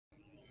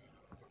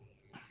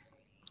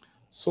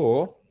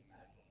So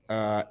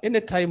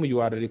anytime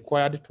you are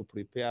required to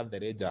prepare the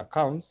ledger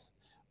accounts,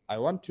 I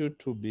want you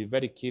to be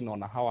very keen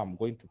on how I'm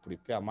going to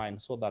prepare mine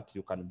so that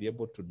you can be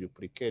able to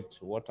duplicate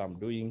what I'm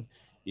doing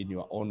in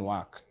your own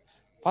work.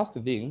 First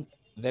thing,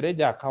 the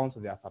ledger accounts,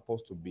 they are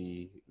supposed to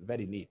be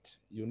very neat.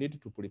 You need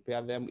to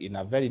prepare them in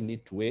a very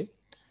neat way.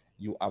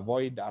 You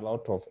avoid a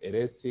lot of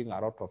erasing,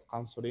 a lot of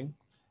cancelling.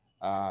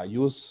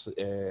 Use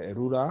a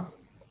ruler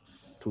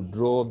to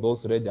draw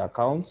those ledger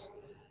accounts,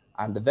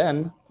 and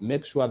then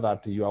make sure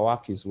that your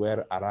work is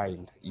well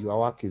aligned. Your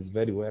work is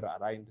very well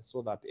aligned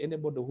so that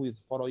anybody who is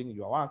following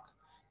your work,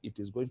 it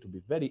is going to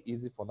be very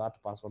easy for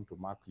that person to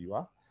mark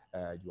your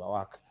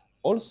work.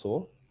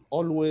 Also,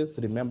 always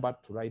remember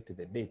to write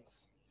the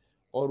dates.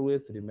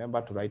 Always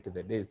remember to write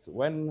the dates.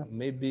 When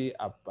maybe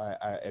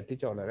a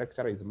teacher or a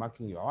lecturer is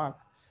marking your work,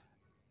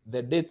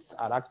 the dates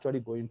are actually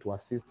going to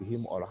assist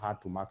him or her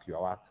to mark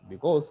your work.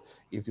 Because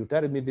if you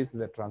tell me this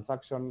is a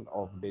transaction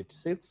of date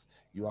 6,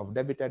 you have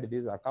debited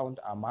this account,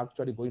 I'm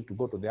actually going to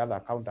go to the other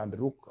account and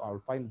look, I'll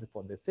find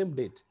for the same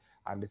date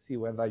and see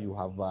whether you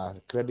have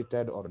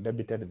credited or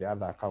debited the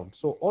other account.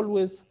 So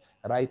always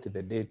write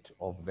the date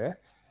of the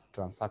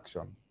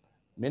transaction.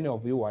 Many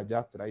of you are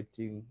just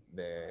writing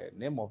the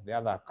name of the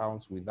other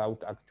accounts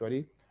without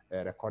actually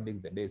recording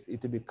the dates.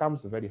 It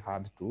becomes very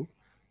hard to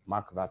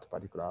mark that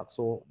particular.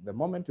 So the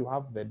moment you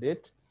have the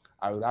date,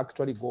 I will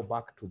actually go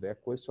back to the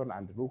question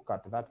and look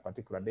at that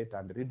particular date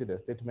and read the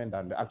statement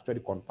and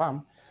actually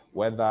confirm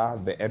whether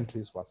the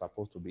entries were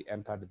supposed to be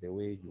entered the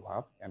way you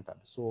have entered.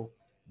 So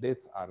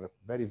dates are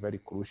very, very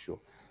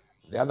crucial.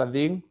 The other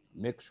thing,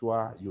 make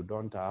sure you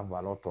don't have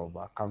a lot of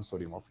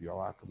cancelling of your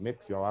work.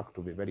 Make your work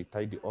to be very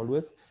tidy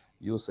always.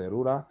 Use a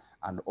ruler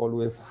and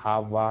always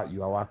have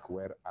your work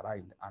well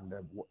aligned. And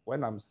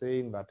when I'm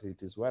saying that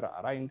it is well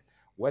aligned,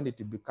 when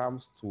it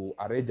becomes to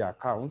arrange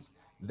accounts,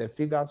 the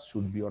figures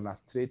should be on a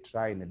straight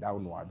line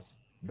downwards.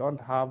 Don't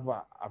have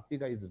a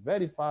figure is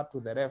very far to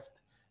the left,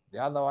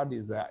 the other one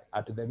is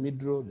at the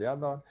middle, the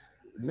other one.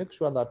 Make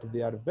sure that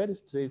they are very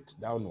straight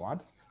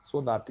downwards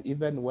so that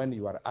even when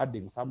you are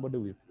adding, somebody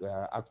will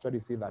actually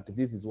see that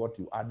this is what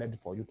you added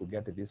for you to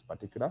get this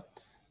particular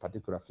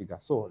figure.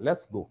 So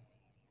let's go.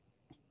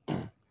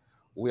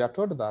 We are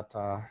told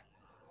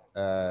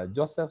that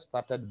Joseph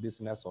started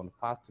business on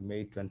 1st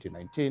May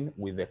 2019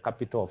 with a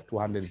capital of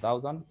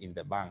 200,000 in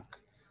the bank.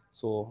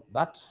 So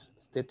that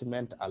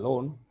statement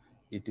alone,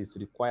 it is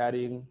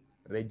requiring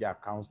ledger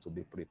accounts to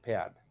be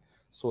prepared.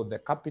 So the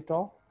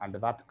capital, and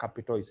that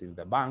capital is in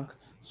the bank.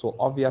 So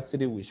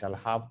obviously we shall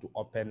have to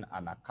open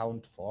an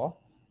account for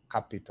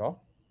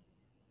capital.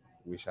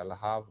 We shall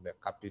have the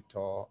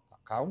capital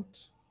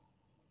account.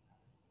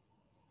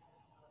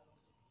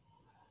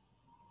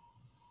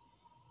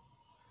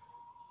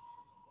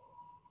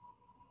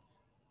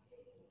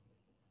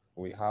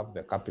 We have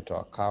the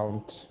capital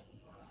account.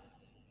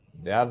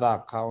 The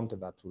other account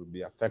that will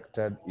be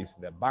affected is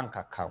the bank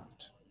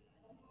account.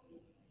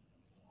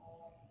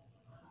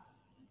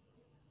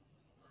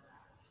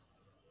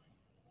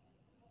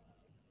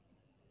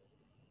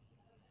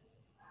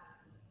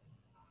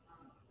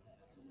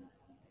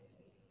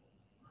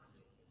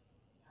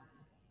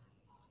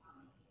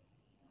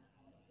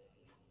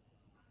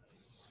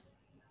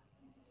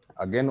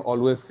 Again,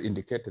 always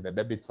indicate the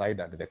debit side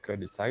and the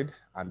credit side,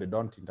 and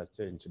don't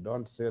interchange.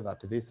 Don't say that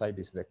this side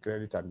is the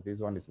credit and this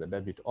one is the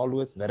debit.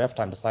 Always the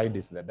left-hand side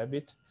is the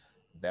debit,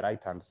 the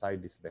right-hand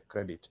side is the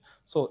credit.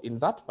 So in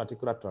that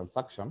particular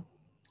transaction,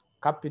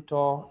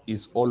 capital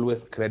is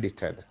always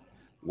credited.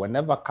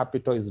 Whenever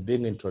capital is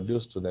being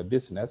introduced to the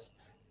business,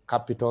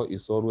 capital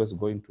is always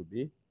going to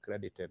be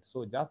credited.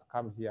 So just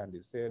come here and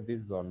you say, this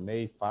is on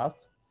May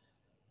 1st.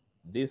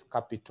 This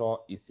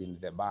capital is in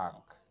the bank.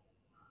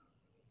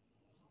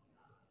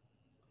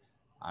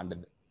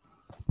 And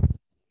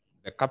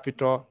the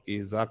capital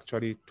is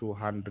actually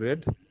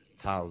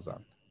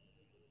 200,000.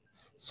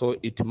 So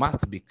it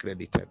must be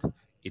credited.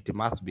 It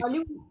must be.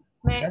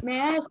 May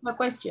I ask a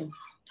question?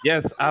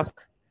 Yes,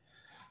 ask.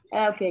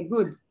 Okay,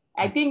 good.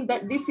 I think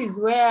that this is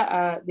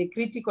where the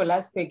critical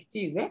aspect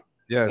is.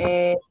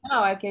 Yes.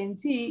 Now I can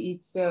see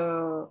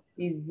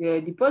it's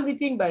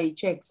depositing by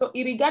check. So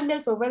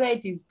regardless of whether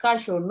it is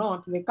cash or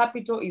not, the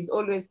capital is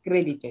always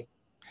credited.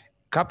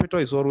 Capital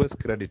is always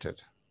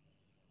credited.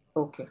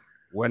 Okay.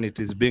 When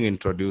it is being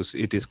introduced,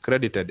 it is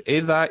credited.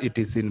 Either it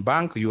is in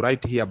bank, you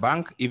write here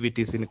bank. If it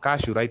is in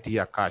cash, you write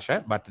here cash.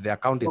 But the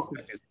account is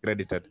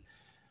credited.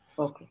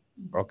 Okay.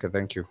 Okay,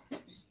 thank you.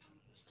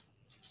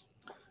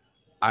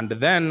 And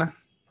then,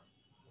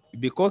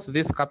 because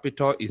this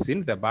capital is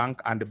in the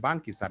bank and the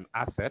bank is an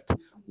asset,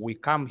 we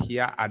come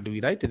here and we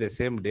write the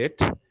same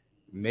date,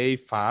 May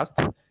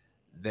 1st.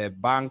 The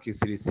bank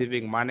is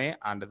receiving money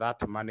and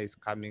that money is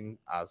coming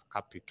as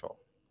capital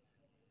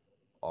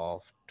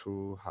of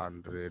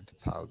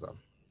 200,000.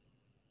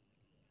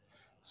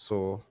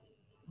 So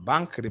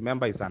bank,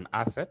 remember, is an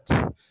asset.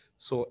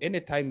 So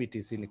anytime it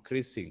is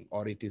increasing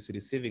or it is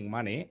receiving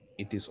money,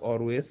 it is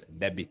always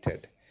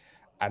debited.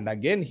 And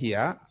again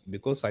here,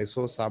 because I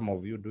saw some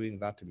of you doing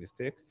that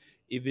mistake,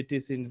 If it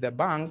is in the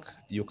bank,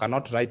 you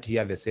cannot write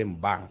here the same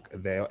bank,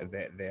 the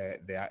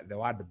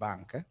word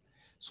bank.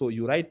 So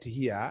you write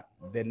here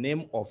the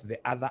name of the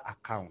other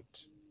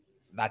account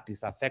that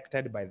is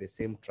affected by the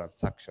same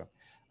transaction.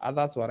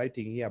 Others were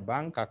writing here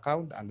bank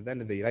account and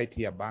then they write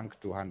here bank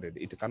 200.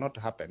 It cannot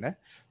happen.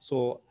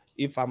 So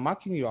if I'm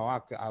marking your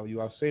work, you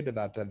have said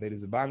that there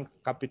is bank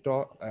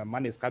capital,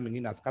 money is coming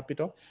in as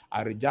capital.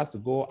 I will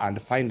just go and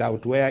find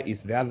out where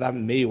is the other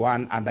May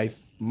 1, and I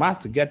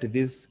must get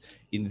this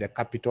in the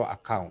capital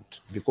account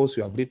because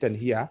you have written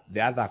here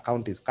the other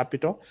account is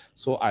capital.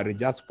 So I will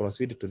just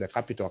proceed to the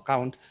capital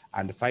account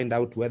and find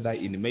out whether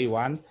in May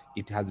 1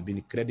 it has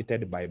been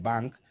credited by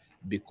bank,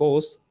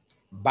 because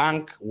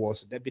bank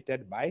was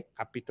debited by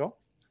capital.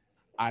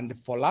 And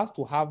for us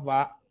to have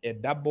a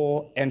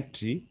double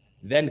entry,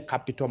 then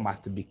capital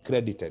must be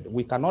credited.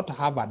 We cannot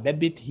have a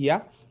debit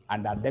here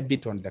and a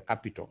debit on the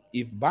capital.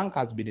 If bank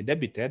has been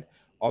debited,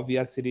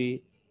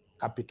 obviously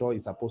capital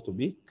is supposed to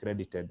be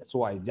credited.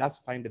 So I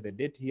just find the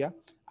date here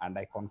and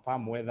I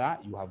confirm whether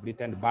you have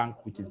written bank,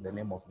 which is the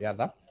name of the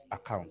other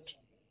account.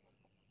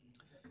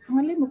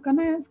 Mwalimu, can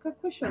I ask a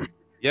question?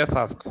 Yes,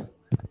 ask.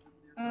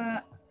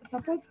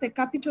 Suppose the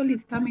capital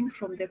is coming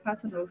from the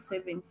personal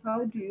savings.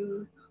 How do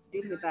you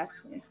deal with that,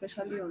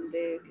 especially on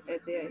the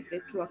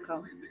two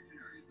accounts?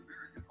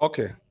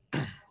 Okay.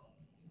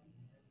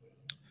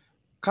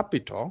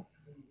 Capital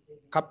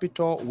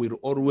will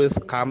always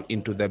come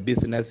into the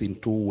business in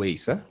two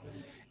ways.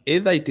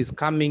 Either it is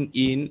coming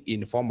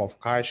in form of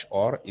cash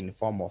or in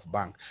form of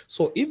bank.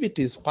 So if it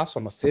is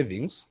personal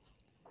savings,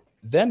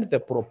 then the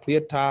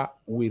proprietor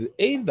will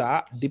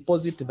either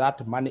deposit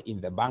that money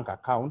in the bank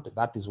account,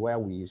 that is where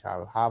we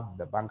shall have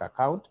the bank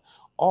account,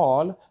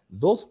 or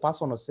those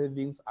personal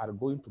savings are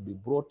going to be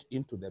brought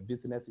into the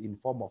business in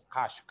form of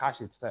cash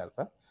itself.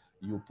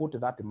 You put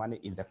that money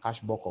in the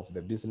cash box of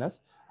the business,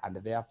 and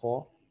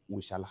therefore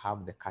we shall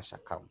have the cash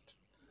account.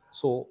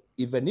 So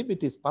even if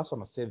it is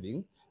personal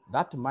saving,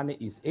 that money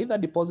is either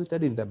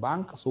deposited in the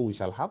bank, so we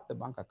shall have the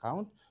bank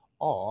account,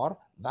 or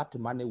that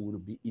money will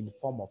be in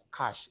form of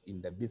cash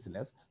in the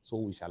business, so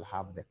we shall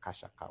have the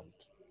cash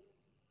account.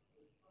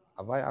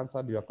 Have I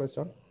answered your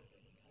question?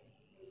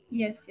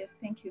 Yes,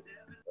 thank you.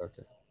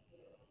 Okay.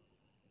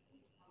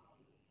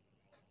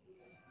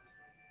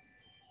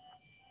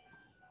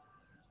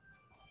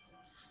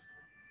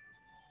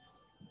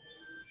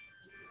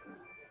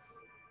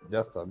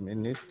 Just a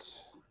minute.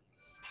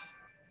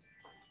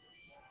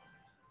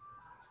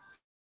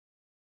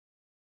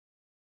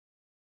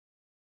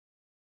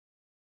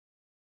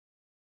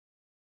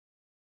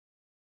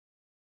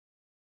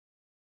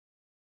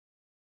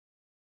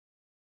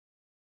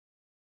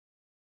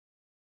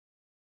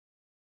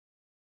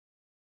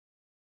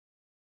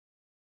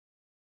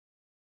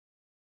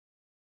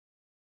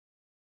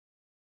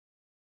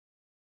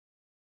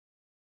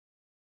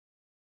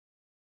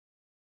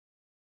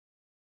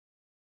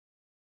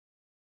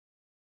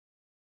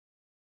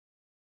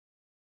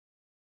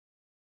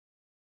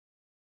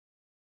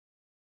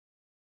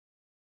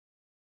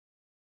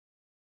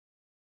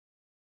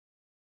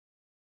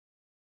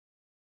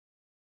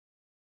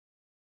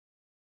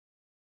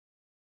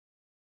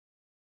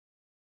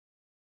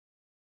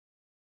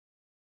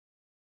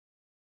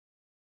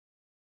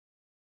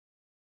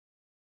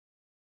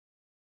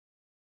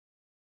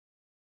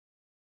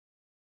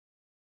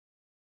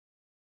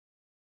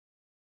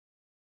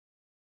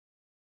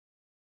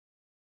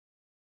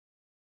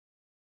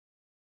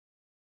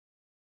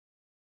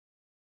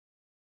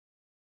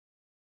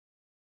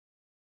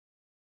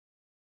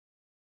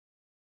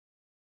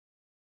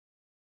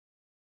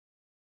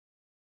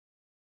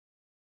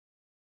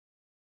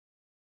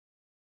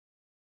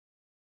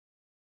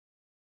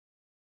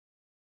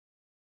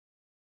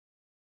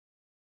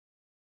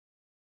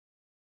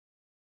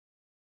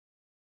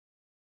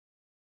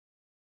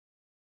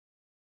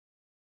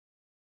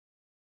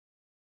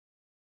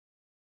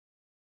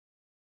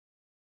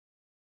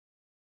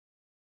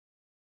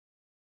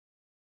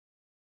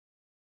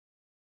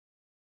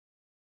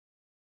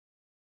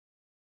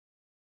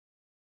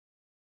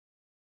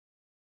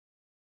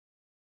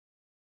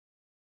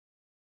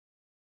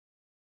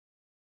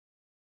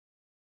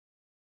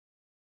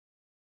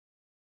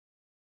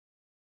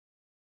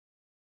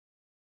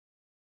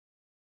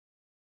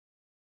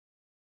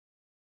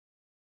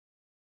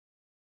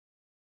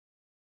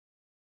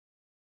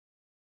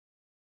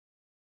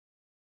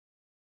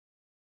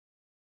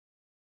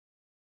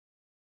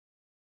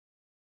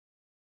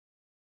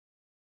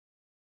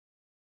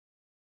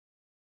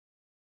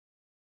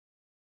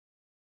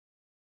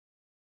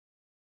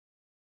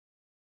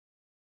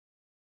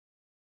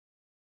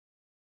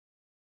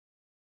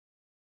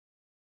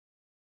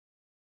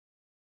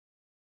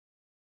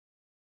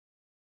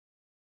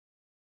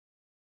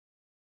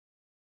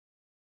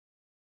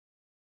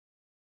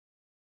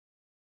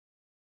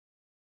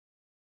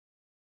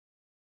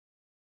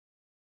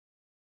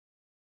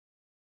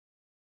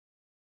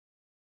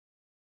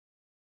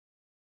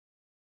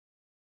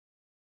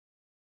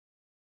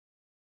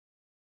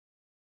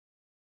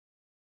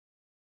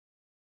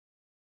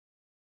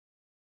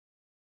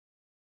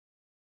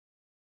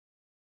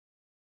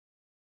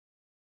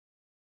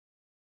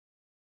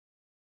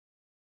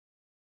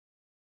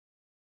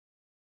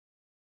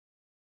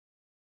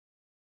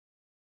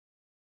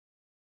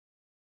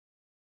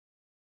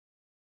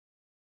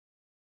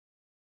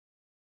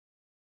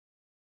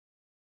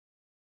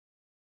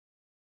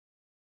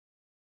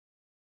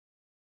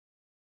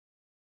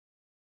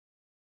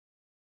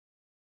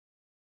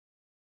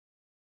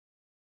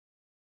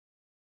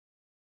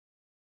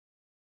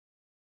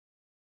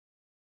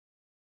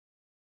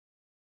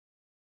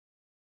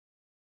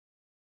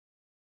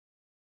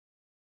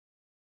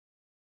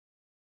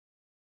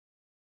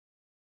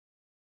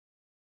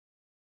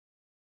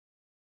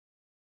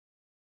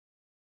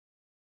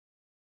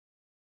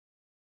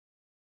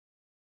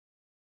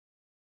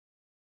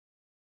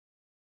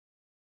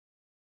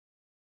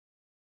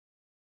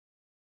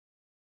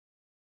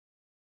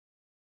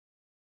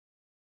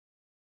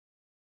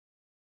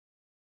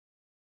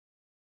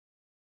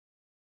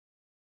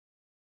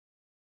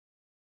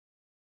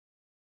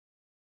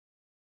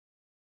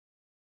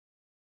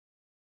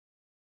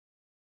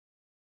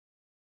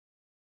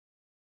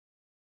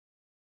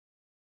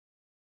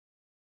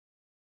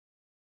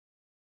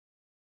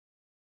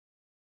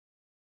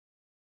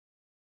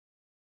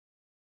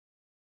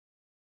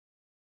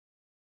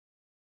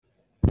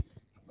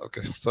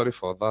 Okay, sorry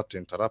for that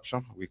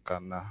interruption. We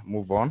can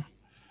move on.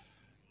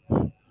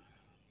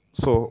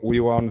 So we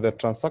were on the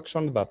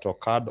transaction that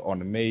occurred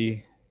on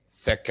May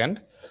 2nd,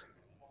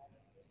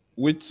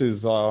 which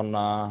is on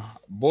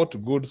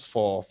bought goods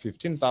for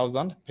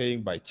 15,000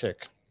 paying by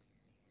check.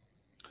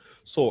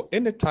 So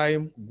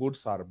anytime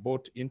goods are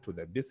bought into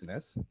the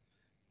business,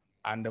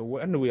 and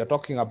when we are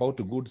talking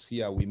about goods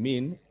here, we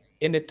mean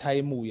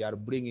anytime we are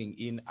bringing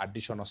in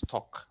additional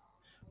stock.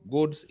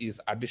 Goods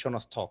is additional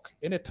stock.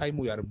 Anytime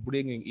we are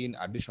bringing in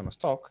additional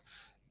stock,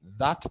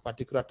 that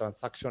particular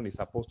transaction is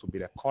supposed to be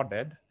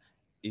recorded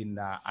in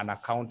an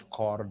account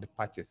called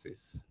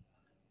purchases.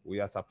 We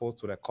are supposed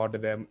to record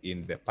them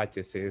in the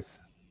purchases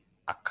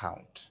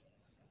account.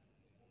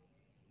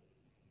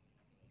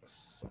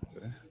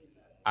 Sorry.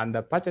 And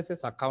the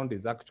purchases account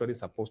is actually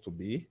supposed to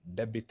be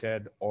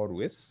debited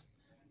always.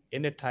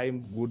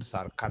 Anytime goods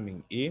are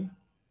coming in,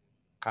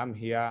 come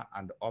here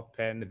and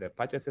open the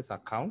purchases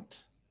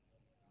account.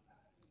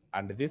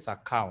 And this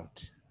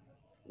account,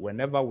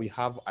 whenever we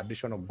have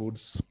additional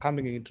goods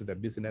coming into the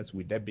business,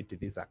 we debit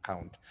this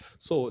account.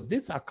 So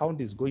this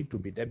account is going to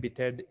be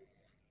debited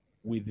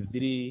with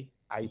 3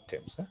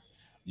 items.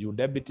 You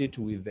debit it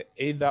with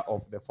either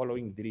of the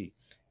following 3.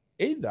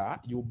 Either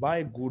you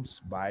buy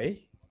goods by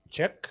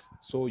check,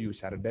 so you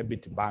shall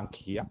debit bank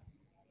here.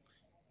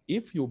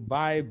 If you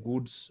buy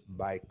goods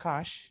by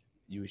cash,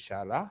 you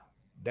shall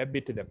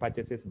debit the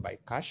purchases by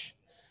cash.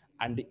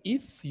 And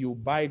if you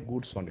buy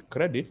goods on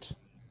credit,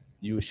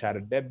 you shall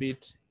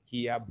debit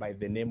here by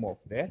the name of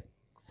the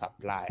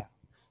supplier.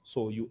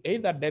 So you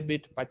either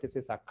debit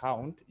purchases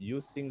account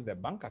using the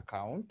bank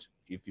account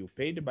if you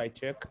paid by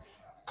check,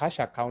 cash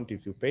account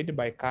if you paid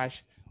by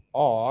cash,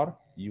 or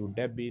you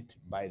debit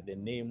by the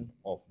name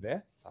of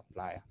the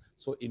supplier.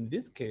 So in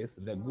this case,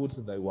 the goods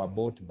that were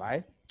bought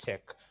by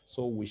check,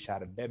 so we shall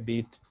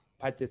debit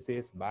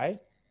purchases by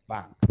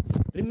bank.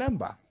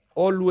 Remember,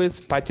 always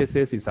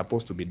purchases is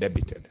supposed to be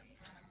debited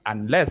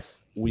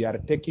unless we are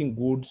taking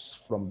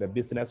goods from the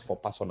business for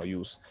personal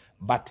use.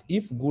 But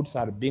if goods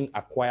are being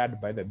acquired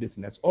by the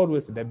business,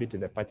 always debit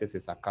the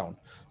purchases account.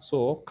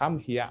 So come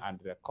here and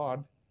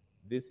record.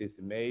 This is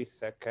May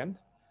 2nd.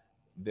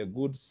 The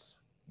goods,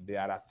 they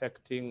are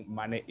affecting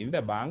money in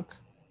the bank,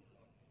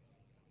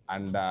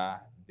 and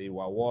they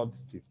were worth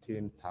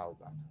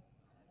 15,000.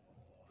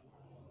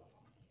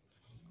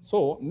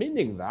 So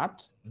meaning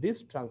that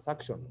this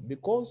transaction,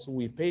 because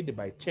we paid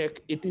by check,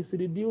 it is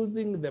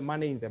reducing the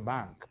money in the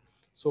bank.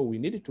 So we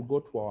needed to go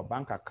to our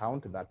bank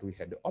account that we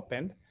had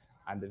opened,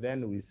 and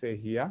then we say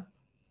here,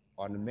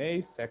 on May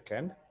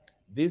 2nd,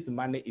 this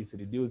money is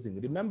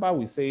reducing. Remember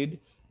we said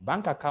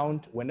bank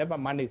account, whenever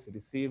money is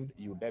received,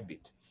 you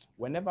debit.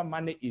 Whenever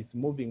money is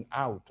moving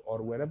out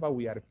or wherever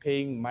we are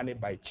paying money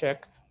by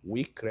check,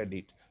 we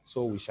credit.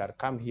 So we shall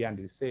come here and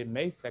we say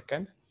May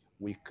 2nd,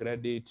 we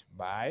credit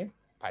by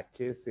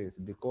purchases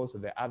because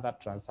the other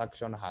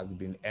transaction has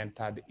been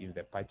entered in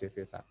the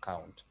purchases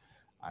account.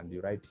 And you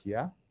write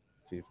here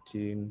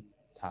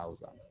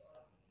 15,000,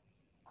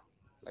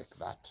 like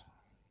that.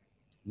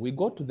 We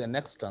go to the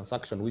next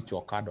transaction, which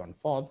occurred on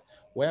 4th,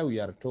 where we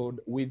are told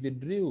we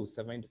withdrew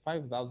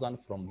 75,000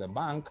 from the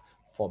bank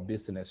for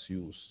business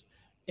use.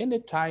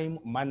 Anytime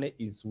money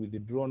is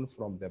withdrawn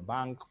from the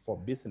bank for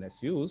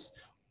business use,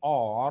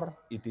 or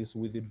it is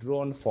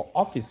withdrawn for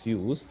office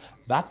use,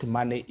 that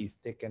money is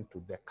taken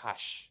to the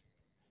cash.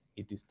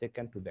 It is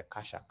taken to the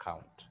cash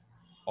account,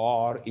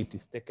 or it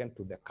is taken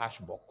to the cash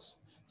box.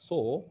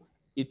 So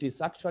it is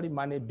actually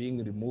money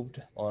being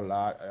removed or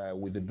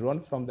withdrawn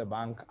from the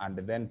bank and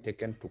then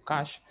taken to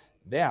cash.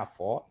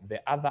 Therefore,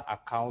 the other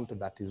account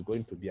that is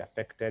going to be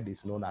affected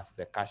is known as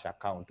the cash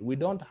account. We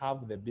don't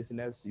have the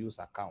business use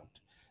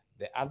account.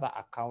 The other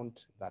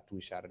account that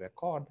we shall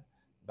record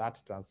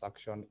that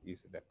transaction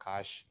is the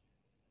cash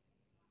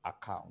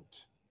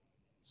account.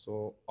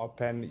 So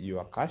open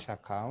your cash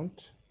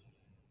account.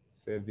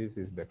 Say this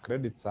is the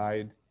credit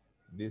side,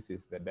 this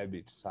is the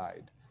debit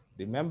side.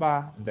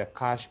 Remember, the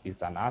cash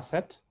is an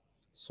asset.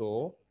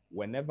 So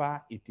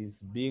whenever it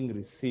is being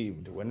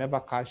received, whenever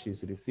cash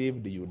is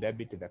received, you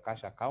debit the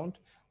cash account.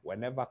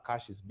 Whenever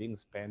cash is being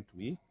spent,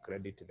 we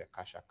credit the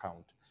cash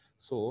account.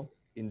 So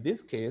in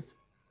this case,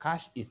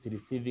 cash is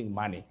receiving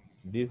money.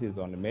 This is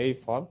on May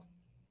 4th.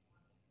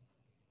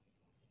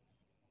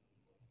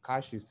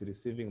 Cash is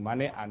receiving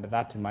money, and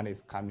that money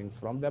is coming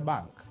from the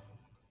bank.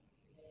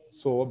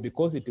 So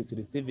because it is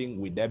receiving,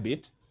 we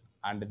debit,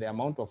 and the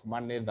amount of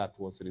money that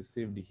was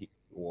received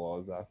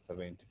was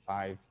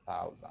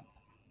 75,000.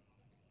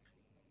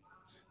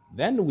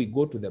 Then we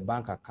go to the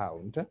bank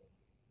account.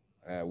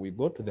 We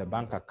go to the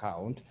bank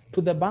account.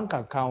 To the bank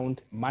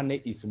account, money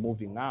is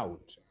moving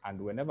out. And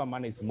whenever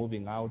money is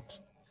moving out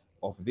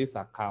of this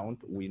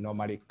account, we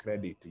normally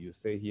credit. You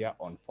say here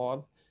on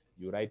 4th,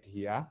 you write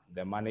here,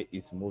 the money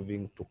is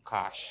moving to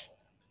cash,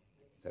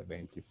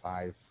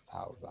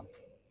 75,000.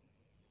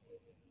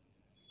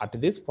 At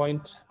this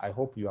point, I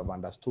hope you have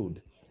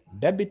understood.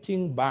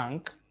 Debiting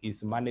bank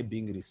is money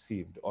being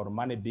received or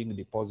money being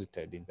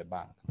deposited in the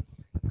bank.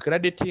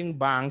 Crediting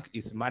bank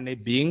is money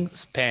being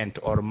spent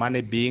or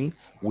money being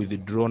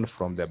withdrawn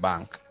from the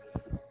bank.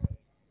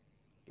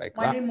 Like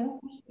that. Mwalimu,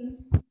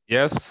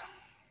 Yes.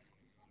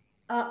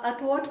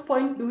 at what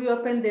point do we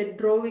open the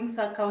drawings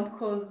account?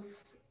 Because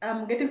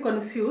I'm getting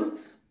confused.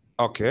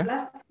 Okay.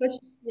 Last question,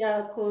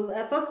 yeah, because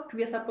I thought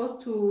we are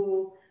supposed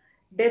to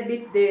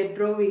debit the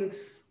drawings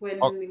when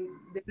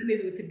the money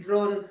is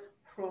withdrawn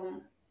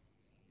from.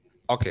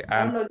 Okay.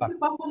 I don't know, this is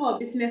personal or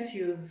business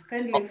use.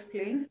 Kindly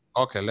explain.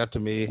 Okay, let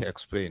me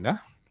explain.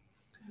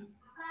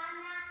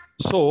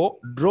 So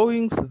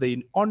drawings,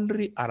 they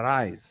only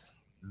arise.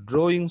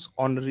 Drawings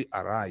only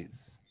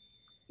arise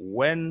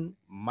when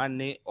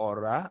money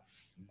or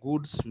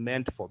goods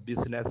meant for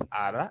business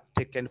are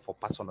taken for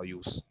personal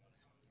use.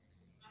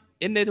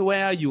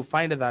 Anywhere you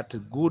find that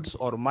goods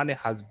or money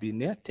has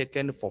been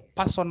taken for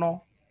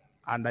personal,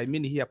 and I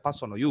mean here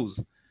personal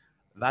use,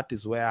 that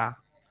is where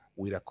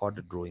we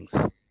record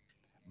drawings.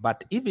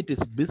 But if it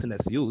is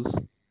business use,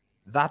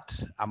 that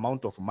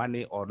amount of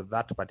money or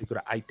that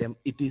particular item,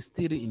 it is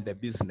still in the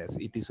business.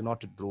 It is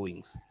not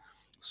drawings.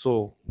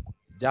 So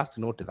just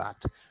note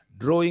that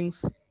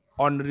drawings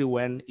only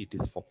when it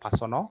is for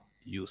personal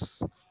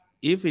use.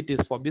 If it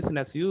is for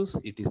business use,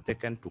 it is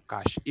taken to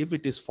cash. If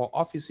it is for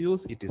office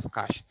use, it is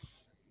cash.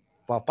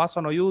 For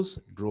personal use,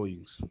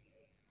 drawings.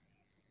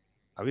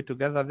 Are we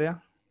together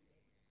there?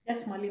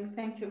 Yes, Mwalimu,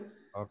 thank you.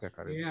 Okay,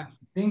 Karim. Yeah,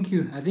 thank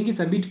you. I think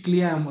it's a bit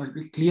clearer.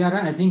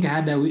 I think I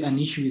had an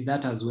issue with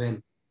that as well.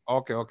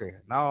 Okay, okay.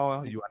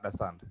 Now you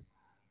understand.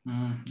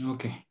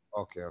 Okay.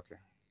 Okay, okay.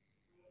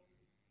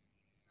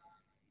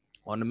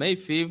 On May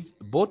 5th,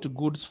 bought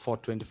goods for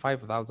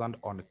 25,000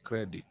 on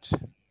credit.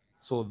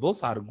 So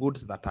those are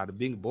goods that are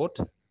being bought.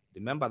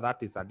 Remember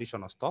that is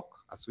additional stock,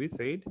 as we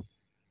said.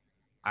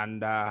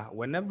 And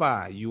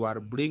whenever you are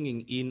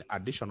bringing in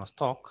additional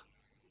stock,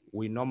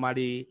 we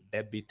normally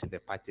debit the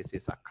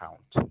purchases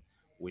account.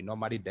 We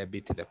normally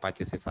debit the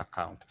purchases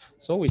account.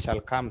 So we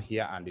shall come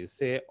here and you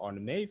say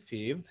on May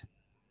 5th,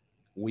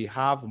 we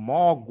have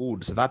more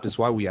goods. That is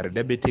why we are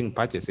debiting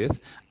purchases.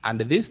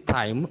 And this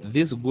time,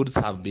 these goods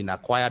have been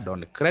acquired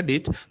on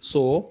credit.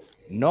 So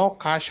no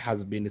cash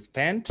has been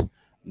spent,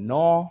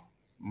 no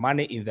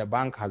money in the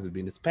bank has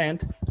been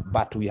spent,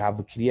 but we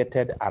have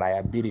created a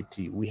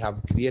liability. We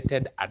have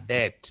created a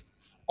debt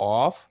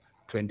of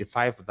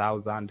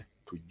 25,000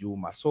 to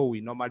Juma. So we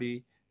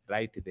normally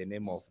write the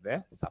name of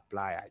the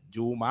supplier,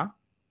 Juma,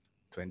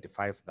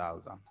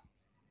 25,000.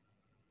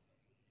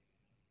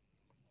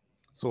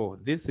 So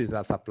this is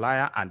a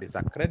supplier and is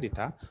a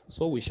creditor.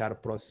 So we shall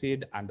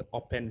proceed and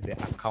open the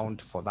account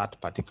for that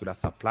particular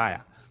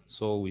supplier.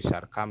 So we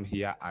shall come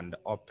here and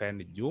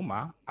open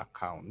Juma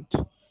account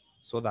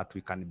so that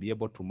we can be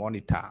able to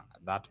monitor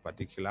that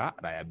particular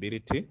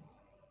liability.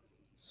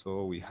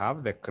 So we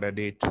have the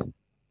credit,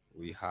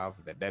 we have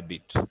the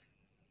debit.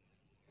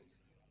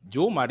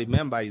 Juma,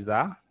 remember, is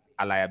a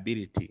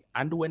liability.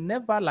 And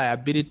whenever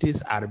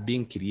liabilities are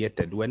being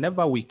created,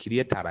 whenever we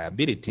create a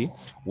liability,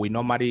 we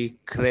normally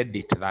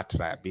credit that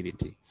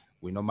liability.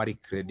 We normally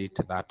credit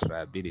that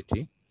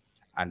liability.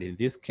 And in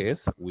this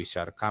case, we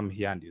shall come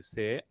here and you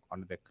say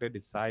on the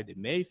credit side,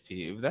 May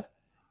 5th,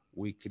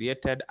 we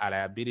created a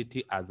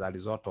liability as a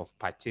result of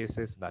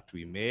purchases that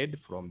we made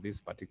from this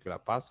particular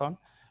person,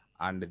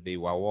 and they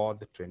were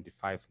worth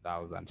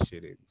 25,000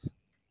 shillings.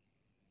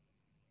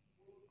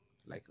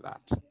 Like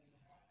that.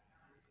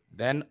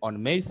 Then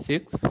on May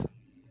 6th,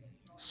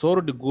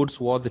 sold goods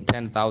worth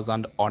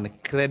 10,000 on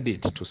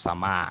credit to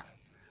Samar.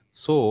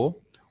 So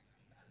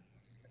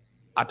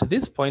at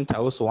this point, I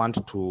also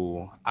want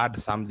to add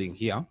something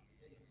here.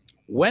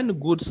 When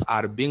goods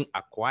are being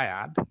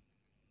acquired,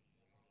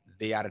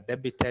 they are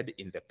debited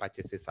in the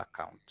purchases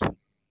account.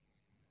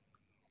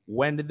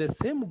 When the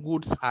same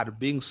goods are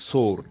being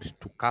sold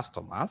to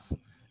customers,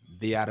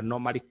 they are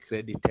normally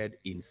credited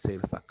in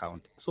sales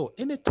account. So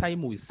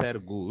anytime we sell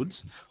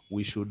goods,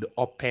 we should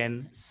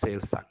open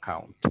sales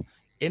account.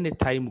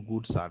 Anytime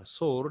goods are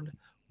sold,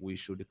 we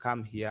should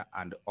come here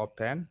and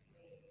open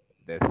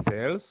the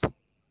sales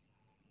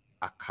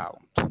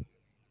account.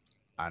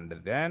 And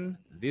then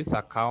this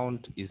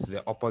account is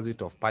the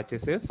opposite of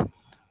purchases.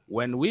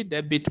 When we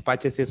debit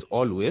purchases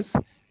always,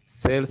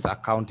 sales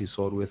account is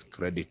always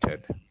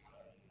credited.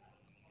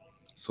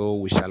 So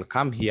we shall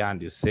come here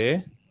and you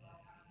say,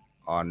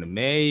 on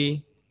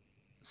May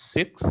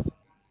 6th,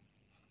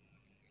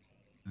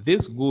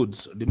 these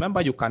goods,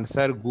 remember you can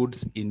sell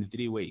goods in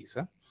 3 ways.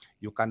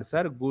 You can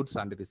sell goods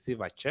and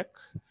receive a check.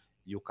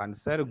 You can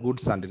sell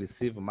goods and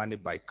receive money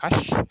by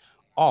cash,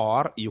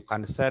 or you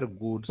can sell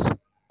goods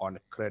on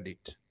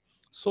credit.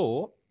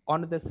 So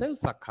on the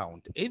sales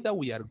account, either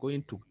we are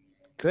going to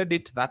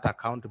credit that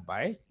account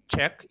by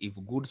check if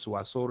goods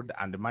were sold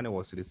and money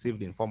was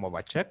received in form of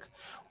a check.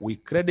 We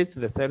credit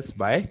the sales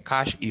by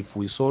cash if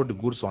we sold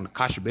goods on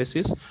cash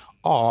basis,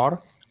 or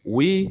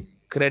we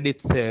credit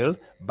sale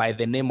by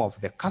the name of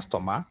the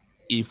customer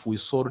if we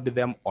sold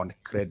them on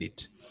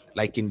credit.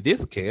 Like in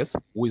this case,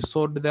 we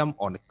sold them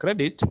on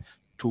credit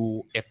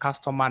to a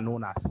customer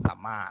known as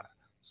Samar.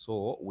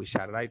 So we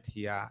shall write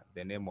here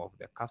the name of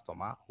the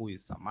customer, who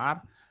is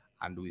Samar,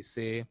 and we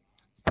say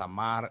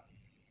Samar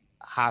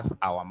has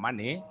our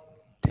money,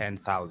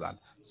 10,000.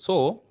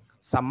 So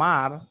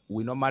Samar,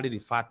 we normally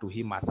refer to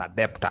him as a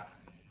debtor.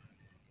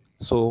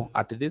 So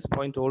at this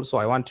point also,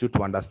 I want you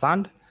to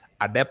understand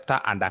a debtor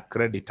and a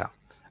creditor.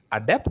 A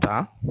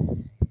debtor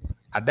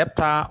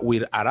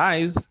will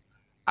arise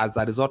as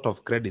a result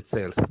of credit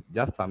sales.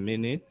 Just a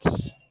minute.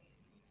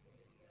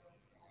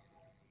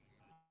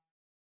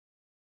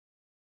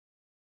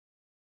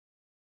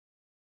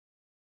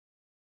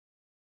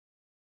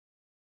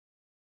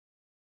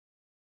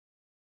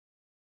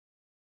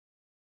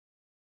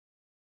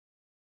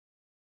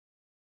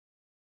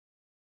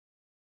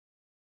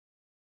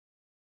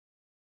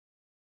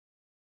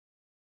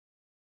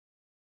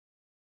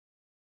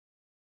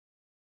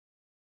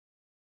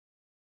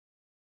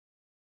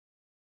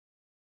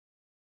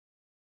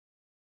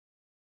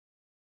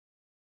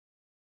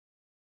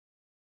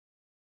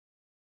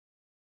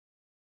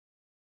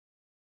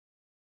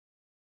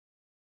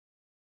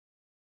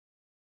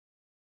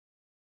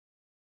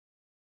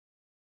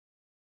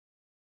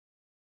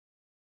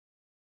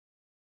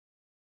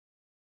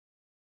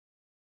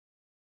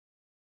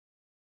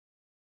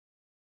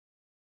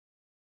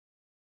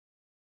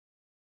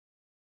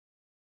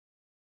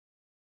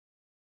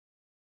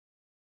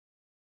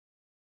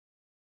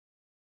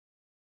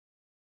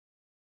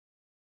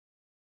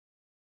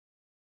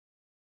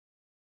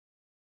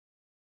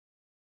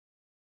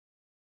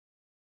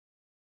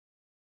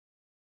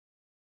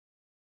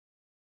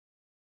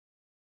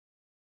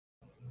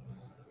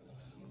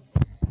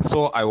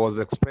 So I was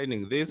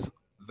explaining this,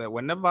 that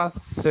whenever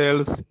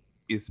sales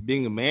is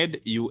being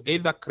made, you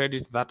either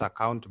credit that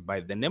account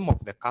by the name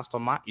of the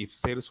customer if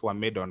sales were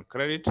made on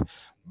credit,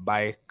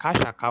 by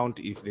cash account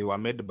if they were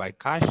made by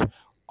cash,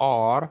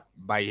 or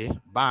by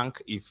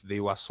bank if they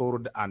were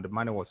sold and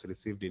money was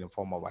received in the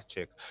form of a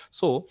check.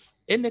 So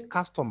any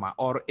customer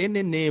or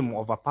any name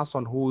of a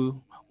person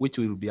which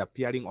will be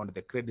appearing on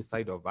the credit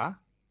side of a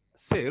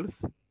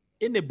sales,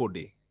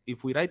 anybody,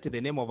 if we write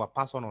the name of a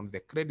person on the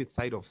credit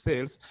side of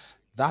sales,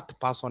 that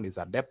person is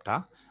a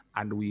debtor,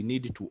 and we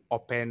need to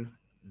open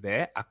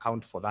the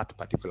account for that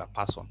particular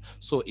person.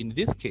 So in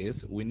this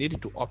case, we need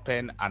to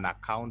open an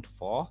account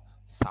for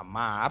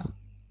Samar.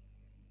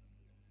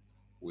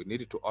 We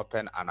need to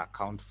open an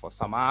account for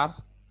Samar,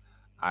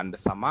 and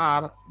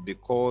Samar,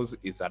 because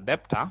is a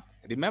debtor,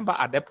 remember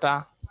a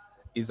debtor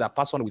is a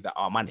person with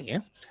our money,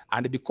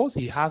 and because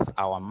he has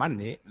our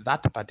money,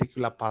 that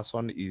particular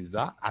person is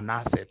an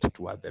asset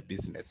to the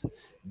business.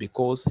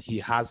 Because he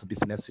has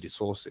business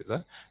resources,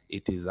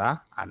 it is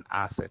an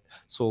asset.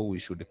 So we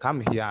should come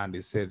here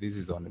and say this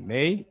is on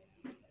May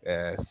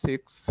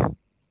 6th.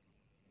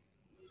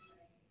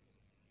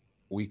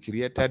 We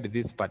created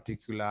this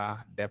particular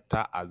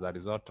debtor as a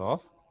result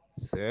of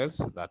sales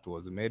that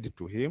was made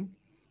to him,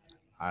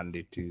 and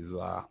it is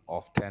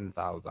of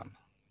 10,000,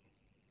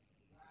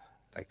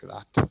 like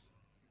that.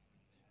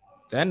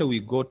 Then we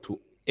go to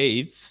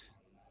 8th.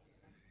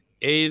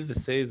 8th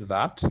says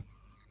that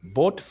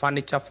bought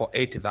furniture for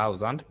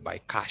 8,000 by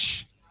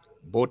cash.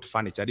 Bought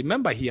furniture.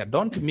 Remember here,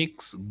 don't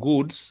mix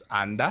goods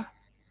and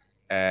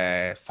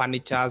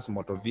furnitures,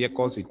 motor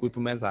vehicles,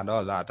 equipments, and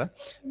all that.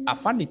 A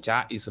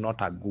furniture is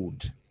not a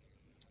good.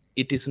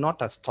 It is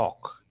not a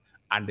stock,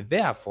 and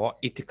therefore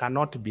it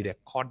cannot be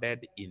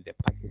recorded in the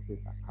purchases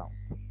account.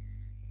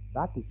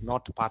 That is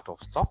not part of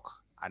stock,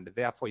 and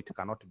therefore it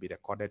cannot be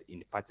recorded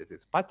in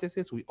purchases.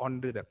 Purchases, we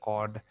only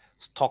record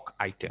stock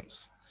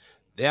items.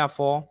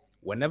 Therefore,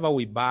 whenever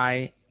we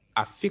buy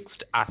a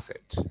fixed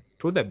asset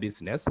to the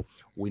business,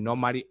 we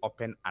normally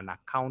open an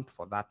account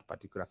for that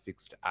particular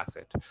fixed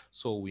asset.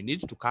 So we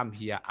need to come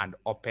here and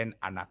open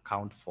an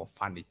account for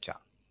furniture.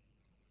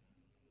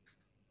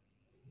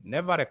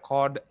 Never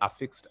record a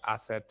fixed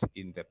asset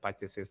in the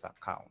purchases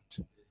account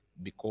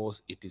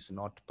because it is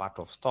not part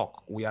of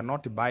stock. We are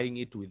not buying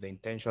it with the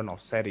intention of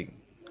selling.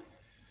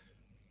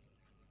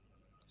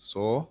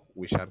 So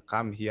we shall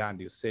come here and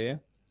you say,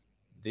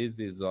 this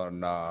is on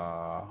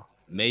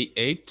May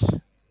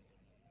 8th.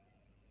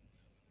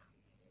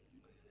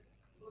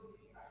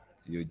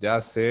 You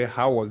just say,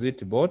 how was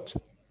it bought?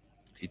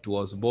 It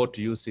was bought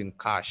using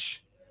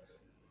cash,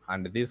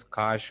 and this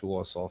cash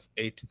was of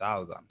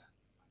 8,000.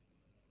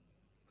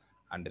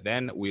 And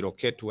then we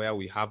locate where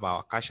we have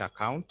our cash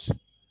account.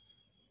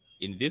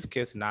 In this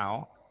case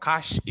now,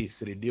 cash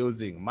is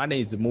reducing, money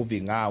is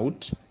moving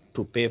out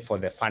to pay for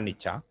the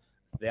furniture.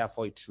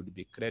 Therefore, it should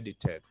be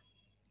credited.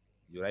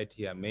 You write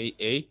here, May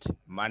 8,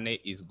 money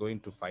is going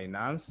to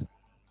finance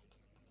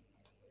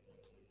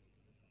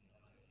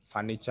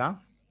furniture,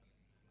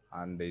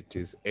 and it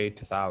is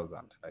 8,000,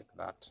 like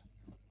that.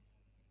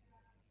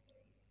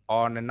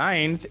 On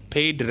 9th,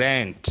 paid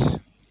rent.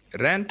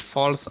 Rent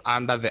falls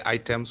under the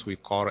items we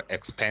call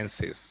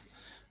expenses.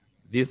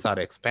 These are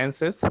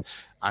expenses,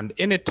 and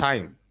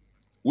anytime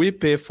we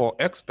pay for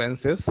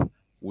expenses,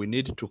 we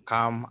need to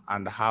come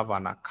and have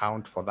an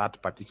account for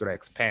that particular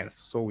expense.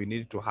 So we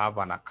need to have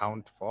an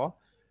account for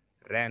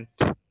rent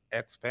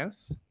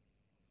expense.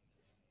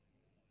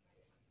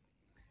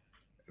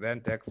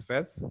 rent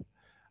expense.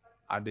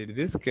 And in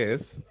this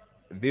case,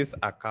 this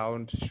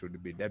account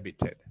should be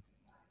debited.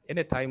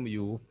 Anytime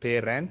you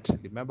pay rent,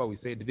 remember we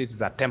said this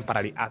is a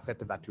temporary asset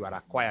that you are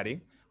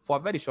acquiring for a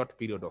very short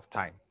period of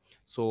time.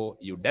 So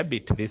you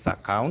debit this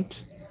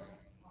account,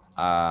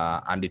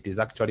 and it is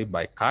actually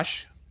by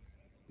cash.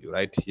 You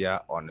write here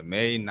on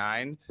May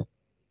 9th,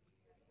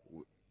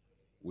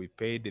 we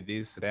paid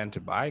this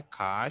rent by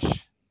cash,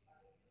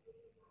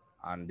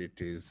 and it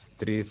is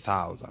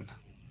 3,000.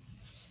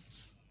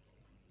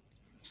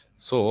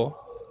 So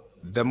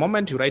the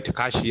moment you write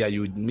cash here,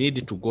 you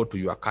need to go to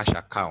your cash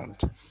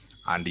account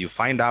and you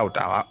find out,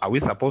 are we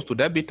supposed to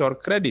debit or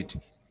credit?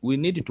 We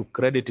need to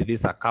credit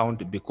this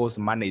account because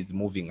money is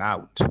moving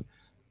out.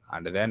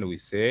 And then we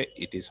say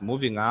it is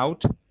moving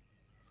out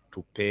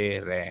to pay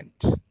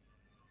rent,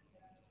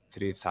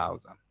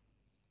 3,000.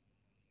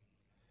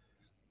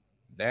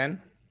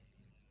 Then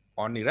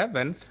on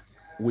 11th,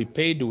 we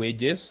paid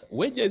wages.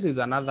 Wages is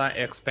another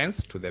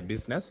expense to the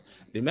business.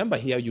 Remember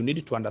here, you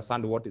need to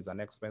understand what is an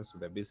expense to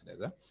the business.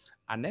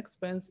 An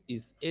expense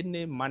is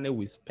any money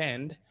we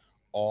spend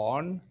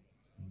on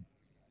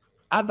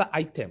other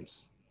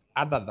items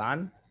other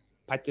than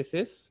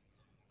purchases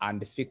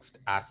and fixed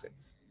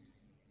assets.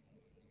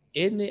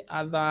 Any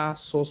other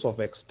source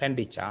of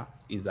expenditure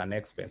is an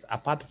expense,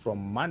 apart from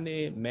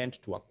money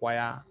meant to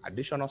acquire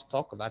additional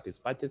stock, that is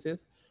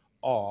purchases,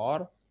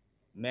 or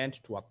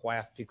meant to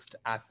acquire fixed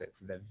assets,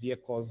 the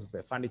vehicles,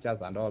 the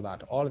furnitures, and all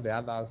that. All the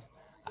others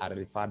are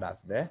referred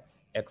as the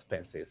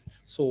expenses.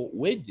 So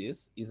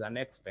wages is an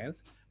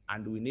expense,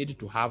 and we need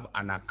to have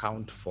an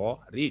account for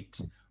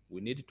it. We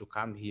need to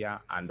come here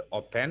and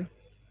open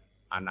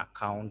an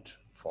account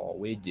for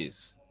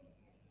wages.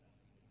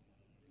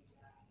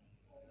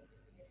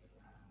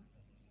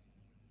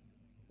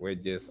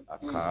 Wages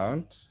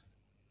account.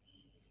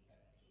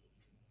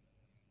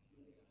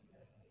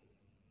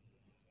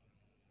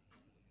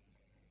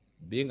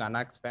 Being an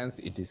expense,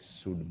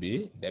 should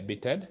be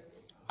debited,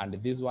 and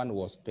this one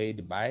was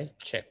paid by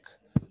check.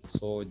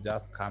 So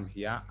just come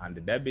here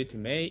and debit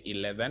May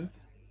 11th.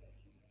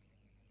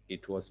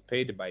 It was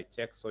paid by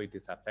check, so it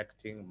is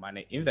affecting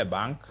money in the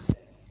bank,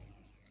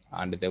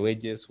 and the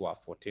wages were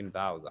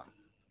 14,000.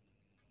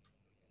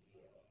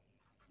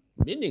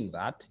 Meaning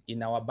that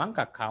in our bank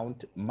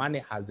account,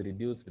 money has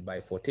reduced by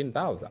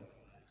 14,000.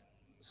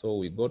 So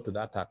we go to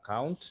that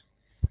account,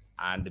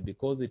 and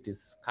because it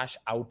is cash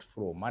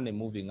outflow, money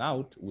moving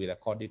out, we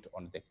record it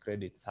on the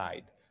credit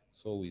side.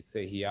 So we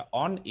say here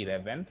on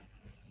 11th,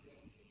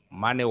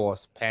 money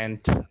was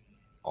spent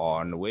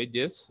on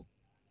wages,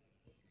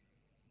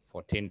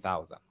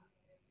 14,000.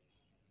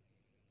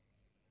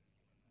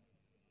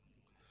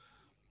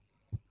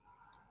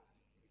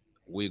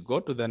 We go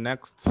to the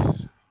next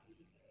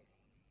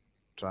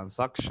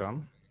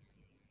transaction.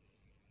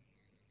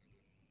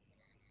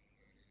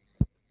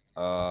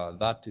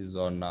 That is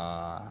on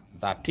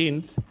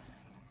 13th,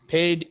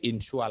 paid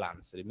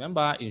insurance.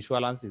 Remember,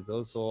 insurance is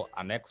also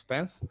an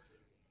expense,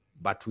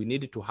 but we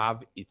need to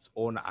have its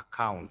own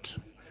account.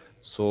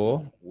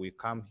 So we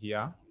come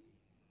here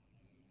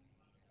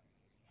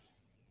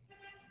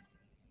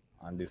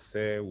and they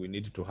say we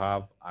need to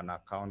have an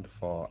account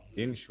for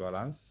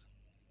insurance.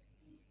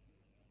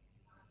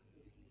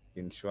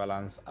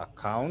 Insurance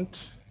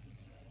account.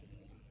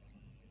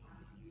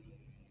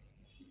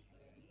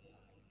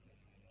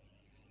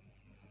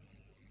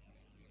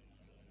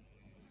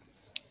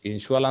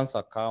 Insurance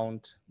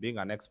account, being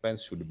an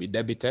expense, should be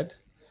debited.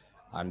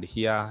 And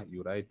here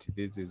you write,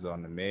 this is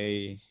on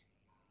May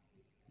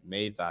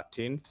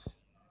 13th.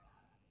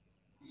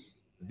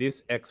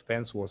 This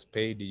expense was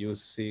paid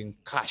using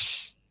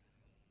cash.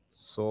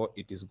 So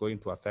it is going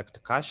to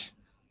affect cash,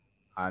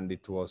 and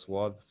it was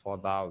worth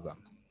 4,000.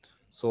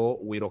 So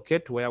we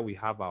locate where we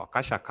have our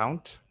cash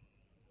account,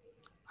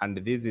 and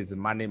this is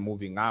money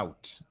moving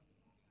out.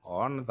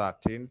 On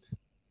 13th,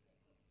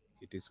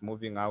 it is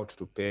moving out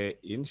to pay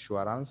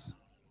insurance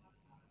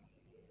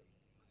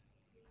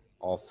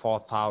of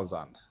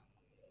 4,000.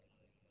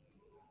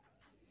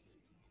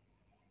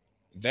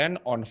 Then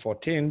on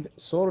 14th,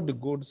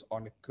 sold goods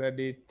on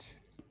credit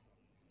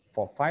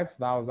for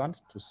 5,000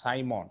 to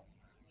Simon.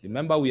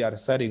 Remember, we are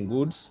selling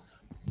goods.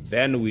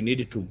 Then we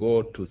need to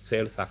go to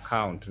sales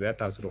account.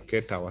 Let us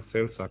locate our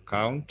sales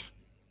account.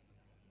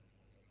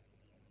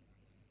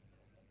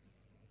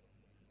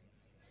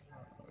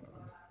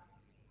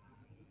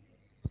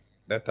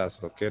 Let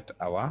us locate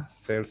our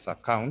sales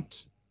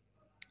account,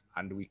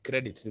 and we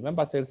credit.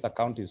 Remember, sales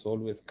account is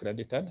always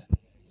credited.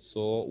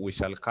 So we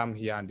shall come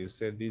here and you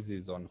say this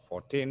is on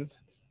 14th.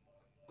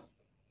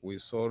 We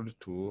sold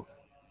to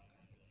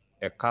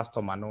a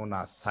customer known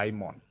as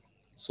Simon.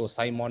 So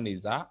Simon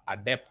is a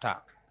debtor,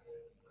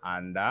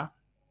 and a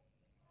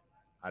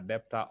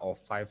debtor of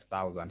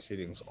 5,000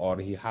 shillings, or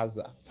he has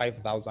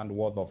 5,000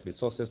 worth of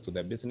resources to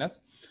the business.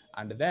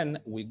 And then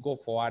we go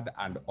forward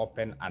and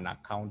open an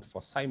account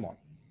for Simon.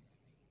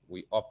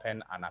 We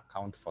open an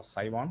account for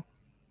Simon.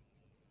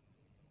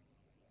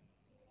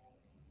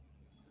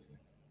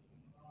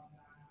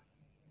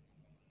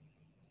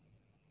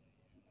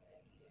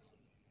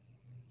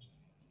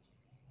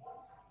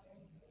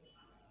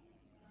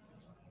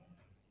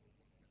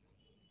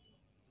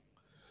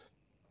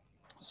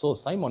 So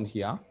Simon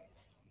here,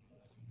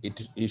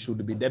 it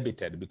should be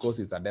debited because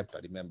it's a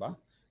debtor, remember.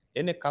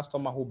 Any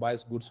customer who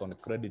buys goods on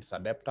credit is a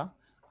debtor,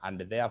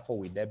 and therefore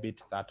we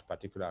debit that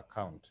particular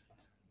account.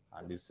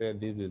 And he said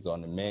this is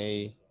on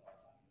May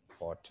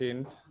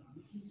 14th.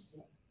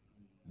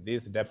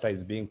 This debtor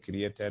is being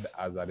created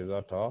as a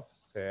result of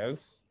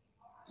sales,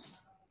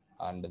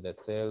 and the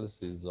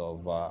sales is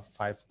of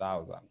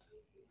 5,000.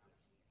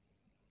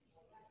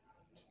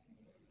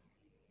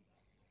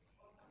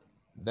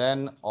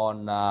 Then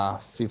on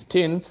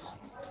 15th,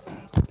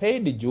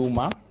 paid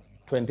Juma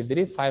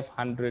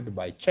 23,500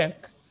 by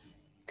check,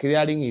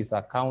 clearing his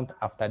account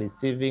after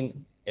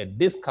receiving a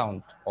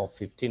discount of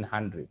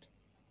 1,500.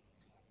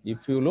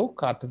 If you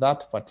look at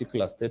that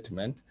particular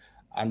statement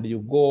and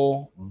you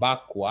go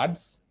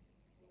backwards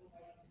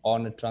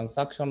on a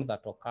transaction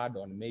that occurred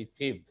on May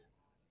 5th,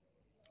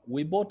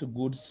 we bought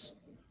goods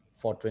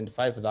for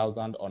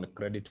 25,000 on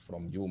credit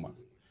from Juma.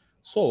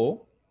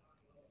 So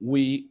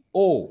we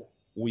owe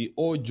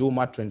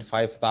Juma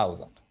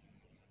 25,000.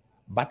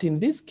 But in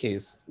this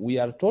case, we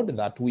are told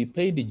that we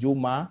paid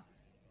Juma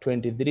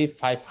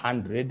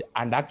 23,500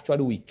 and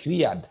actually we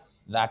cleared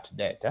that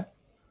debt.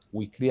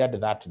 We cleared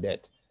that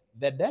debt.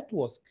 The debt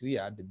was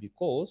cleared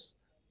because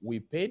we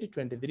paid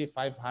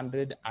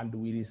 23,500 and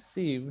we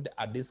received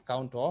a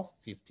discount of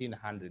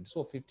 1,500.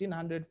 So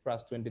 1,500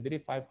 plus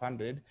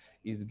 23,500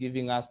 is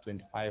giving us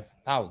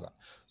 25,000.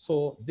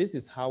 So this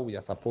is how we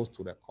are supposed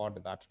to record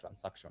that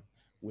transaction.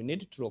 We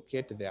need to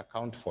locate the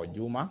account for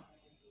Juma.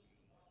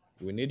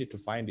 We need to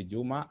find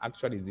Juma.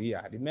 Actually is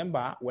here.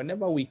 Remember,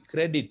 whenever we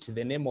credit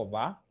the name of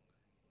a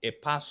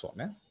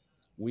person,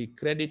 we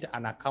credit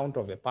an account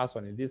of a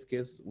person. In this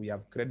case, we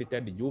have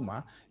credited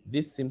Juma.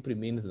 This simply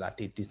means that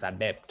it is a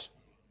debt.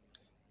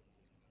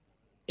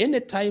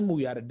 Anytime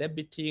we are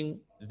debiting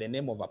the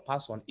name of a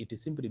person, it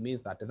simply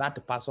means that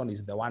that person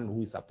is the one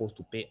who is supposed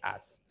to pay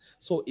us.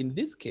 So in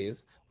this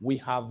case, we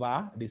have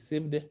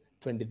received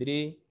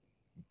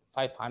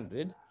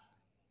 23,500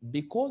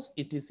 because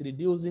it is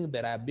reducing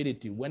the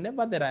liability.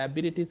 Whenever the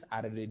liabilities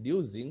are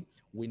reducing,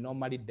 we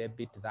normally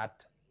debit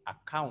that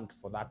account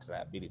for that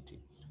liability.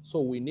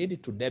 So we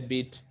need to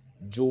debit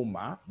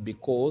Juma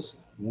because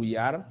we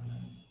are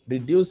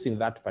reducing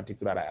that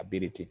particular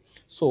liability.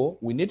 So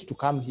we need to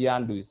come here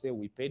and we say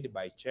we paid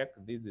by check.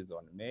 This is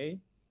on May.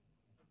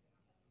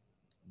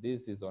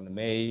 This is on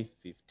May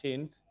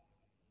 15th.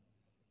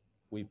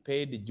 We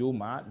paid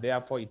Juma,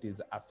 therefore it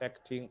is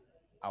affecting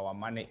our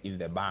money in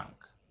the bank.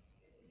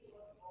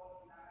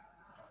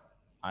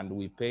 And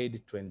we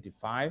paid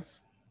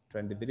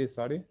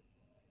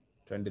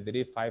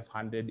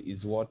 23,500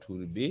 is what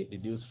will be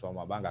reduced from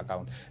a bank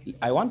account.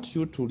 I want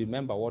you to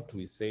remember what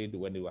we said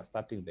when we were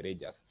starting the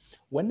ledgers.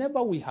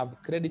 Whenever we have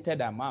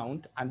credited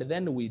amount and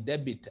then we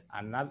debit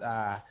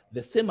another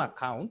the same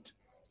account,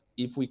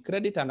 if we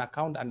credit an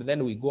account and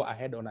then we go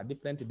ahead on a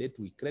different date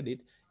we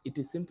credit, it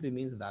simply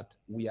means that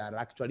we are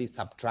actually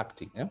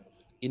subtracting.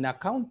 In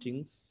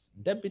accounting,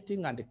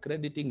 debiting and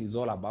crediting is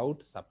all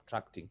about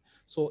subtracting.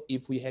 So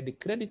if we had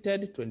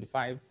credited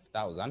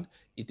 25,000,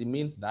 it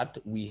means that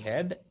we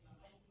had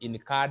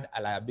incurred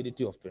a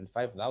liability of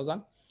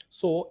 25,000.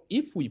 So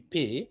if we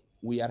pay,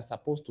 we are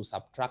supposed to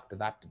subtract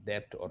that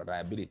debt or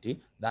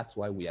liability. That's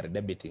why we are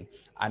debiting.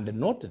 And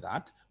note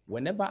that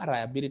whenever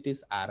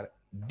liabilities are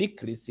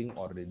decreasing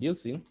or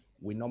reducing,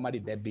 we normally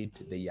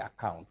debit the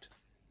account.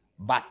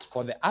 But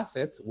for the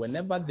assets,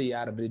 whenever they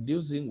are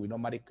reducing, we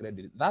normally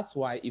credit. That's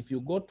why if you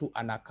go to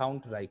an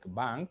account like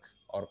bank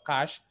or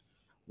cash,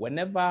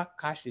 whenever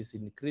cash is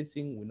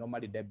increasing, we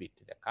normally debit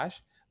the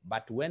cash.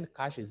 But when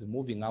cash is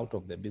moving out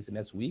of the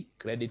business, we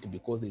credit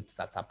because it's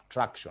a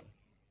subtraction.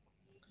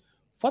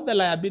 For the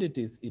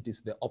liabilities, it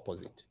is the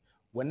opposite.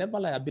 Whenever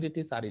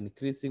liabilities are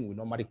increasing, we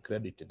normally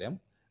credit them.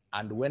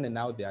 And when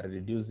now they are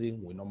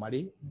reducing, we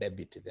normally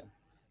debit them.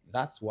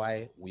 That's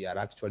why we are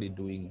actually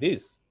doing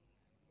this.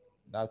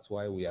 That's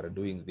why we are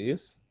doing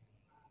this.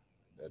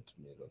 Let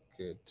me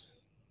locate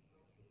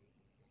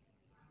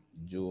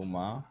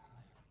Juma.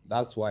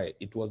 That's why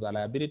it was a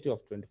liability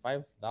of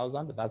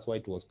 25,000. That's why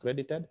it was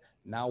credited.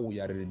 Now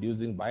we are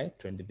reducing by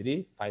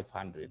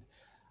 23,500.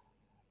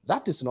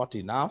 That is not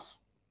enough.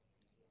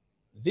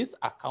 This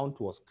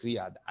account was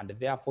cleared and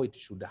therefore it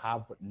should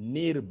have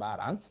nil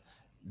balance.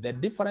 The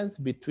difference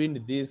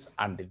between this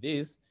and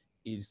this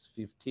is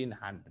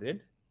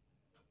 1,500.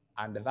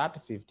 And that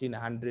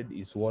 1,500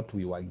 is what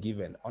we were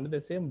given. On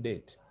the same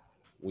date,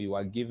 we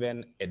were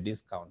given a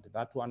discount.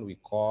 That one we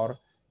call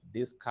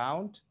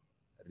discount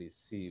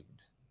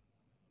received.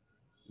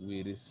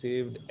 We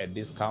received a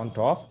discount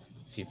of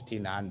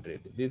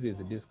 1,500. This is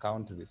a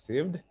discount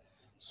received.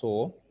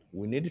 So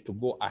we need to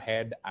go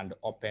ahead and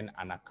open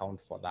an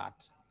account for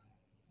that.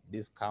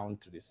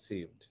 Discount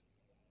received.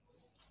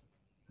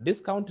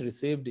 Discount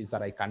received is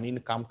like an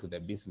income to the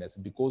business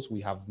because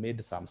we have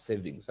made some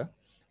savings.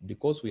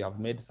 Because we have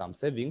made some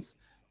savings,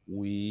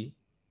 we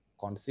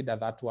consider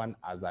that one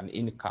as an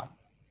income.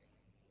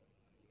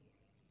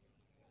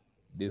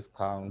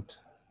 Discount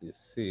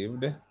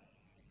received.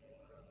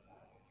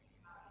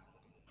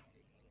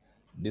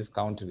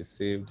 Discount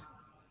received.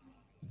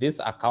 This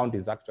account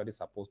is actually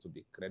supposed to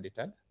be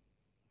credited.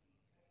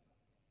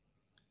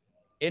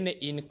 Any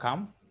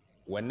income,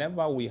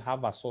 whenever we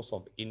have a source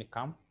of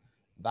income,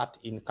 that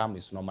income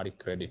is normally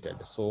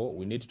credited. So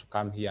we need to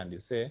come here and you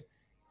say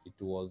it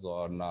was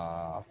on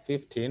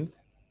 15th,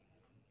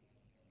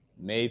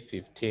 May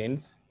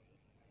 15th.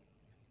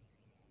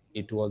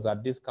 It was a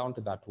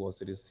discount that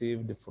was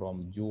received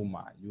from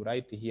Juma. You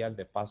write here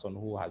the person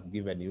who has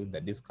given you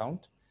the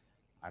discount,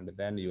 and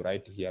then you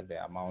write here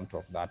the amount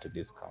of that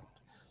discount.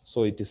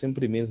 So it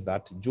simply means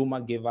that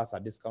Juma gave us a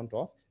discount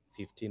of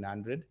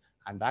 1,500,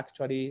 and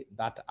actually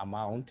that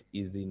amount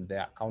is in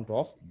the account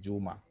of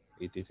Juma.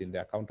 It is in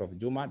the account of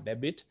Juma,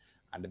 debit,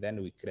 and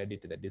then we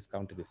credit the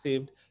discount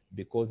received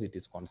because it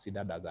is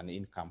considered as an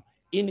income.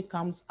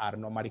 Incomes are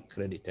normally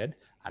credited,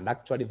 and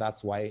actually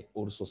that's why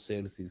also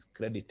sales is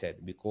credited,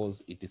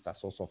 because it is a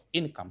source of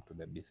income to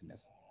the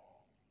business.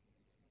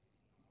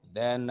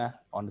 Then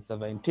on the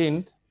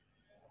 17th,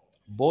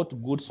 bought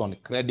goods on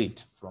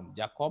credit from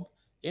Jacob.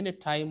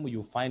 Anytime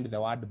you find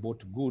the word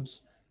bought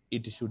goods,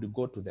 it should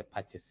go to the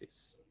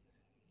purchases.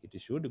 It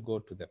should go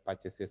to the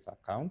purchases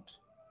account.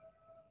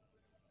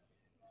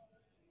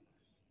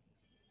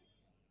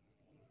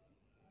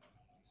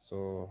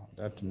 So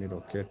let me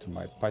locate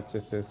my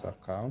purchases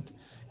account.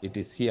 It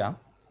is here.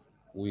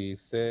 We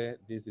say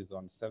this is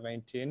on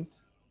 17th.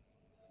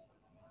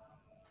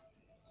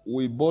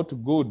 We bought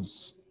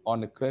goods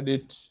on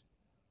credit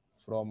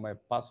from a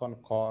person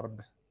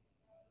called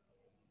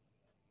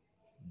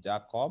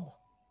Jacob,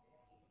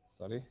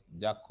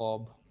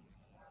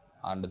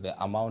 and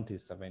the amount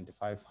is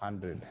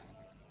 7,500.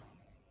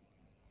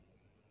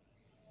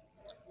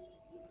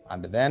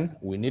 And then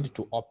we need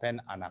to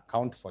open an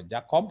account for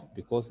Jacob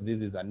because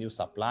this is a new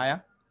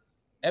supplier.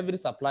 Every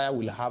supplier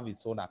will have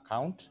its own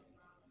account.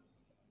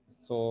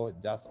 So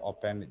just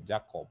open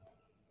Jacob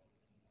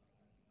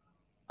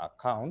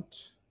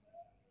account.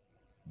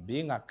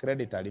 Being a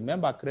creditor,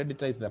 remember a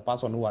creditor is the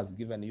person who has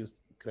given you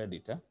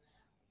credit.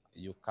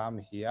 You come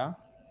here,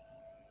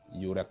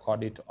 you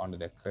record it on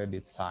the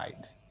credit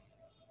side.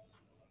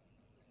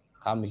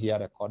 Come here,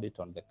 record it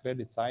on the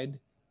credit side.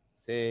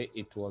 Say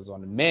it was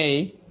on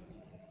May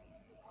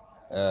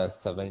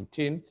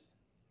 17th,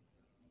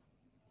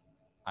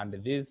 and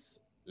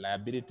this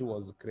liability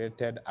was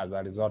created as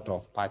a result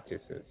of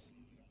purchases.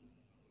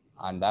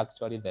 And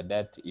actually the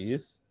debt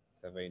is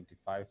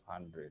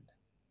 7,500,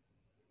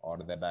 or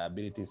the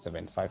liability is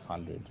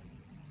 7,500.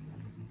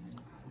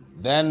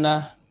 Then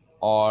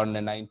on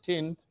the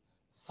 19th,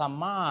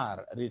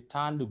 Samar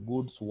returned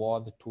goods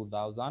worth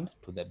 2,000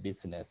 to the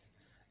business.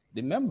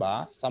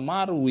 Remember,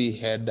 Samar, we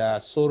had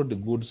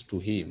sold goods to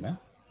him.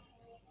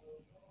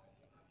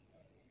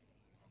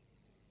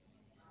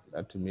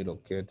 Let me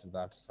locate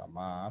that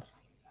Samar.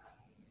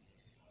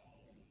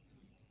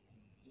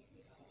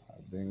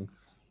 I think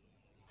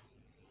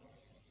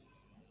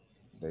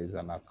there is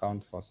an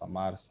account for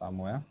Samar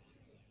somewhere.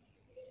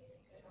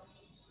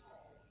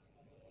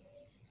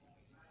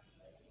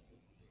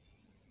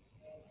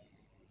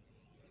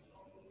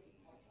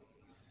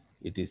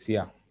 It is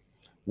here.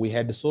 We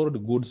had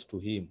sold goods to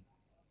him,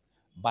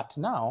 but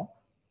now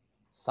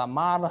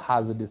Samar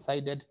has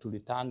decided to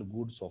return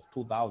goods of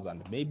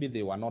 2,000. Maybe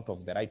they were not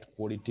of the right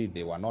quality,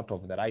 they were not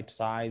of the right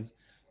size,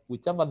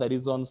 whichever the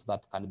reasons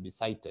that can be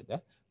cited,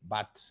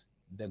 but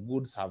the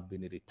goods have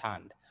been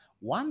returned.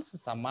 Once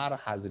Samar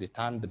has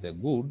returned the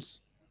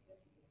goods,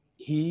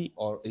 he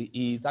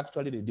is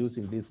actually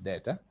reducing this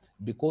debt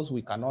because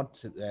we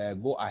cannot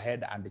go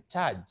ahead and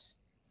charge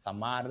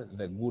Samar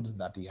the goods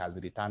that he has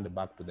returned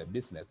back to the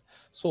business.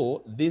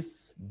 So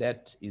this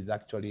debt is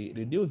actually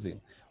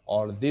reducing,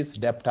 or this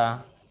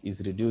debtor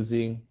is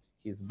reducing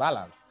his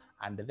balance,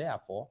 and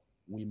therefore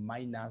we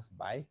minus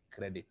by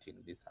crediting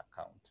this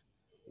account.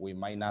 We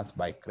minus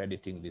by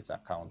crediting this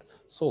account.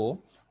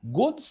 So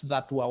goods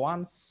that were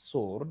once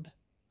sold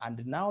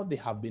and now they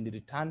have been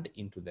returned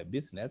into the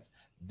business,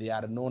 they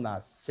are known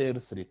as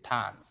sales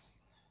returns.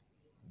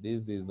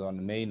 This is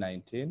on May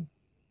 19.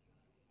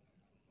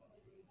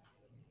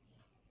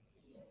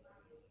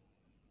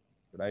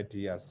 Right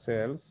here,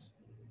 sales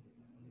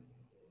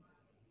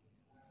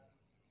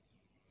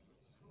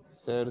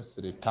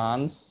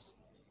returns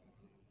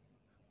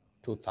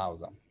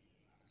 2,000.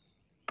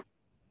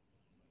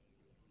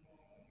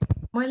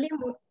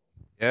 Mwalimu,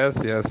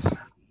 Yes.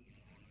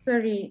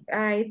 sorry,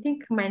 I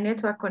think my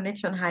network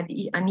connection had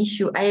an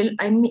issue.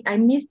 I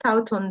missed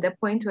out on the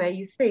point where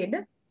you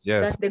said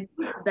Yes. that the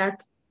goods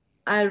that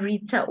are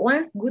returned,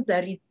 once goods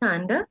are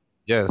returned,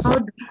 Yes. how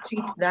do we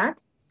treat that?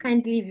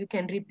 Kindly, if you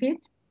can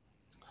repeat.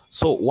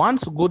 So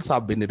once goods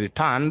have been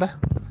returned,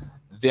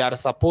 they are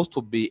supposed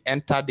to be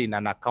entered in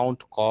an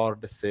account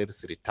called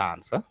sales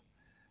returns.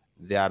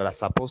 They are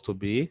supposed to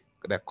be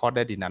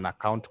recorded in an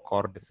account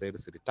called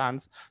sales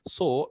returns.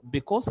 So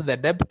because the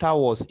debtor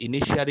was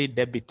initially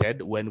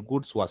debited when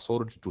goods were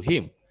sold to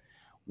him,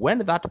 when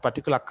that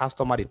particular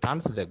customer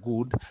returns the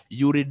good,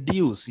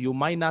 you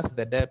minus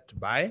the debt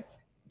by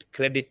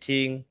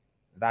crediting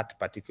that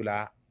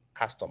particular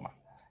customer.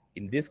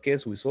 In this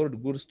case, we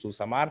sold goods to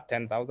Samar,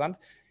 10,000.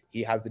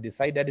 He has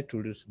decided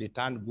to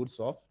return goods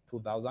of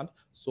 2,000.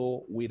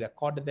 So we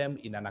record them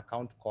in an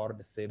account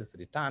called sales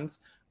returns,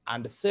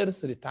 and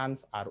sales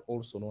returns are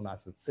also known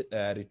as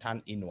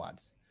return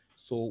inwards.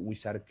 So we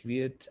shall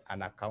create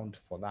an account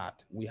for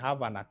that. We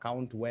have an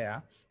account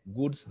where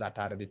goods that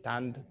are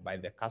returned by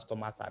the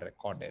customers are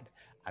recorded,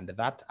 and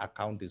that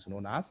account is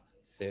known as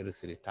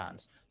sales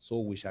returns. So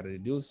we shall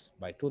reduce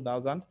by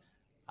 2,000,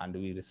 and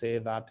we will say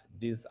that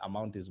this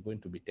amount is going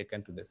to be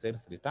taken to the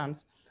sales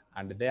returns,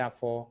 and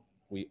therefore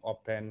we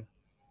open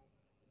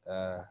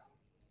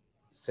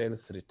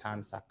sales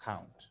returns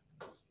account.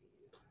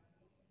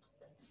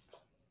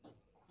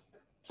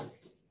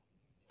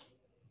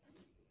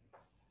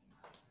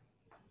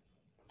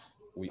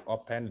 We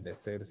open the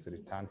sales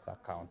returns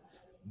account.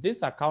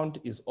 This account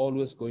is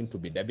always going to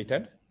be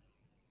debited.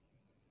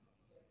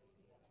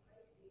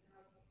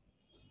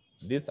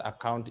 This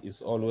account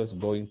is always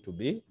going to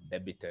be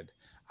debited,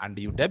 and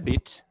you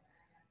debit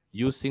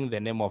using the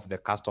name of the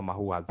customer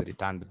who has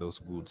returned those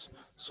goods.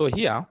 So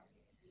here,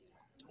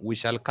 we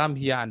shall come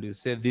here and you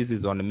say this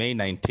is on May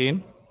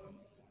 19.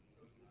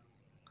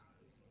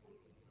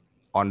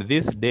 On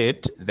this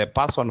date, the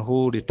person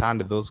who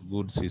returned those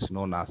goods is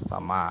known as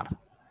Samar,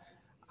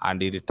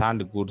 and he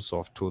returned goods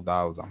of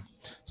 2,000.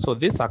 So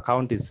this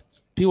account is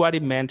purely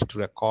meant to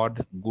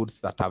record goods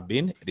that have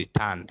been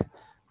returned,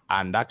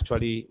 and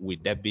actually we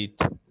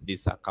debit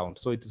this account.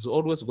 So it is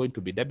always going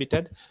to be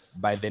debited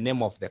by the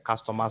name of the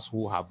customers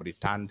who have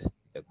returned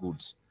the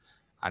goods.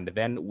 And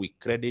then we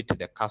credit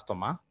the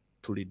customer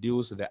to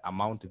reduce the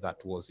amount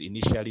that was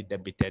initially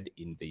debited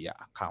in the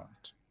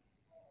account.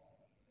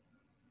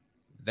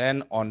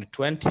 Then on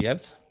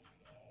 20th,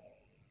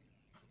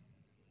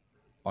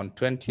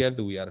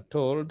 we are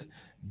told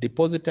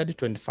deposited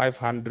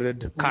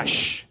 2,500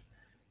 cash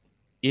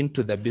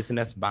into the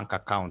business bank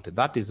account.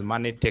 That is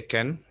money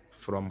taken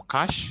from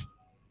cash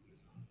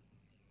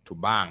to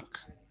bank.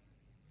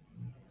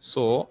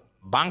 So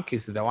bank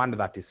is the one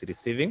that is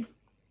receiving.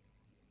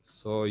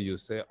 So you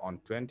say on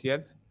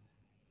 20th,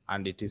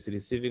 and it is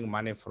receiving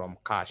money from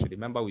cash.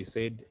 Remember we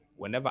said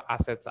whenever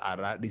assets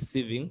are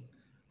receiving,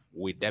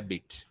 we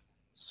debit.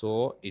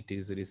 So it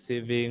is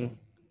receiving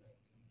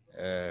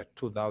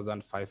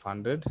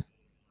 2,500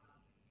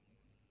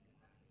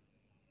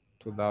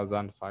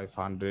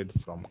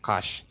 from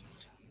cash.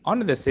 On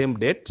the same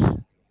date,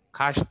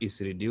 cash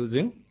is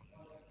reducing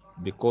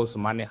because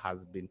money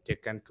has been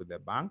taken to the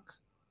bank.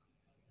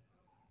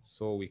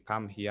 So we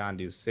come here and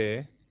you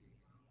say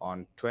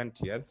on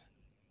 20th,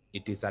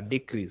 it is a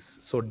decrease.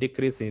 So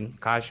decrease in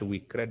cash we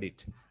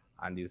credit,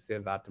 and you say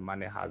that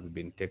money has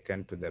been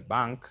taken to the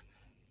bank,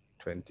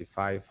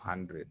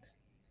 2,500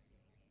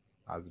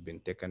 has been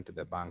taken to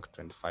the bank,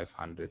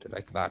 2,500,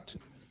 like that.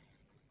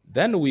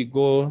 Then we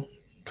go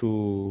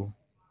to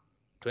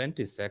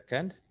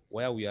 22nd,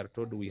 where we are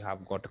told we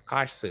have got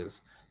cash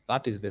sales.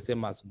 That is the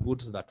same as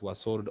goods that were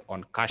sold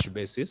on cash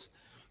basis.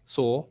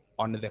 So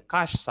on the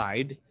cash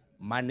side,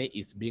 money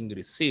is being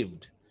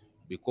received,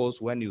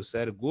 because when you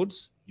sell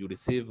goods, you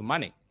receive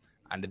money,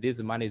 and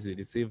this money is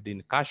received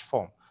in cash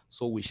form.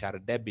 So we shall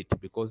debit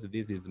because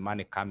this is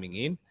money coming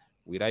in.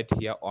 We write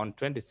here on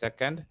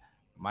 22nd,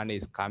 money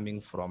is coming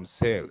from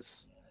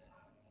sales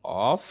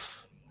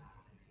of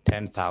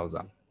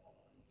 10,000.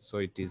 So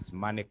it is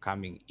money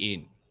coming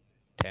in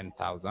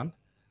 10,000.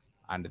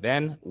 And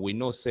then we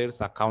know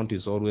sales account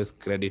is always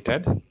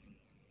credited.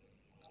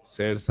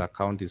 Sales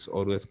account is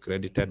always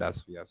credited,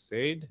 as we have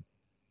said.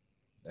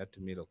 Let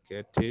me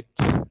locate it.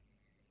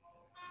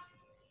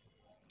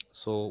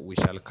 So we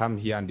shall come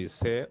here and you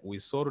say we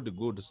sold the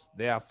goods,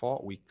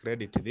 therefore we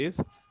credit this,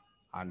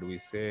 and we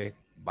say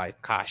by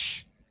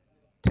cash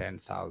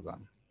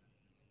 10,000.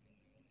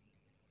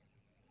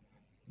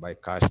 By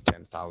cash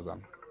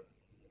 10,000.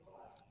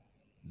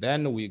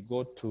 Then we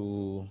go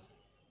to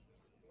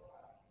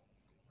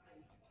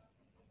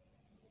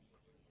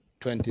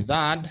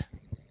 23rd,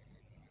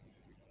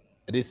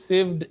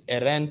 received a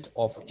rent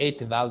of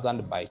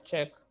 8,000 by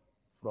check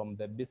from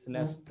the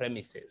business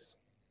premises.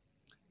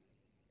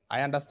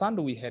 I understand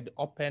we had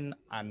opened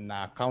an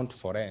account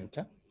for rent,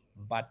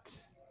 but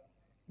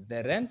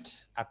the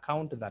rent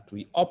account that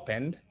we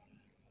opened,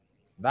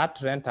 that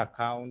rent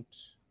account,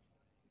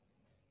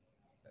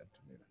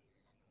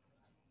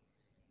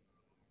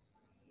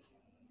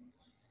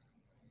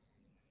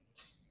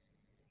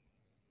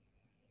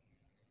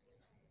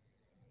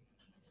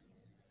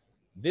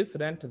 this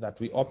rent that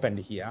we opened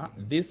here,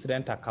 this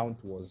rent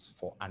account was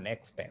for an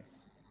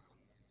expense.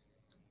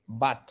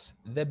 But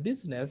the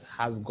business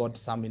has got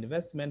some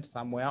investment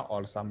somewhere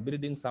or some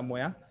building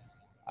somewhere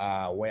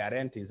where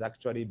rent is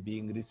actually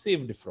being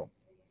received from.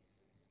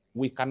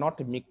 We cannot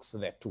mix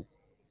the two.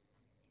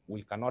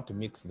 We cannot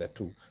mix the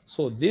two.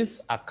 So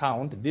this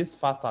account, this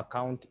first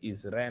account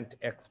is rent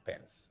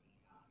expense.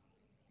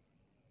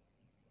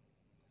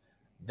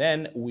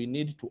 Then we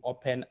need to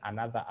open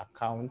another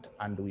account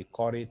and we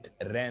call it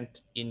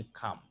rent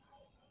income.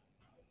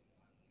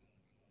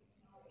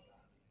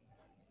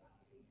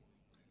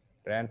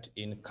 Rent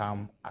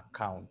income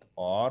account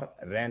or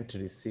rent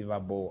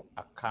receivable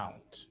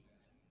account.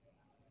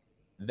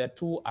 The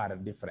two are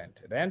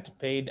different. Rent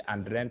paid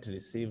and rent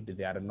received,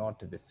 they are not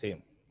the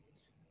same.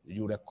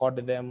 You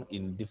record them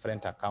in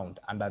different account.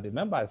 And I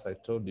remember, as I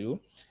told you,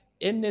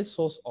 any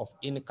source of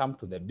income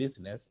to the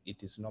business,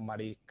 it is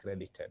normally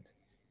credited.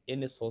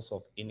 Any source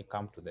of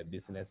income to the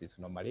business is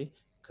normally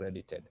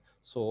credited.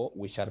 So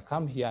we shall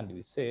come here and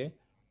we say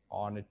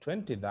on the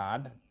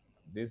 23rd,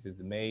 this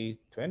is May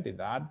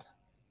 23rd,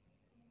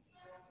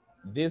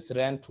 this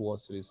rent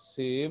was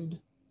received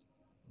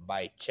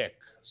by check.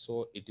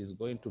 So it is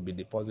going to be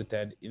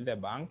deposited in the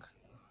bank,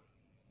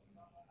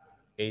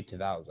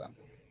 8,000.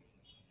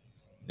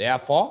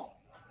 Therefore,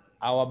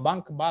 our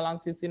bank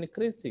balance is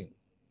increasing.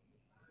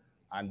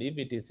 And if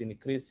it is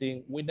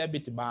increasing, we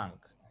debit bank.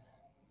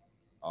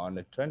 On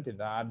the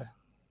 23rd,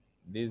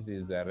 this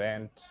is a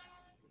rent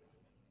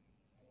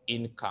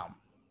income.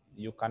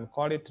 You can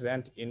call it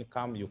rent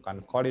income, you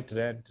can call it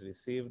rent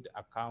received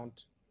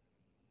account.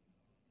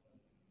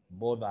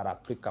 Both are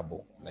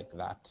applicable like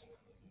that.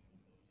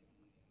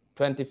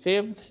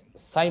 25th,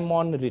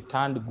 Simon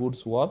returned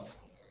goods worth.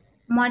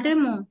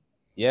 Mwalimu,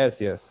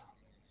 Yes.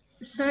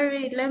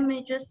 sorry, let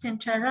me just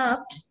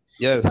interrupt.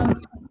 Yes. At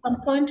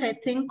some point, I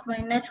think my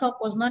network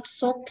was not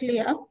so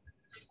clear.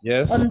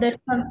 Yes. On the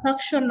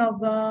transaction of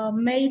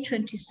May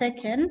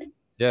 22nd,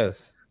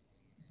 Yes.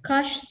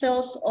 cash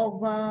sales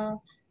of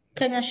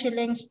Kenya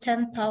shillings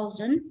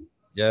 10,000.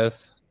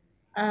 Yes.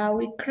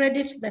 We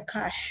credit the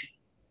cash.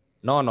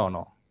 No.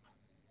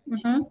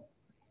 Mm-hmm.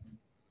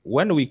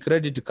 When we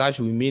credit cash,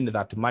 we mean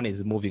that money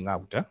is moving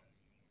out.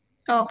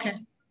 Okay.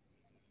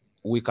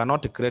 We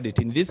cannot credit.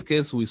 In this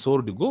case, we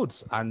sold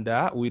goods and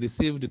we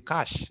received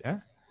cash.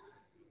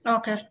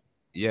 Okay.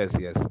 Yes.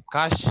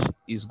 Cash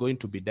is going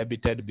to be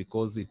debited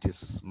because it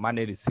is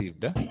money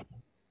received.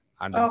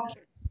 And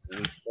Okay.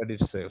 we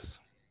credit sales.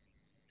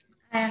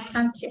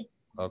 Asante.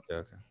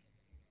 Okay.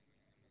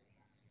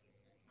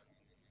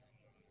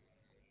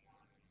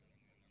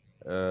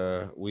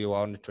 We were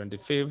on the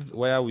 25th,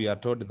 where we are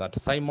told that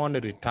Simon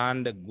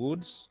returned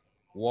goods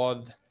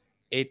worth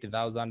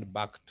 8,000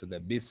 back to the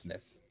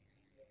business.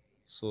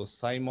 So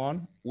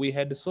Simon, we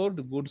had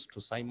sold goods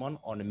to Simon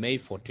on May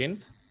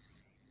 14th.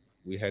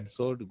 We had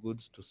sold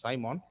goods to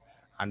Simon,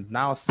 and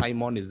now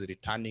Simon is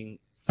returning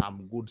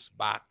some goods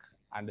back.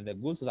 And the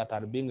goods that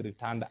are being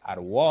returned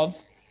are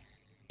worth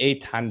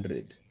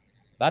 800.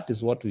 That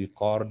is what we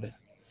called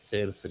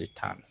sales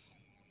returns.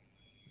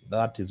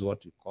 That is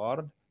what we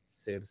called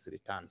sales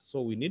returns.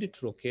 So we need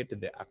to locate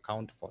the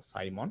account for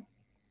Simon.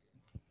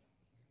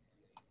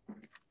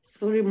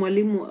 Sorry,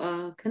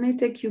 Mwalimu, can I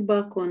take you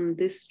back on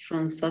this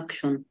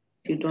transaction,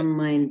 if you don't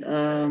mind?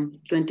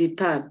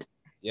 23rd.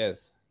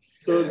 Yes.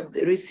 So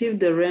receive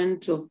the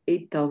rent of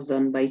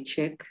 8,000 by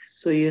check.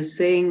 So you're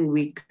saying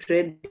we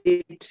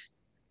credit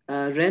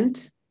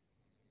rent?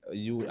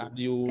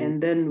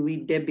 And then we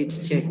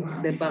debit check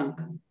the bank.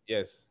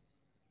 Yes.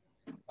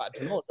 But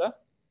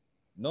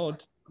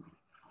note,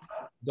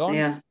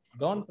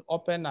 don't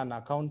open an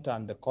account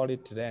and call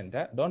it rent.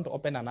 Don't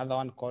open another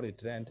one, call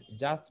it rent.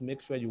 Just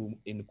make sure you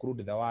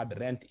include the word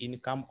rent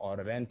income or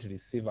rent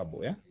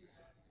receivable,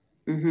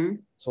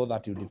 so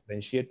that you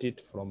differentiate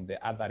it from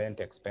the other rent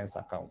expense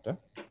account.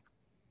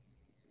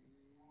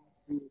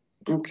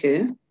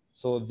 Okay.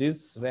 So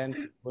this rent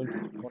is going to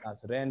be known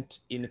as rent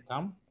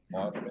income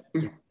or rent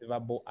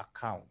receivable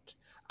account.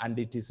 And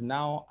it is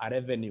now a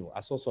revenue,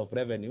 a source of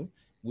revenue,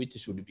 which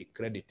should be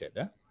credited.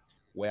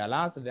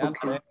 Whereas the other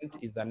rent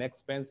is an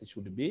expense, it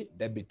should be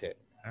debited.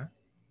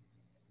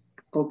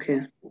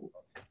 Okay.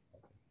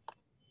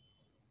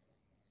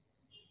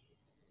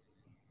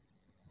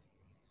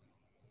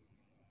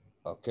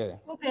 Okay.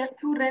 So there are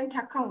two rent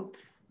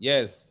accounts.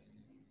 Yes.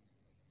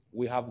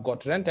 We have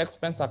got rent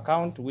expense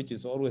account, which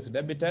is always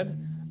debited,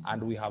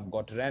 and we have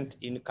got rent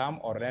income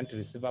or rent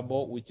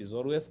receivable, which is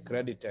always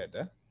credited.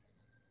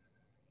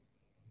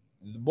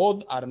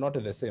 Both are not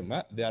the same.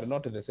 They are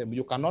not the same.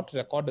 You cannot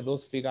record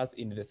those figures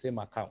in the same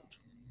account.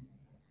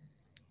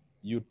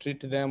 You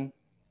treat them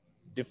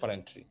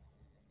differently.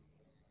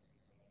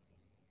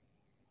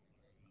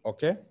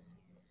 Okay?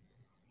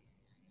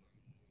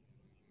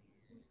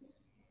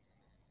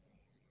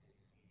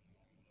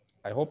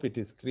 I hope it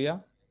is clear,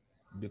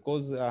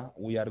 because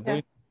we are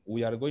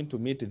going to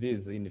meet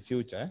this in the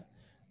future.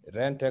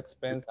 Rent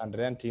expense and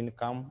rent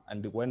income,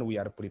 and when we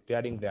are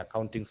preparing the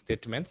accounting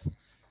statements,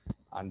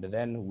 and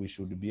then we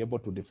should be able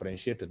to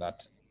differentiate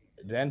that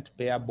rent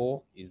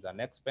payable is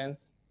an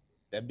expense,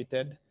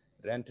 debited,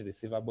 rent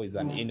receivable is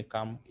an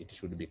income, it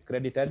should be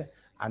credited,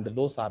 and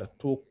those are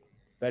two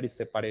very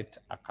separate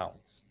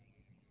accounts.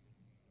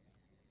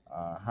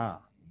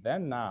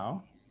 Then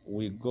now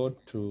we go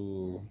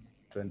to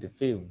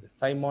 25th.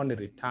 Simon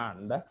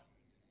returned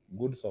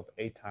goods of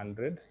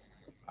 800.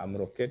 I'm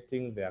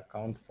locating the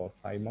account for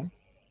Simon.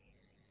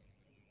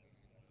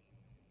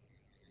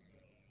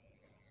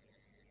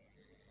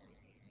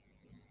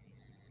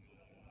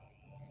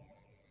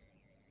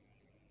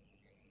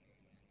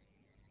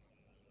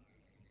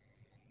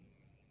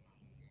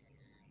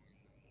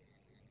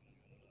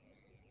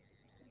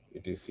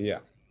 It is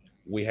here.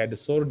 We had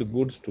sold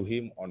goods to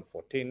him on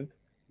 14th.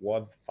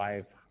 worth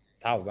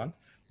 5,000,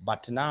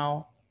 but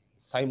now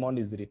Simon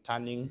is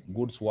returning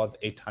goods worth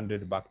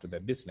 800 back to the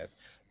business.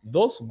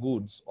 Those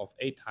goods of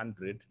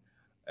 800,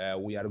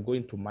 we are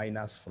going to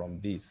minus from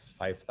this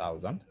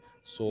 5,000.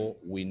 So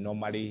we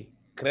normally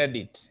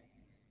credit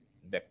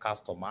the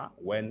customer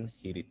when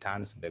he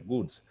returns the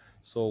goods.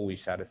 So we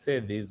shall say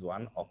this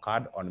one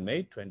occurred on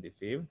May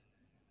 25th,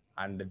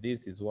 and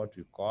this is what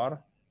we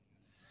call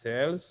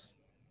sales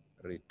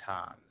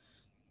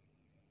returns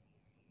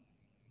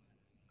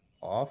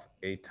of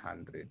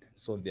 800.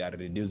 So they are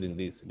reducing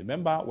this.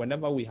 Remember,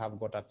 whenever we have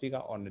got a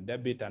figure on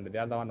debit and the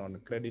other one on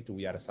credit,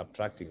 we are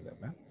subtracting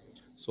them.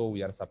 So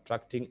we are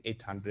subtracting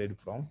 800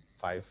 from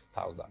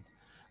 5,000.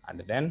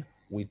 And then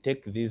we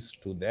take this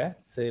to the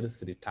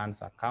sales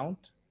returns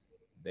account.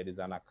 There is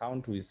an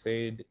account we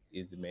said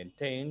is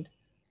maintained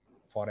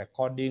for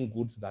recording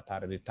goods that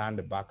are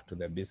returned back to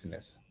the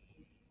business.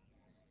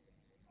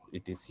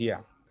 It is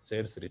here,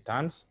 sales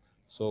returns.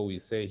 So we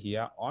say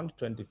here on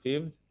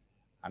 25th,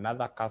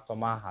 another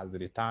customer has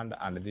returned,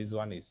 and this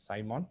one is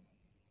Simon,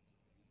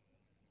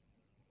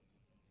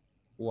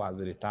 who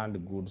has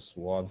returned goods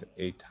worth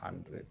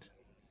 800,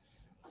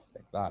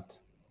 like that.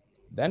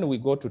 Then we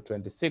go to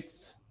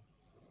 26th.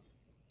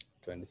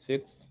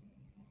 26th,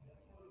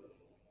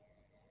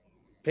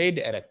 paid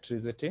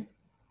electricity.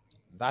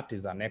 That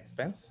is an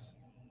expense.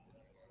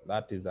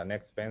 That is an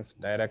expense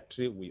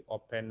directory. We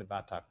open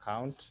that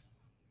account.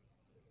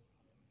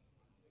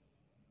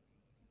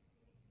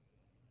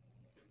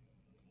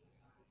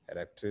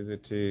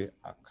 Electricity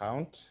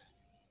account.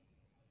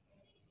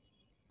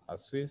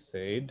 As we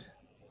said,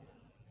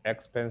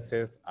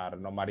 expenses are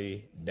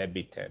normally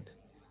debited.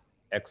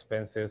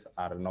 Expenses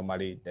are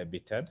normally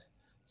debited.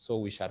 So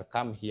we shall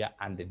come here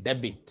and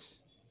debit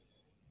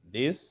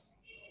this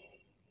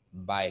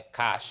by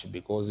cash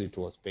because it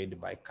was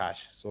paid by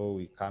cash. So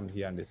we come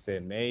here and say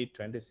May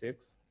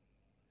 26th.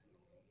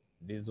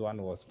 This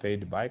one was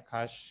paid by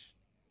cash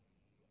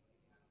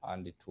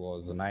and it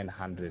was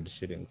 900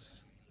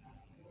 shillings.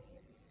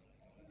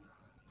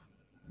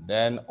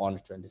 Then on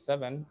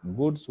 27,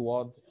 goods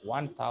worth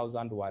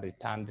 1,000 were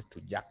returned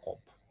to Jacob.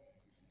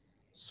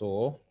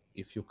 So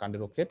if you can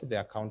locate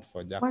the account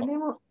for Jacob.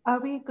 Mwalimu, are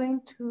we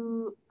going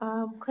to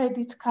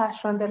credit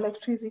cash on the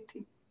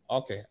electricity?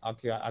 Okay,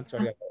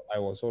 actually, I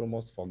was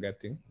almost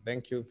forgetting.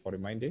 Thank you for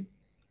reminding.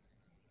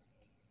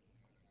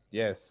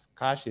 Yes,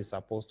 cash is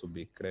supposed to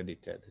be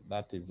credited.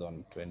 That is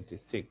on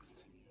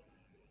 26th.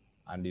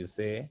 And you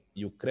say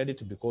you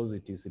credit because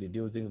it is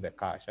reducing the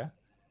cash.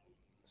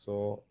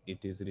 So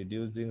it is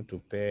reducing to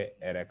pay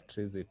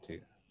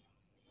electricity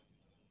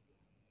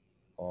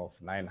of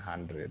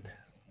 900.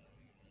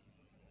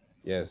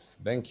 Yes,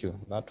 thank you.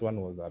 That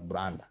one was a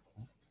brand.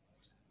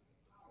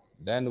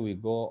 Then we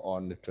go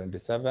on the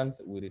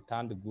 27th, we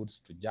returned goods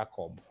to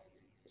Jacob.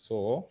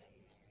 So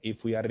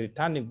if we are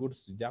returning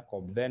goods to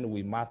Jacob, then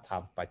we must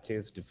have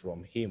purchased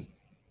from him.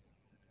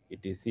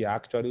 It is here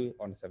actually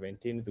on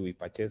 17th, we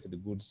purchased the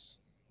goods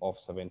of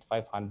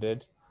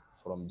 7,500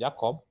 from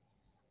Jacob.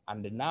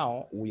 And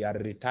now we are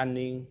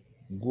returning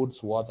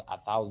goods worth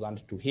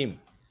 1,000 to him.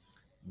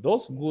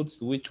 Those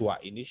goods which were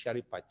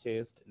initially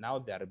purchased, now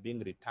they are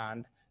being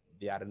returned.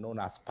 They are known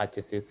as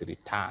purchases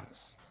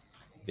returns.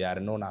 They are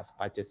known as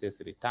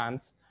purchases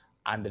returns,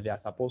 and they are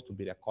supposed to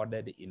be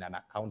recorded in an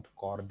account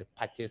called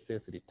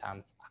purchases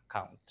returns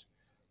account.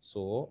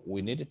 So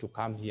we need to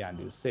come here and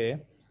you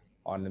say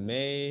on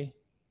May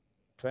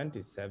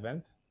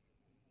 27th,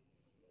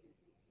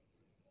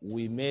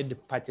 we made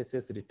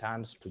purchases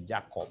returns to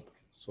Jacob.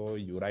 So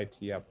you write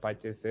here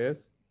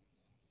purchases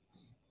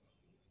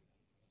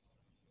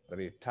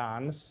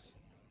returns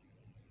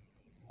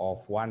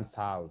of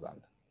 1,000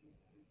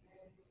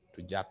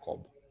 to Jacob.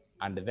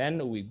 And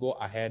then we go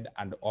ahead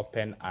and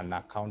open an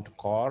account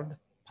called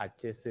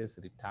purchases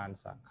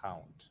returns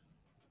account.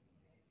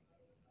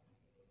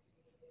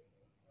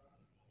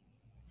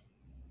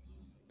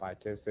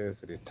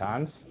 Purchases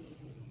returns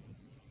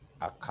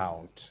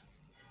account.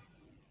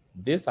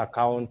 This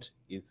account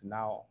is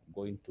now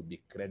going to be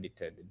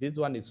credited. This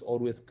one is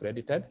always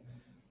credited.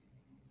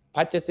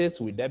 Purchases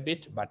we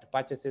debit, but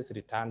purchases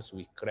returns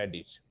we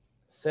credit.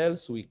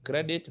 Sales we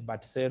credit,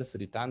 but sales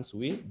returns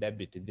we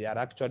debit. They are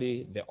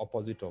actually the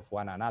opposite of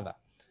one another.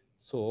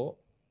 So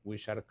we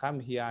shall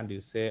come here and you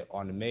say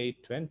on May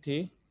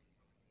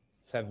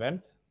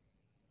 27th,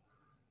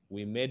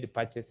 we made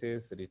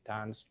purchases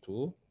returns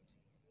to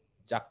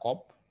Jacob.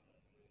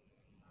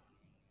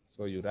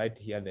 So you write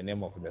here the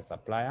name of the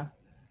supplier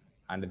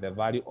and the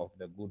value of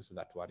the goods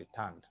that were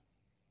returned,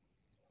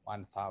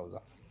 1,000.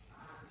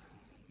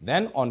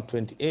 Then on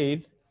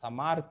 28th,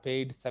 Samar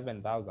paid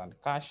 7,000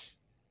 cash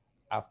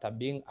after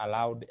being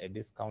allowed a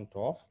discount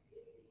of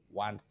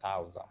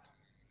 1,000.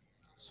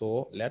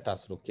 So let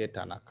us locate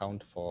an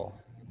account for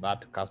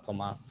that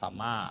customer,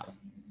 Samar.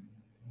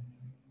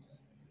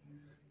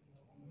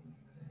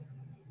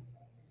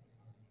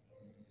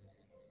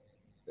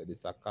 There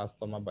is a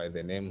customer by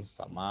the name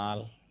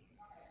Samar.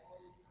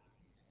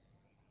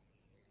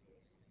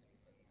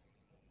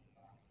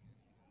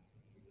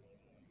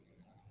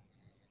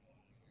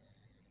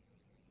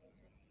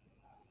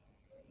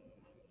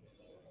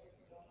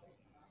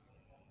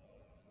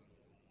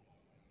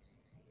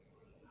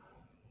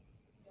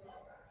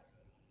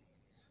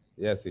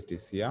 Yes, it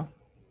is here.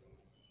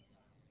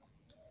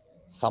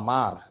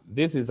 Samar.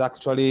 This is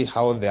actually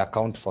how the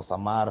account for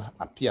Samar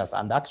appears.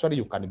 And actually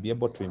you can be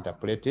able to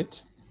interpret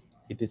it.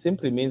 It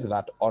simply means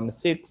that on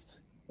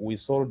 6th, we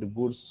sold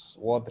goods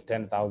worth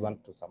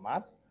 10,000 to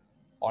Samar.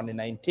 On the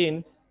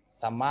 19th,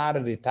 Samar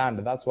returned.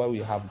 That's why we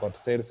have got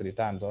sales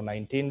returns. On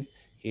 19th,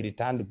 he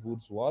returned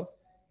goods worth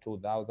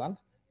 2,000.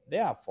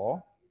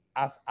 Therefore,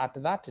 as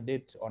at that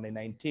date on the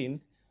 19th,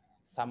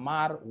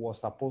 Samar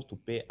was supposed to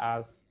pay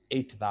us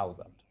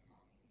 8,000.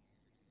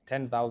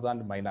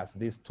 10,000 minus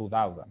this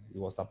 2,000. He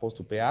was supposed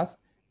to pay us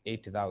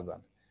 8,000.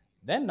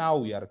 Then now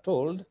we are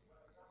told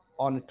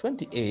on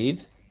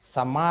 28th,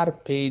 Samar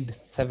paid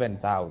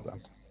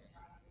 7,000.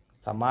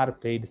 Samar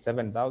paid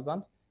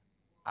 7,000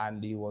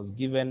 and he was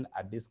given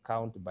a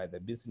discount by the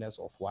business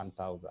of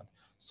 1,000.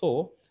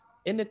 So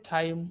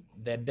anytime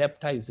the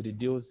debtor is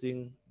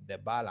reducing the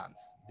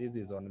balance, this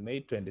is on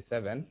May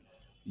 27,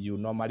 you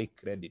normally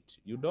credit.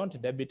 You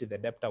don't debit the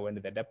debtor when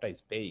the debtor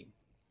is paying,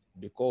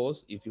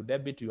 because if you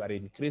debit, you are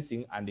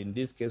increasing, and in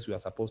this case, you are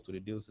supposed to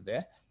reduce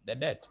the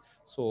debt.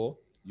 So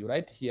you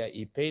write here,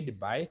 he paid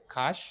by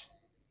cash.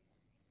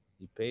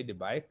 He paid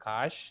by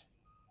cash.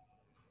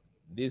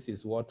 This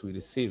is what we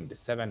received,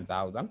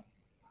 7,000.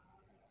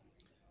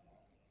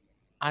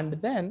 And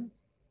then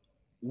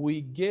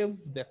we gave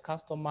the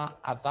customer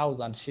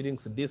 1,000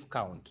 shillings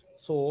discount.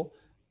 So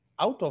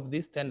out of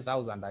this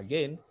 10,000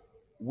 again,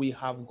 we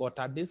have got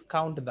a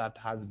discount that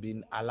has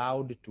been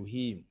allowed to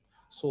him.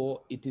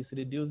 So it is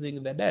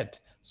reducing the debt.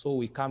 So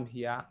we come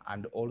here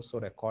and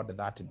also record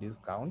that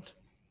discount.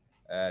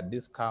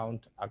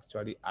 Discount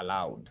actually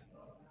allowed.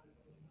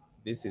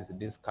 This is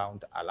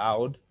discount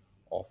allowed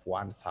of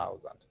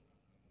 1,000.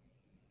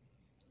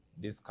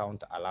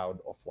 Discount allowed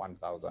of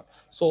 1,000.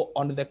 So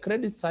on the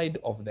credit side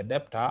of the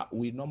debtor,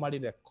 we normally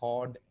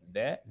record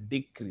the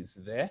decrease,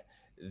 the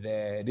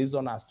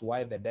reason as to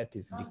why the debt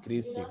is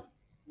decreasing.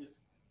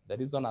 The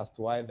reason as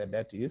to why the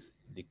debt is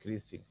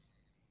decreasing,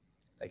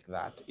 like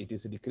that. It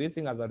is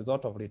decreasing as a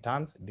result of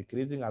returns,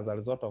 decreasing as a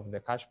result of the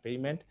cash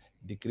payment,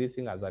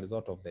 decreasing as a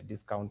result of the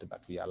discount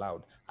that we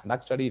allowed. And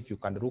actually, if you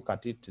can look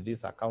at it,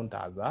 this account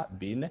has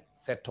been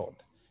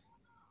settled.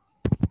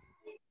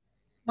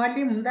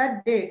 Malim,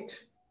 that date.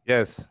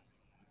 Yes.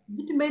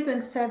 Is it May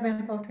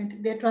 27th or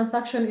 20? The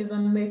transaction is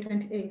on May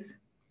 28th.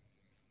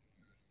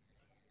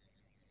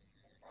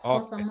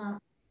 Okay.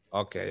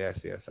 Okay,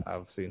 yes,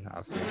 I've seen.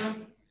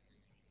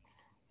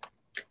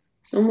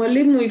 So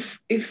Mwalimu,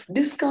 if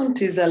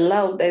discount is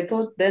allowed, I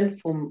thought then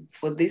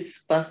for this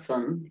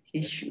person,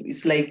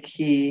 it's like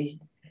he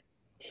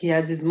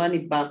has his money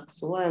back.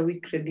 So why are we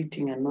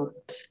crediting and not?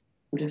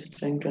 I'm just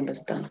trying to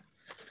understand.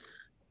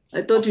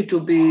 I thought it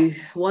would be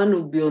one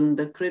would be on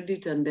the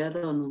credit and the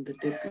other one on the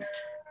debit.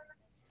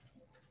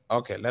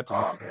 Okay, let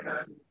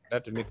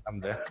me come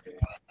there.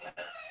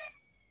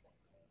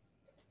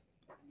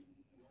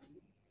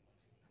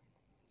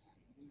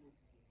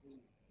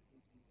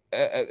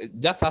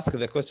 Just ask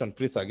the question,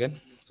 please, again,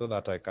 so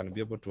that I can be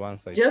able to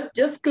answer it.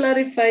 Just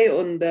clarify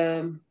on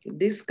the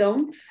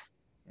discounts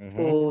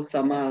for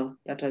Samar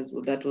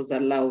that was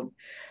allowed.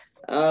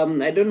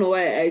 I don't know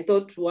why I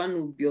thought one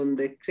would be on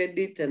the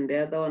credit and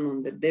the other one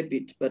on the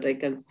debit, but I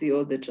can see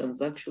all the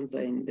transactions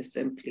are in the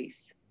same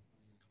place.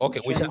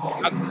 Okay, we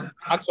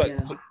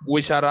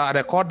shall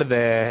record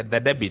the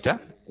debit.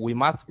 We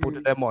must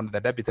put them on the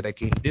debit.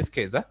 Like in this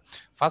case,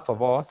 first of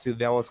all, see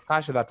there was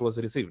cash that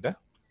was received,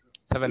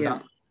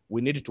 7,000.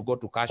 We need to go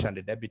to cash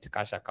and debit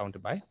cash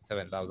account by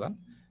 7,000.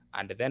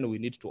 And then we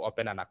need to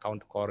open an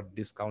account called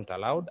discount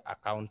allowed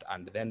account,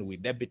 and then we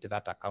debit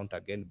that account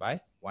again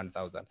by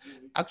 1,000.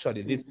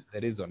 Actually, this is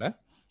the reason.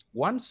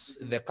 Once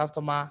the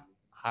customer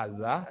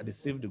has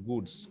received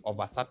goods of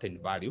a certain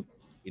value,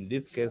 in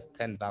this case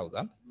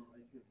 10,000,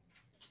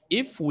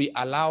 if we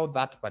allow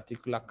that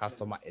particular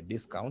customer a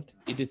discount,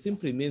 it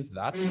simply means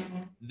that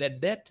the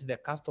debt the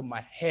customer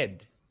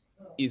had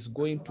is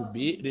going to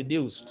be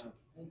reduced.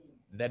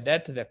 The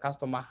debt the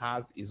customer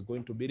has is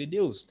going to be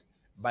reduced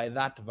by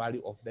that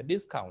value of the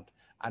discount.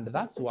 And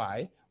that's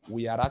why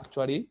we are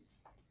actually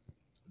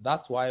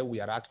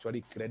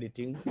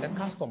crediting the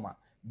customer,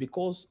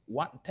 because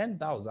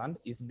 10,000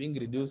 is being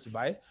reduced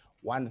by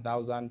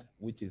 1,000,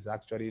 which is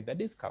actually the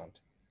discount.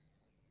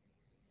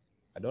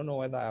 I don't know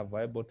whether I'm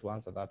able to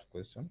answer that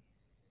question.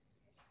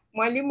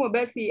 Mwalimu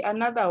Besi,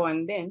 another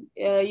one then.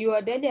 You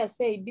had earlier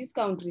said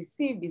discount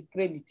received is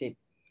credited.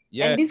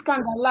 Yes. And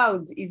discount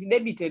allowed is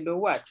debited or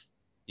what?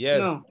 Yes,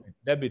 no.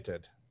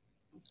 Debited.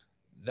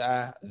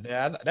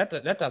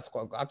 Let us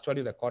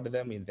actually record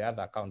them in the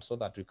other account so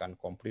that we can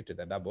complete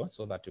the double,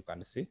 so that you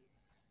can see.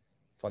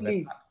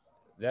 Please.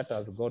 Let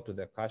us go to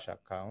the cash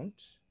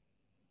account.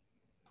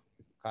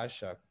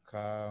 Cash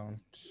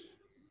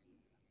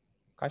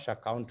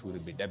account will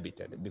be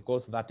debited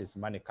because that is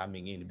money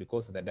coming in,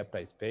 because the debtor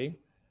is paying.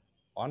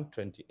 On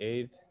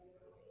 28th,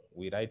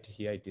 we write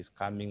here it is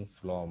coming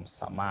from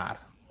Samar.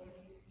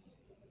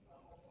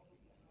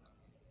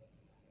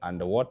 And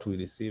what we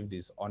received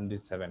is only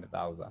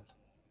 7,000.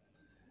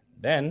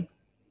 Then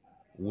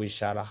we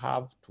shall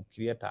have to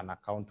create an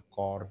account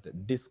called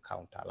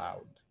discount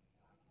allowed.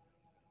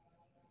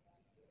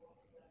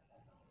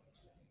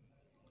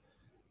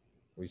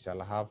 We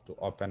shall have to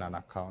open an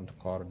account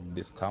called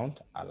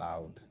discount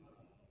allowed.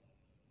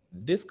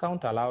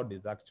 Discount allowed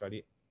is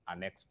actually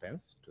an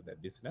expense to the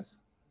business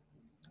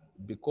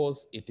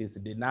because it is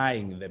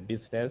denying the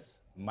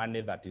business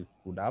money that it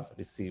could have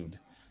received.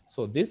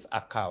 So this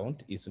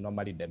account is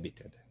normally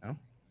debited.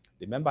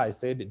 Remember I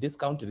said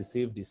discount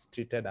received is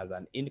treated as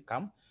an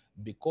income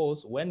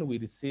because when we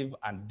receive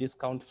a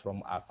discount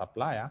from our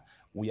supplier,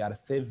 we are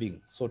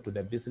saving. So to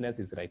the business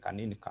is like an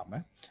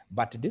income.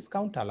 But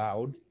discount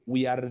allowed,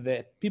 we are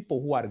the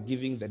people who are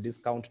giving the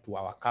discount to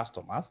our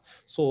customers.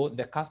 So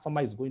the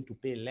customer is going to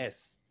pay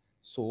less.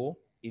 So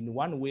in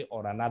one way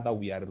or another,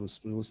 we are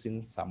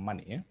losing some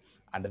money.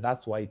 And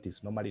that's why it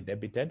is normally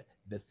debited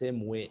the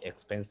same way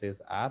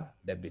expenses are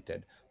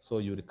debited. So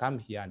you come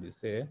here and you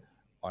say,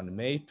 on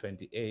May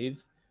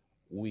 28th,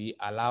 we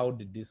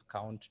allowed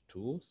discount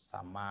to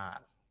Samal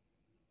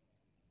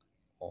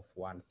of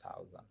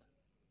 1,000.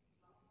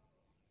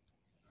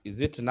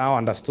 Is it now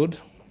understood?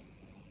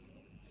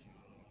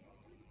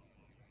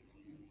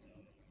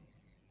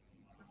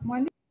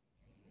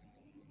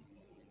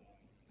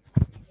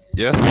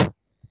 Yes.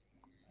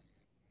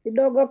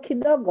 Kidogo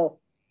kidogo.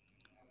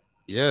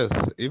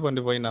 Yes, hivyo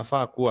ndivyo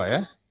inafaa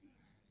kuwa,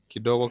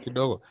 kidogo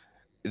kidogo.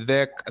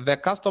 The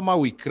customer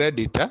we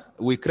credit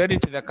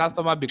the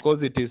customer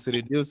because it is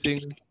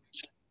reducing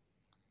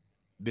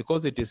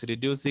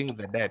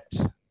the debt.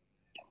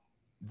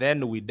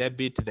 Then we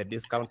debit the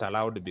discount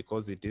allowed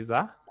because it is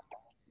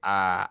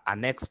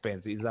an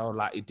expense.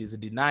 It is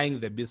denying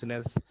the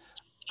business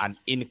an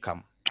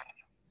income.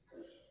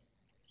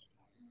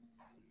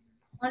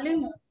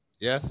 Mwalimu,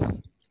 Yes.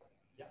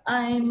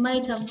 I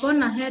might have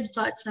gone ahead,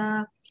 but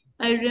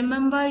I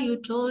remember you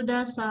told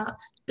us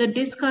the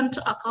discount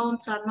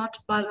accounts are not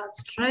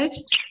balanced, right?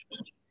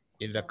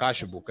 In the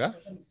cash book,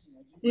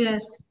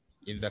 Yes.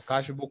 In the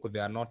cash book, they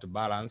are not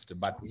balanced,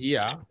 but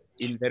here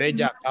in the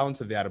ledger accounts,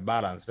 they are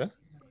balanced.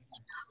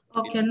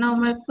 Okay, now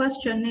my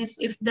question is,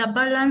 if they're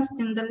balanced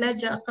in the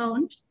ledger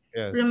account,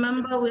 yes.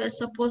 Remember we are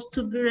supposed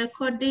to be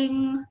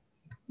recording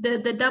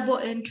the double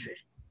entry.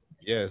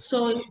 Yes.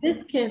 So in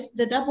this case,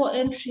 the double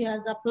entry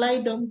has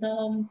applied on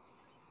the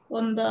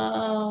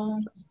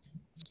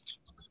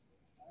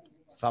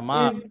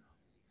Samal.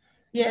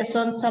 Yes,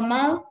 on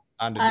Samal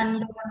and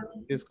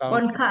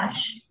on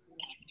cash.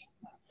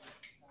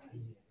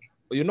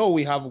 You know,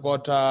 we have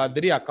got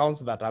 3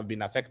 accounts that have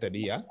been affected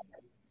here.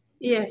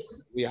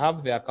 Yes. We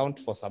have the account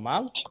for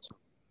Samal,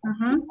 we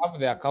have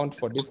the account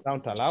for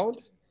discount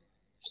allowed,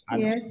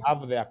 and we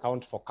have the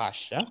account for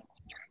cash.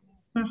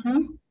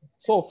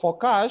 So for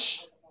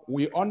cash,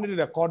 we only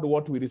record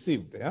what we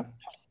received,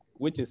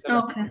 which is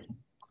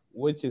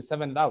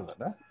 7,000.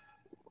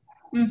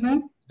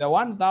 The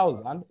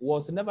 1,000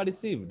 was never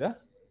received.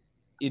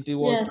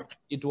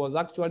 It was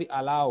actually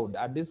allowed.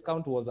 A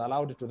discount was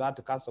allowed to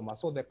that customer,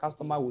 so the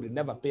customer will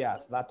never pay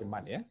us that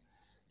money.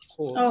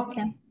 So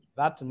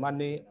that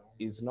money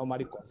is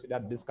normally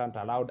considered discount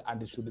allowed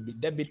and it should be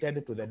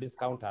debited to the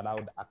discount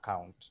allowed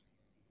account.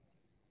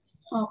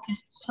 Okay,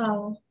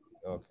 so.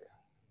 Okay.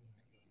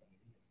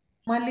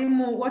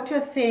 Mwalimu, what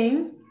you're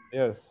saying,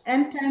 yes,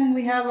 anytime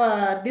we have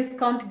a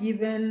discount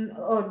given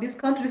or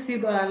discount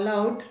received or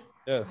allowed,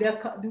 yes,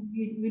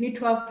 we need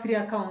to have 3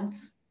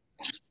 accounts.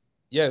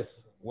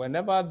 Yes,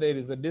 whenever there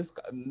is a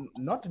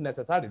not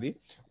necessarily.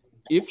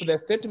 If the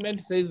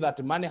statement says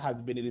that money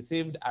has been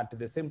received at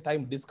the same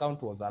time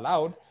discount was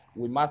allowed,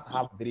 we must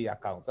have 3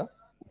 accounts.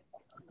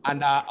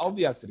 And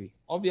obviously,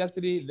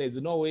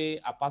 there's no way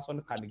a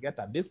person can get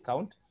a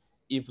discount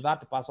if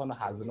that person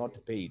has not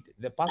paid.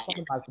 The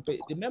person must pay.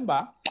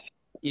 Remember,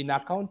 in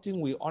accounting,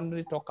 we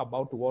only talk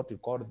about what we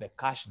call the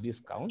cash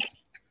discounts.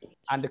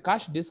 And the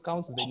cash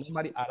discounts, they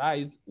normally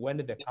arise when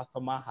the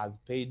customer has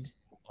paid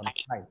on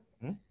time.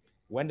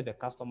 When the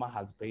customer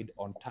has paid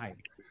on time.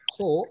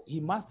 So he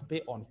must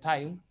pay on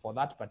time for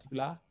that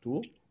particular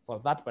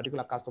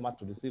customer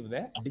to receive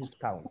the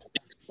discount.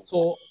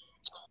 So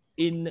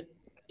in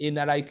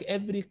like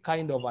every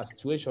kind of a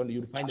situation,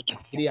 you'll find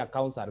that 3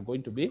 accounts are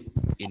going to be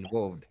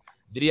involved.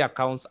 3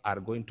 accounts are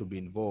going to be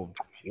involved.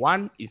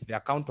 1 is the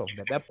account of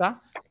the debtor,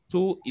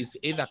 2 is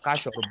either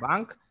cash or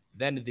bank,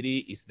 then 3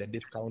 is the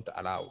discount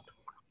allowed.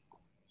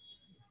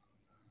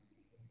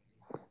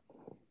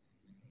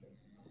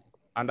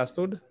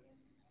 Understood?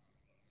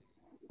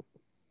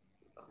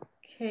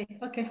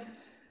 Okay.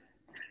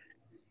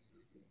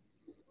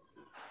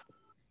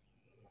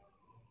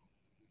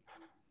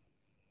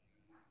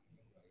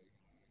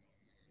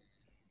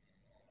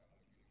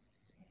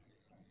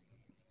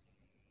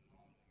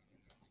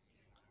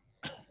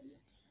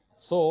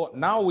 So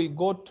now we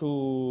go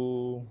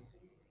to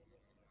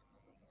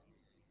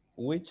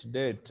which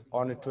date?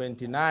 On the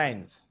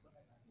 29th.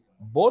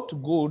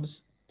 Bought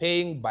goods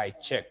paying by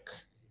check.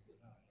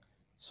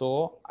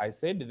 So I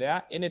said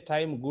there,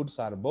 anytime goods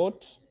are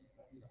bought,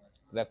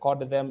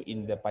 record them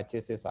in the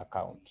purchases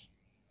account.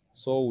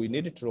 So we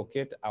need to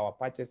locate our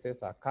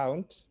purchases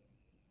account.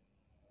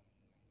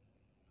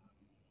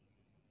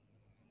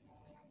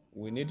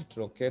 We need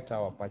to locate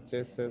our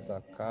purchases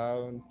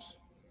account.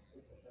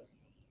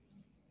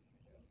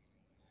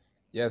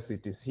 Yes,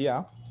 it is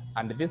here.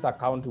 And this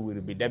account will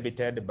be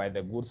debited by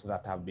the goods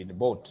that have been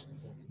bought.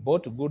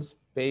 Bought goods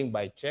paying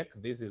by check.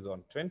 This is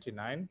on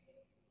 29.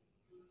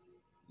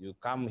 You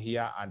come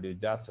here and you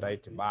just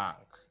write bank.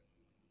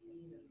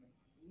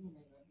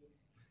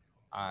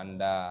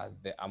 And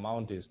the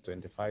amount is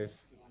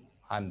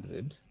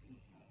 2,500.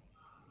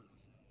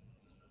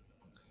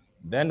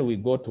 Then we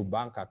go to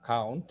bank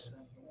account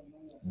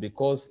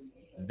because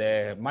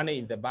the money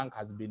in the bank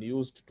has been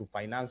used to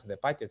finance the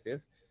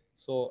purchases.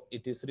 So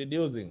it is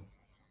reducing.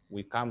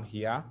 We come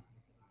here.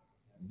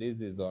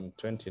 This is on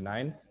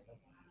 29th.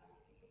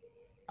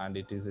 And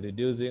it is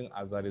reducing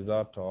as a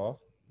result of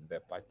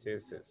the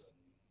purchases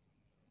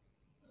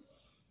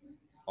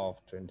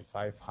of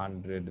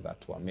 2,500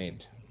 that were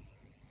made.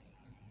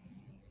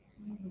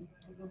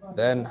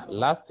 Then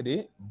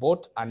lastly,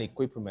 bought an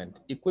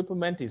equipment.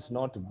 Equipment is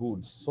not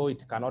goods, so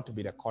it cannot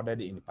be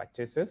recorded in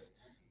purchases.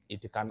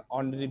 It can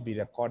only be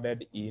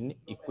recorded in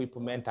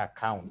equipment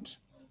account.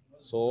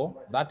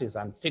 So that is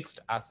an fixed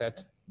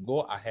asset.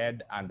 Go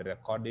ahead and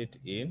record it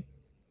in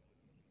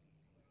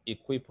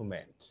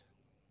equipment.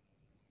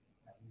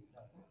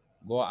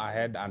 Go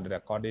ahead and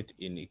record it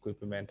in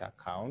equipment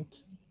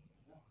account.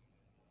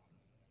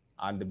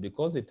 And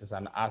because it is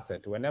an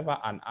asset, whenever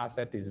an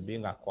asset is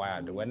being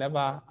acquired,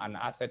 whenever an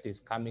asset is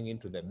coming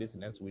into the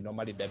business, we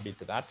normally debit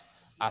that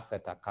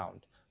asset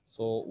account.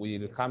 So we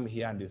will come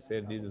here and say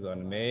this is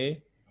on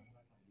May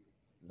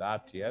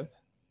 30th.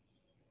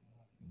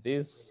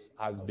 This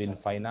has been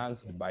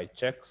financed by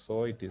check,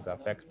 so it is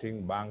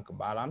affecting bank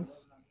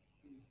balance,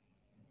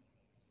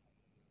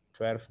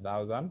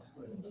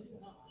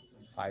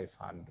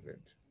 12,500.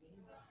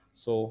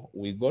 So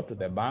we go to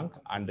the bank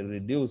and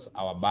reduce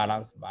our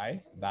balance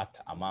by that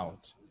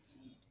amount.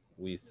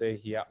 We say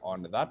here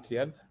on the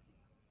 30th,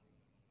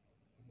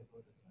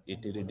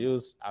 it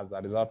reduced as a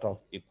result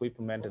of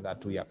equipment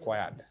that we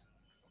acquired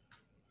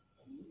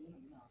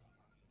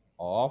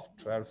of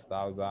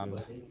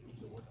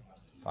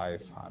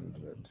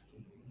 12,500.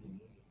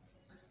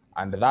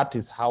 And that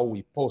is how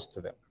we post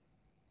them.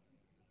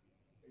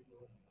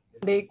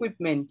 The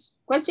equipment.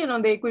 Question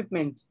on the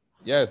equipment.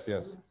 Yes,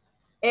 yes.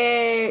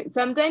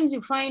 Sometimes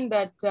you find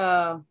that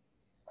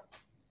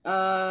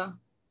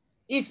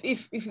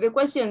if the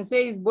question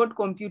says both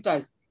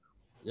computers,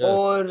 yes,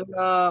 or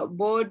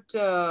both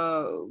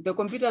the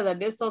computers are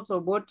desktops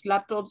or both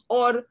laptops,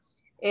 or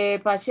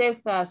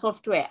purchase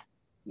software.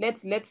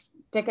 Let's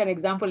take an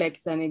example like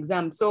it's an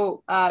exam.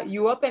 So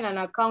you open an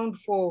account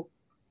for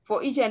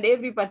each and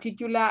every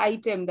particular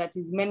item that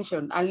is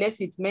mentioned, unless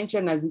it's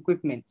mentioned as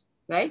equipment,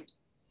 right?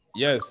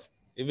 Yes.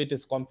 If it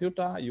is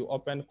computer, you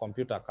open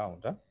computer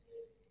account. Huh?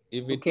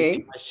 If it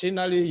is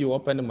machinery, you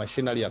open a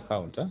machinery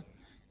account. Huh?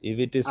 If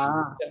it is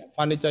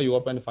furniture, you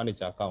open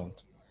furniture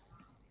account.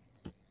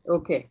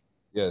 Okay.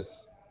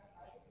 Yes.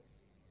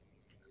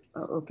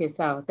 Okay,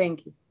 so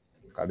thank you.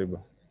 Karibu.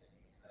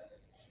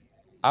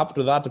 Up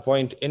to that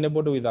point,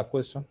 anybody with a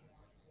question?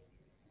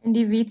 And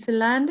if it's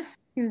land,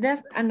 is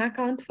there an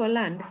account for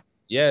land?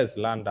 Yes,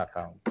 land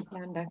account.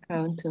 Land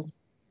account.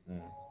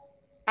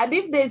 And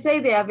if they say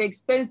they have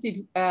expensed it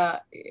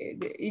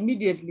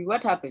immediately,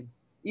 what happens?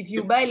 If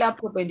you buy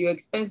laptop and you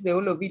expense the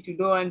whole of it, you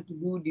don't want to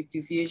do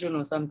depreciation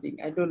or something.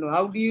 I don't know.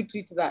 How do you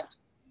treat that?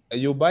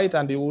 You buy it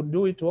and you would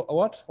do it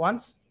what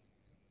once?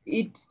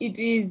 It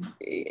is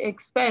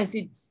expense.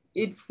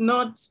 It's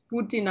not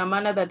put in a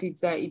manner that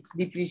it's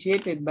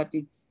depreciated, but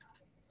it's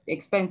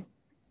expense,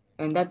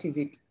 and that is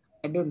it.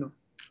 I don't know.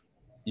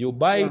 You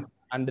buy it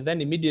and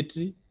then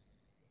immediately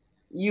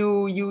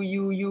you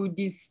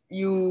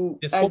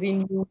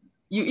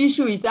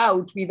issue it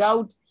out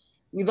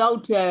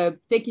without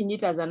taking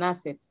it as an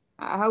asset.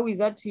 How is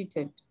that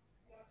treated?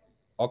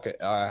 Okay,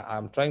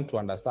 I'm trying to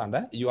understand.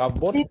 You have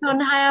bought. It's on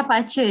hire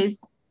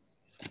purchase.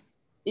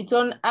 It's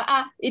on.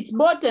 It's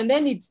bought and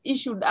then it's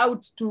issued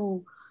out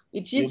to.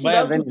 It's issued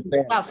out to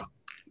staff.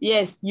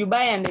 Yes, you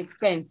buy an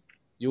expense.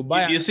 You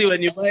buy. You see,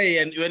 when you buy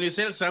and when you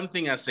sell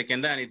something as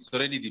second-hand, it's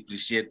already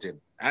depreciated.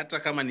 Hata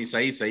kama ni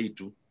sahi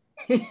tu.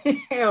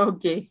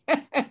 Okay.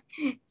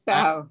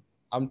 So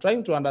I'm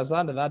trying to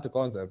understand that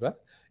concept.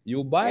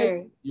 You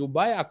buy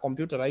a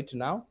computer right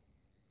now.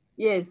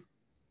 Yes.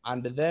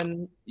 And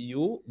then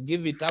you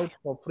give it out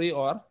for free,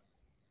 or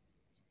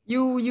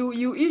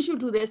you issue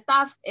to the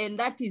staff, and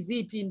that is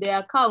it. In the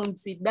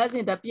accounts, it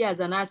doesn't appear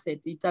as an asset.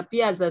 It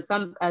appears as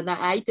an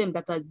item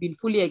that has been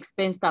fully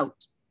expensed out.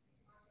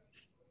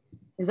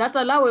 Is that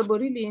allowable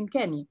really in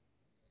Kenya?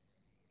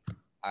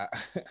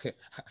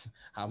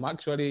 I'm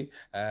actually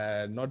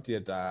not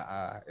yet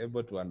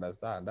able to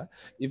understand.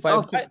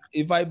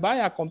 If I buy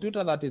a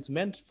computer that is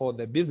meant for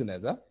the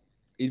business,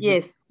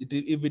 if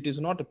it is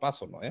not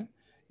personal,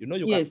 you know,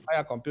 you can buy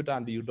a computer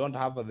and you don't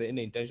have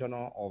any intention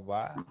of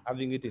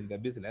having it in the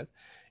business.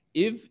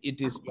 If it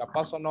is your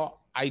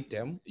personal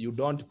item, you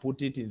don't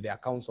put it in the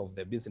accounts of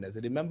the business.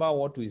 Remember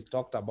what we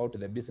talked about,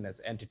 the business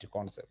entity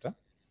concept.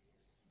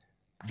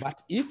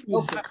 But if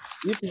you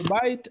buy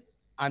it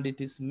and it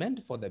is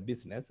meant for the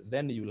business,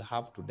 then you'll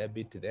have to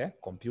debit the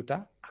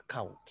computer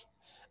account.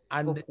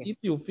 And if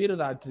you feel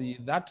that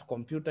that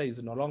computer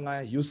is no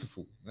longer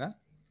useful,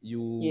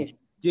 you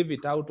give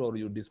it out or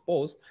you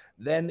dispose,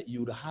 then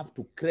you'd have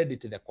to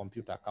credit the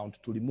computer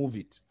account to remove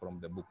it from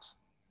the books.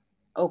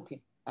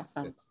 Okay,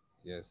 asante.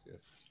 Yes.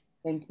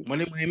 Thank you.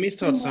 Mwalimu, I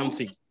missed out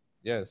something.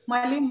 Yes.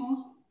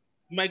 Mwalimu.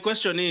 My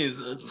question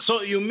is,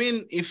 so you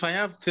mean if I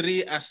have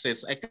 3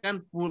 assets, I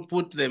can't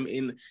put them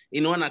in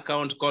one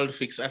account called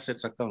fixed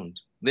assets account?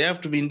 They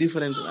have to be in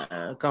different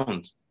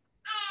accounts.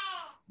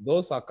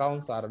 Those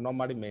accounts are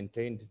normally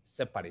maintained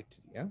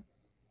separately. Yeah?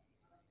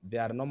 They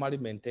are normally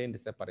maintained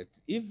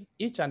separately. If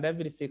each and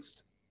every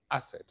fixed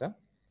asset,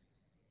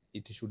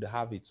 it should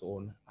have its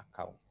own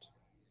account,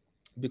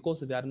 because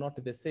they are not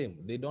the same.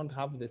 They don't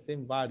have the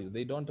same value.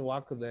 They don't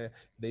work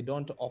they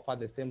don't offer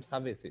the same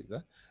services.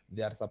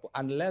 They are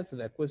unless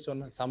the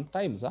question,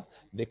 sometimes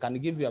they can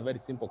give you a very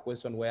simple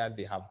question where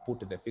they have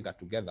put the figure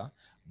together.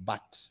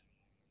 But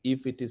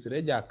if it is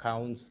ledger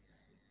accounts,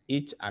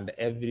 each and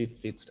every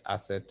fixed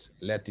asset,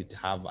 let it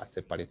have a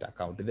separate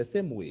account. The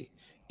same way,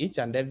 each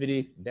and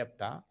every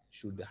debtor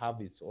should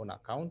have its own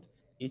account.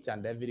 Each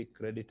and every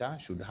creditor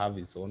should have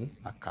its own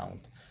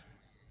account,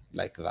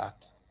 like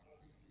that.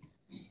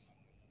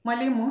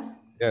 Mwalimu?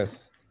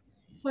 Yes.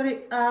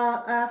 Sorry,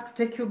 I have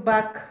to take you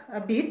back a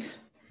bit.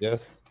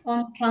 Yes.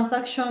 On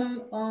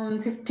transaction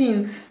on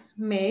 15th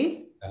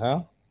May,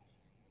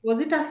 was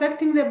it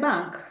affecting the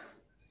bank?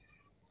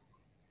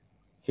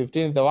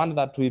 15th, the one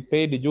that we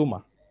paid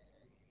Juma?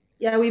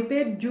 Yeah, we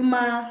paid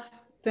Juma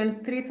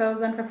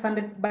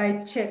 23,500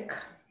 by check.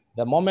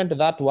 The moment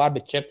that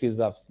word check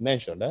is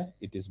mentioned,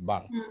 it is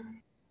bank.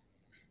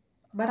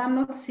 But I'm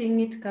not seeing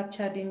it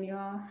captured in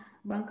your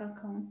bank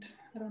account.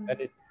 I don't know.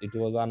 It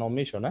was an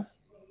omission.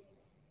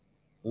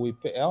 We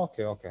pay,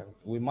 okay.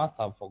 We must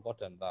have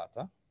forgotten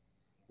that.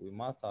 We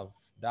must have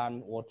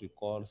done what we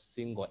call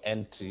single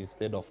entry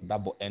instead of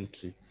double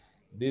entry.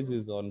 This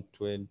is on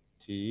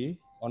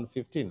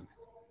 15.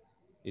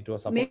 It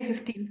was May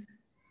 15.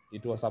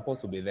 It was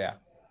supposed to be there.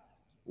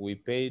 We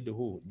paid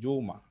who?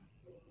 Juma.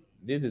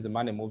 This is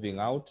money moving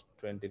out,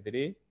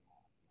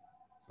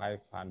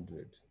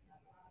 23,500.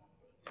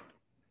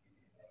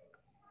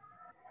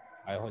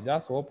 I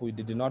just hope we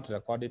did not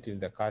record it in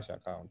the cash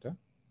account.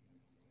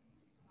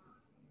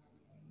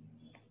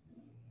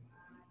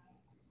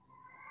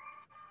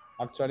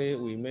 Actually,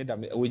 we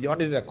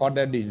already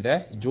recorded in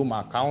the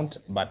Juma account,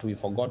 but we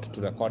forgot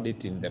to record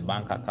it in the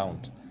bank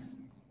account.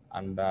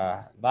 And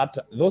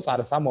those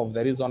are some of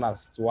the reasons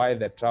as to why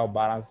the trial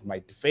balance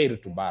might fail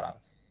to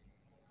balance.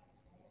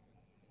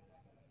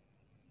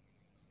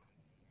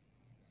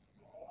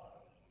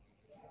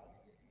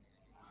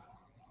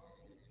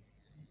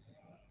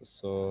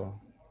 So,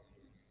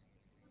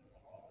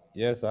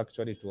 yes,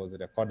 actually it was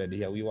recorded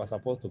here. We were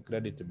supposed to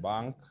credit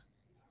bank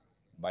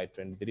by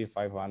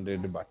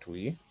 23,500, but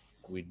we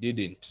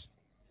didn't.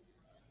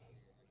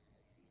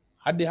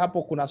 Hadi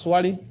hapo kuna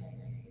swali?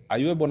 Are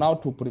you able now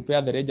to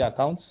prepare the ledger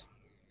accounts?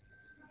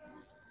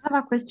 I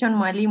have a question,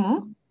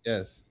 Mwalimu.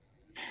 Yes.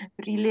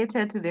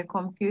 Related to the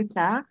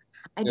computer.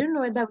 I don't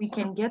know whether we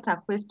can get a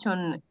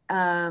question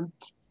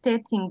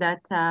stating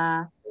that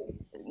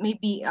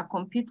maybe a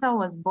computer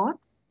was bought,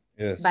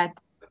 yes,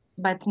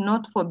 but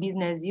not for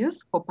business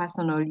use, for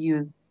personal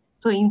use.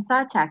 So in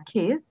such a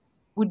case,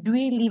 would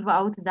we leave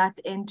out that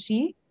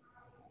entry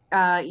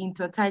in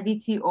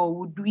totality, or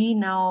would we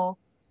now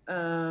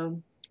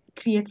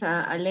create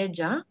a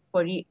ledger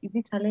for it? Is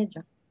it a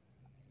ledger?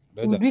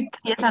 Would we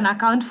create an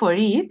account for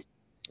it?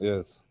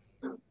 Yes.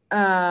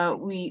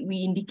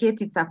 We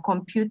indicate it's a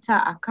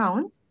computer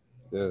account.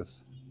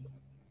 Yes.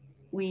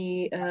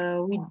 We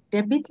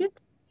debit it.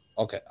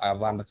 Okay,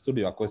 I've understood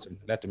your question.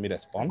 Let me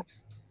respond.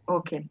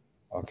 Okay.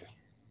 Okay.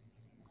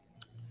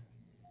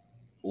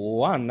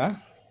 One,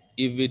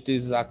 if it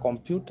is a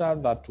computer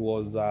that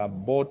was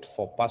bought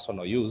for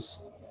personal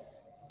use,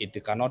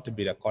 it cannot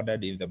be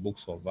recorded in the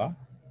books of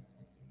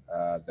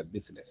the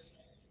business.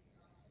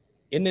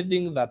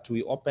 Anything that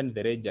we open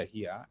the ledger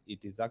here,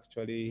 it is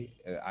actually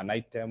an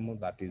item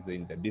that is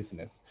in the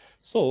business.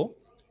 So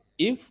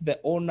if the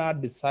owner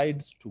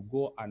decides to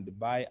go and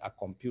buy a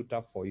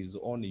computer for his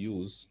own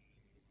use,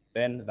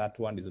 then that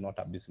one is not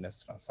a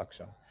business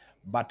transaction.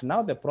 But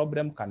now the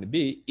problem can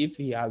be if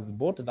he has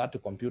bought that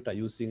computer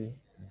using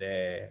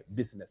the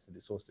business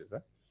resources.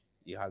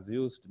 He has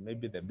used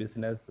maybe the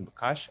business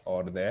cash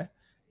or the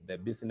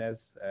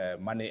business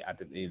money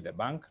in the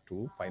bank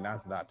to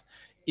finance that.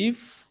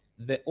 If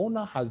the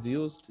owner has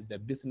used the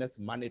business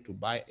money to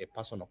buy a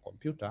personal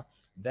computer,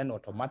 then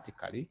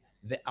automatically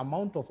the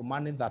amount of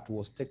money that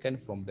was taken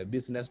from the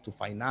business to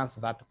finance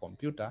that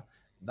computer,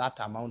 that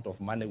amount of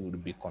money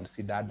would be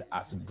considered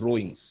as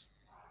drawings.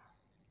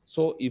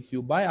 So if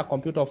you buy a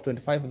computer of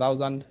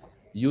 25,000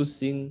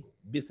 using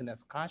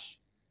business cash,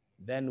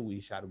 then we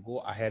shall go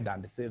ahead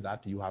and say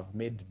that you have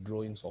made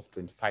drawings of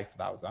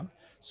 25,000.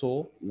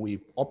 So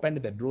we opened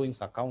the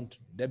drawings account,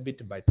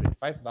 debit by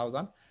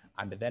 25,000,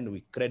 and then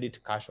we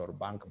credit cash or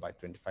bank by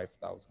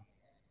 25,000.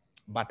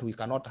 but we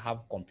cannot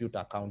have computer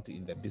account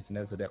in the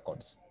business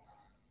records.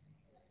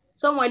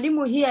 So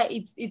Mwalimu, here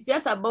it's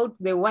just about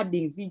the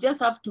wordings. You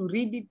just have to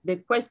read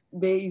it,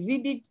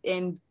 read it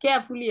and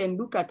carefully and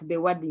look at the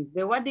wordings.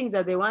 The wordings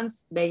are the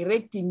ones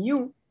directing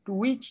you to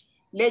which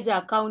ledger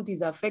account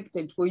is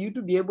affected for you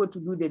to be able to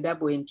do the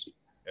double entry.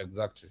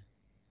 Exactly.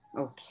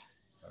 Okay.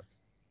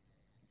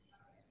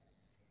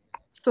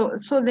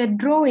 So the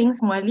drawings,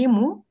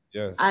 Mwalimu,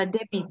 yes, are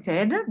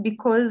debited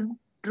because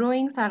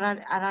drawings are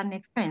an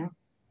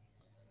expense.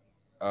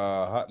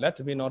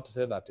 Let me not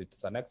say that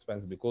it's an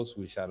expense because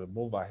we shall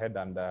move ahead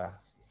and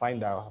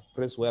find a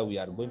place where we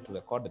are going to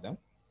record them.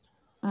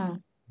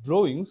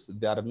 Drawings,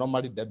 they are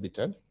normally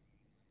debited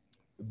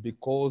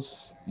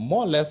because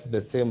more or less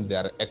the same, they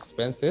are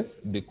expenses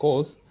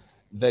because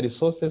the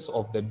resources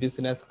of the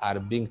business are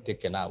being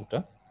taken out.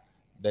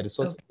 The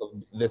resources,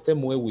 the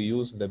same way we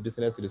use the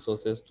business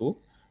resources to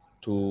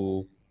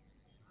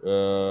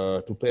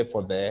pay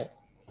for the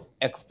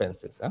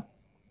expenses,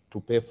 to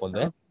pay for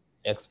the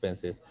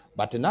expenses.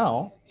 But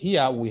now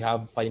here we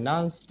have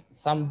financed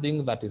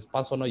something that is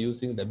personal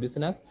using the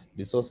business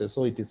resources.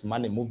 So it is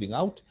money moving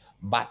out,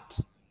 but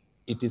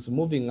it is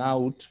moving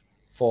out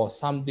for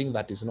something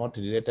that is not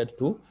related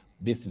to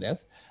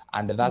business.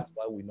 And that's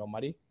why we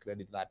normally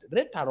credit that.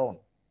 Later on,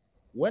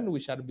 when we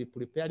shall be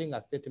preparing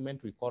a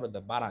statement we call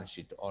the balance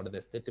sheet or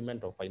the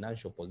statement of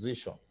financial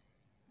position,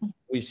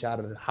 we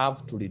shall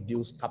have to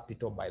reduce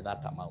capital by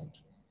that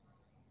amount.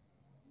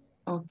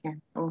 Okay.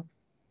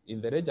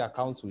 In the ledger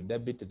accounts, we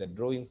debit the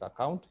drawings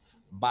account,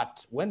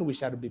 but when we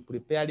shall be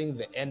preparing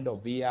the end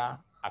of year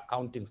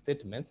accounting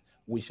statements,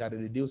 we shall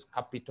reduce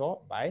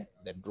capital by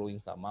the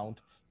drawings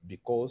amount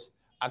because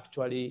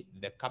actually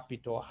the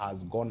capital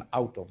has gone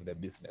out of the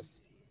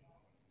business.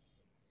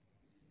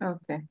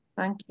 Okay,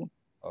 thank you.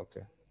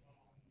 Okay.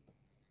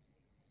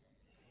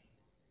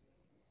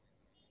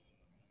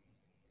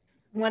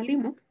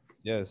 Mwalimu?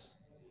 Yes.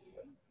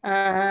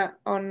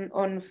 On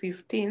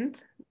 15th,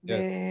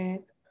 the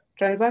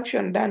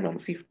transaction done on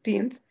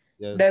 15th,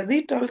 does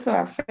it also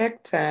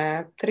affect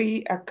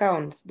 3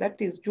 accounts?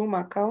 That is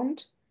Juma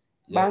account,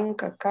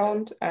 bank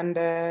account, and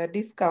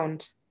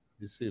discount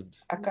received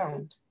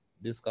account.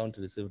 Discount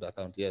received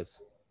account,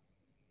 yes.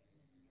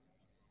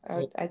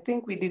 So I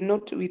think we did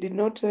not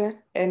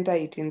enter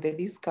it in the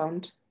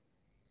discount.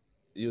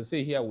 You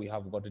see here we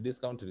have got a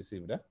discount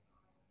received,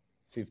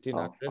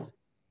 1,500.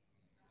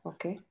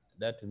 Okay.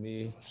 Let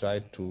me try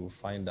to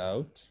find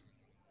out.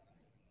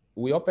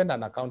 We opened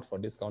an account for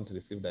discount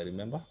received, I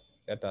remember.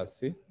 Let us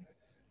see.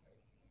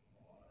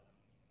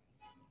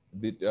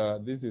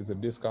 This is a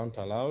discount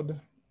allowed.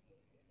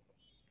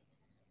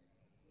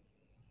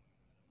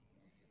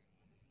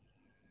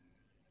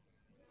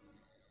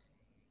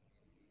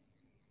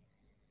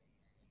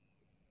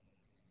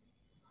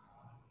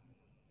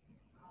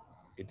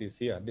 It is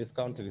here,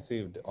 discount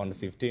received on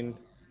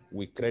 15th.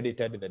 We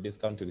credited the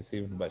discount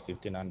received by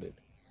 1,500.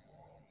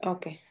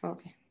 Okay.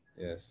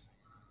 Yes.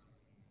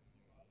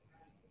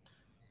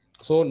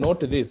 So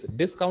note this,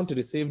 discount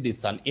received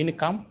is an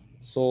income,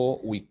 so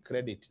we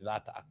credit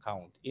that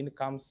account.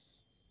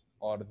 Incomes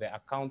or the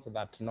accounts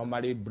that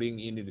normally bring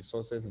in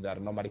resources, they are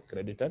normally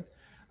credited,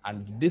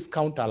 and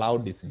discount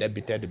allowed is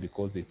debited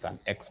because it's an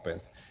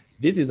expense.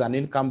 This is an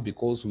income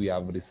because we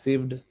have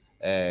received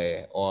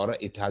or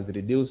it has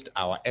reduced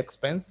our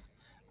expense,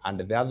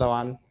 and the other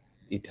one,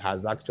 it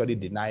has actually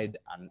denied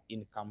an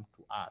income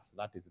to us.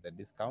 That is the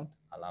discount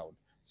allowed.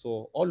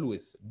 So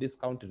always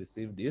discount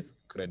received is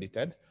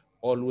credited,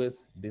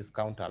 always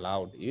discount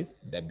allowed is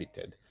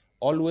debited.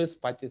 Always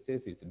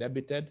purchases is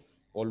debited,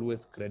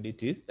 always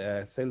credit is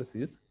sales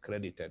is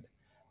credited.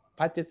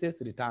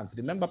 Purchases returns,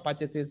 remember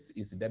purchases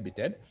is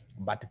debited,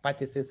 but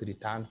purchases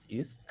returns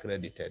is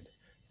credited.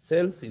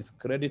 Sales is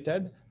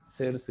credited,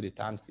 sales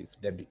returns is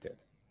debited.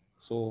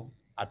 So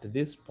at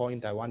this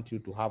point, I want you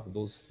to have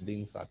those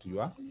things at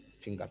your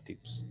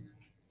fingertips.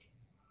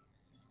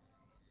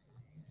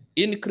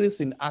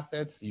 Increase in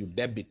assets, you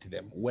debit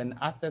them. When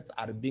assets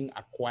are being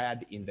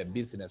acquired in the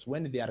business,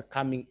 when they are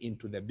coming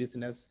into the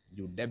business,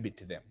 you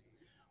debit them.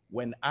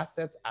 When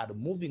assets are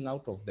moving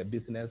out of the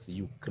business,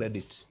 you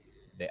credit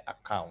the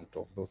account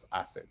of those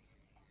assets.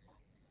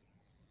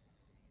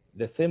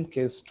 The same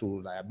case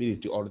to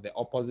liability, or the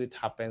opposite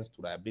happens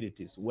to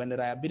liabilities. When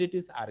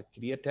liabilities are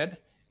created,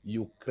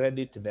 you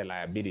credit the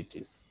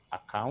liabilities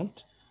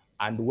account.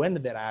 And when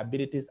the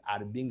liabilities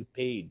are being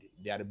paid,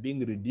 they are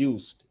being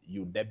reduced,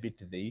 you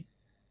debit the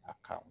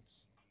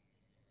accounts.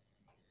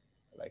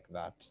 Like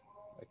that,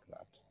 like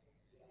that.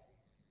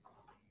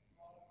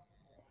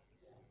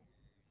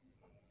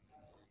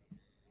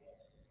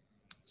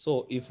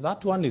 So if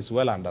that one is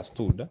well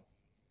understood,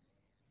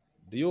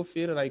 do you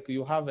feel like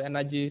you have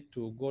energy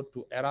to go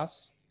to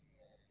errors?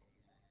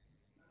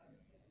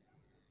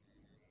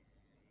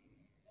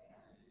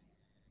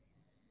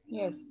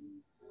 Yes.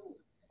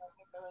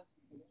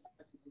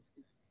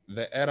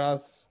 The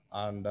errors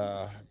and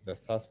the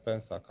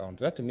suspense account.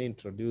 Let me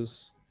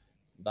introduce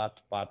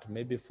that part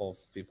maybe for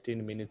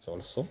 15 minutes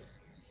or so.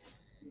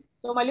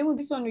 So Mwalimu,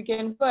 this one we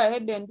can go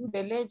ahead and do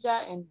the ledger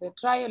and the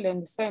trial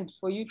and send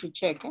for you to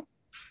check. Eh?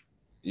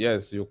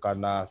 Yes, you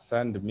can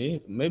send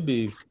me,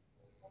 maybe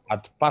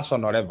at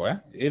personal level. Eh?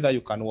 Either you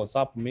can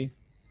WhatsApp me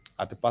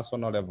at a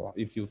personal level.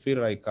 If you feel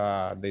like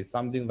there's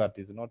something that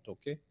is not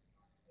okay,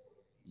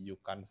 you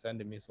can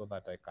send me so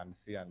that I can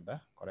see and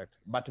correct.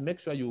 But make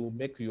sure you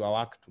make your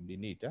work to be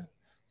neat,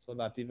 so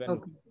that even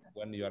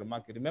when you are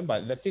marking, remember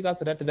the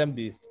figures, let them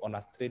be on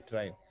a straight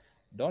line.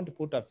 Don't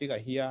put a figure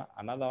here,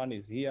 another one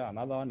is here,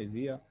 another one is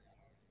here,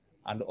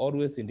 and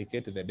always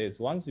indicate the days.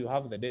 Once you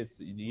have the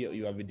days,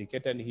 you have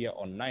indicated here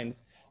on 9th,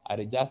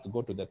 I just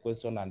go to the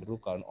question and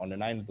look on the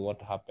 9th what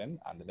happened,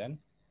 and then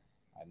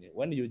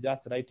when you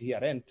just write here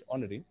rent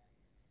only,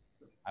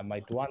 I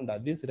might wonder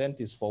this rent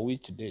is for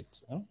which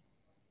date? Huh?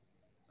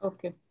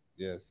 Okay.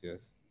 Yes,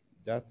 yes.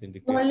 Just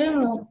indicate.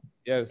 Mwalimu,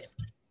 yes.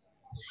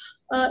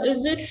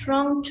 Is it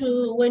wrong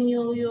to, when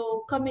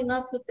you're coming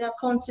up with the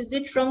accounts, is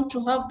it wrong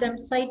to have them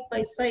side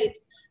by side,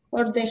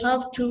 or they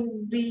have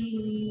to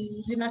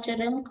be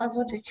zinateremka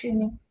zote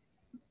chini?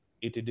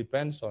 It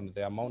depends on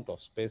the amount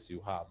of space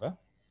you have. Eh?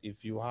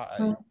 If you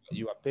have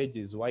your page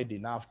is wide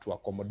enough to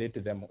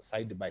accommodate them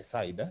side by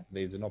side,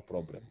 there is no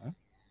problem. Eh?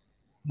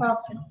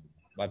 Okay.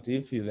 But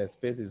if the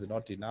space is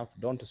not enough,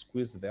 don't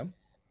squeeze them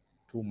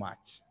too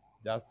much.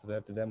 Just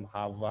let them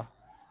have,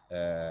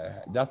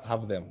 just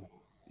have them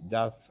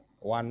just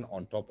one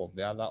on top of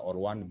the other or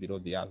one below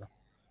the other.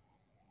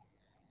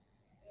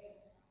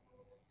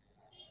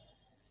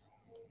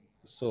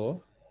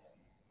 So,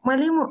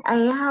 Mwalimu,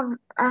 I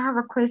have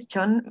a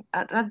question,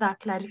 rather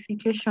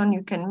clarification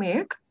you can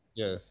make.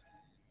 Yes.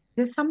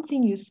 There's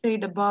something you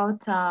said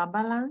about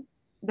balance,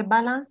 the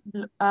balance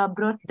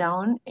brought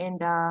down and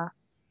balance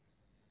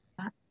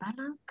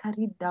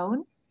carried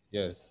down.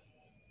 Yes.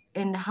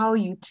 And how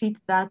you treat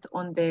that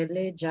on the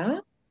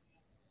ledger.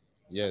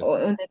 Yes.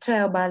 Or on the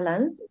trial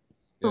balance.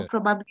 So yes.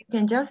 Probably you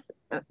can just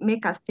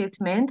make a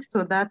statement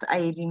so that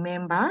I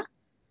remember,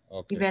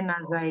 even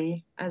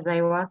as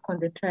I work on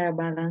the trial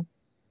balance.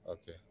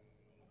 Okay.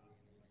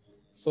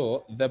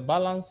 So the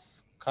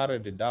balance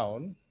carried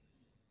down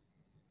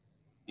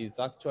is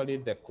actually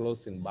the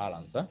closing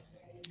balance. Eh?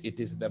 It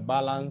is the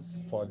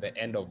balance for the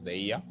end of the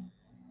year.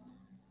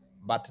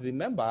 But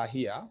remember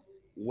here,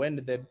 when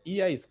the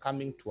year is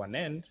coming to an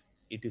end,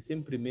 it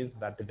simply means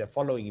that the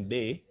following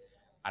day,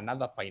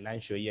 another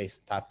financial year is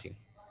starting.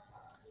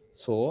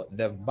 So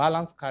the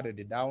balance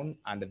carried down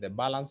and the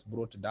balance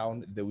brought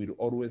down, they will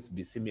always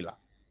be similar.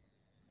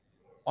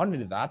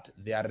 Only that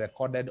they are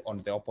recorded on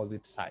the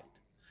opposite side.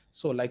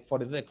 So like for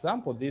the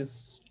example,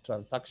 this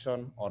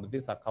transaction or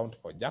this account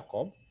for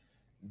Jacob,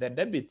 the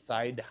debit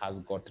side has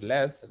got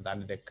less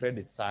than the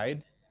credit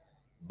side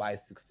by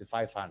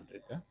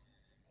 6,500.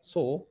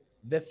 So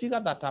the figure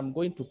that I'm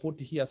going to put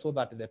here so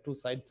that the two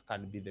sides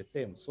can be the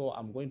same. So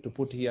I'm going to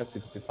put here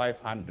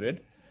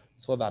 6,500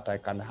 so that I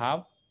can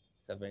have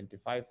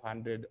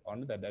 7,500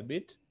 on the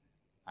debit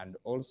and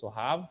also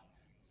have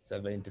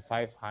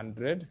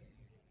 7,500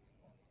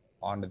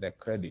 on the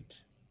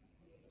credit.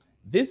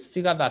 This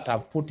figure that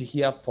I've put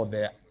here for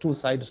the two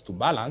sides to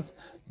balance,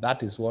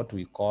 that is what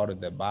we call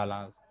the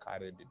balance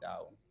carried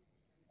down.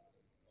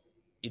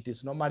 It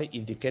is normally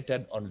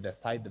indicated on the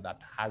side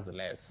that has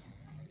less.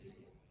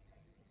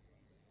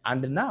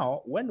 And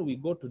now, when we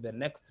go to the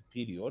next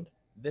period,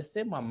 the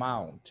same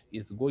amount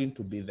is going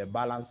to be the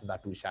balance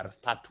that we shall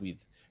start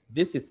with.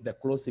 This is the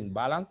closing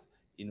balance.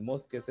 In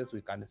most cases,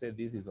 we can say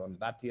this is on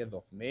 30th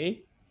of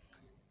May.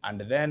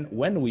 And then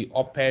when we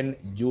open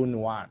June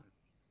 1,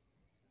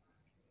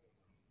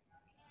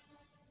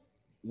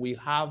 we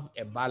have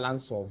a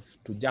balance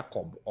to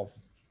Jacob of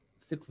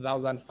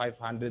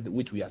 6,500,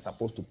 which we are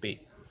supposed to pay.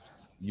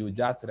 You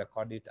just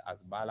record it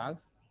as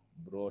balance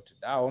brought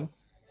down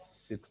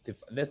 60,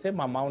 the same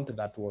amount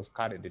that was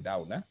carried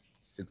down,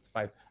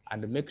 65,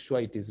 and make sure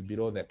it is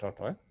below the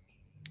total.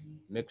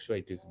 Make sure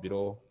it is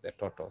below the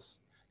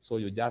totals. So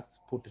you just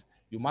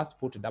you must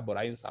put double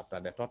lines after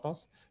the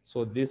totals.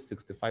 So this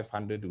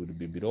 6,500 will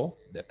be below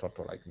the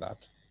total like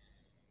that.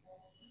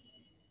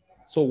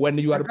 So when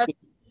you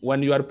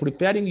are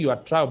preparing your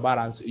trial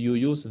balance, you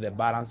use the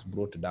balance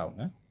brought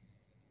down.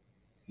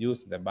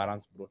 Use the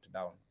balance brought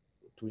down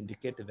to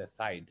indicate the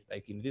side.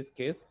 Like in this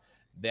case,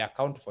 the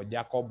account for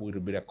Jacob will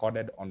be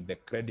recorded on the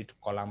credit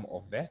column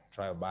of the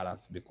trial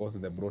balance because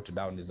the brought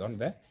down is on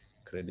the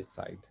credit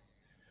side.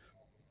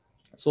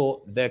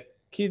 So the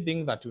key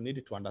thing that you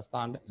need to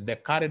understand, the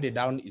carried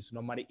down is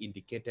normally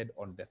indicated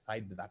on the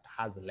side that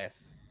has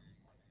less.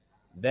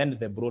 Then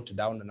the brought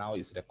down now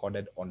is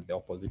recorded on the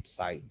opposite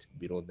side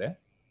below the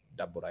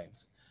double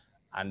lines.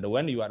 And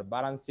when you are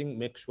balancing,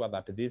 make sure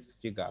that these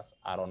figures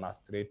are on a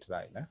straight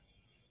line.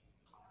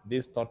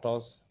 These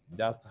totals,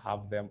 just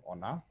have them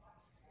on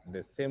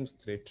the same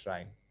straight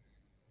line.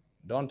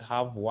 Don't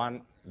have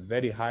one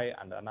very high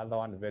and another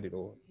one very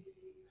low.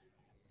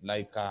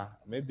 Like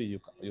maybe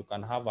you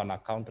can have an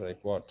account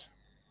like what?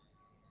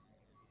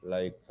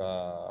 Like,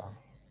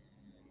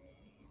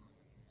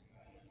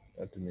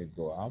 let me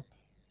go up.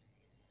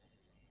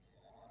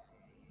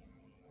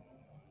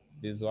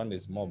 This one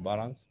is more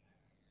balanced.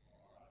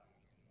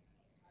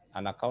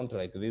 an account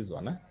like this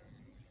one,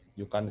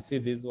 you can see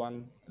this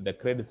one, the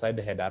credit side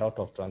had a lot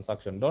of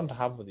transaction. Don't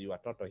have your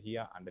total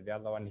here and the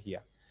other one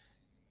here.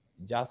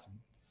 Just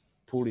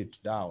pull it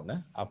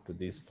down up to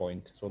this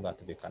point so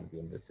that they can be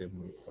on the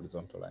same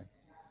horizontal line.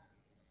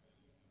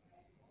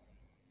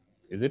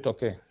 Is it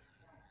okay?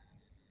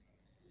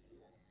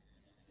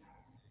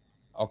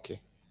 Okay.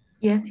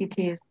 Yes, it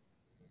is.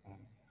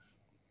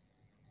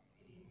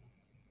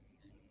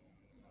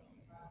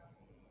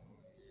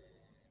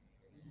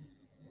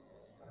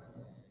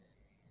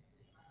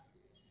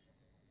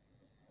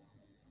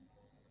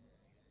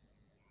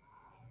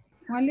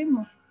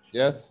 Mwalimu.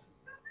 Yes.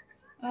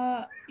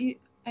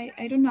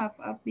 I don't know,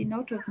 I've been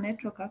out of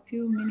network a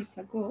few minutes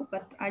ago,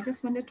 but I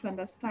just wanted to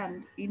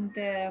understand in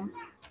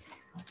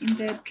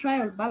the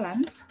trial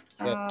balance,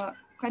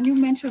 can you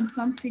mention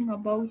something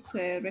about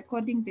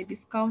recording the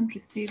discount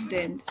received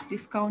and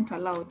discount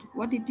allowed?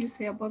 What did you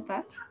say about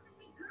that?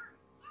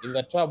 In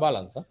the trial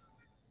balance,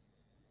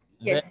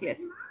 yes,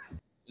 yes.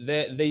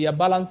 The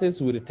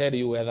balances will tell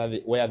you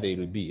where they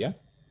will be.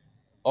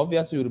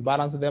 Obviously, you will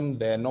balance them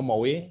the normal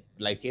way,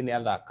 like any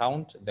other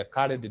account, the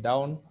carried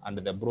down and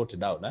the brought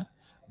down.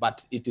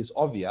 But it is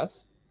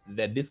obvious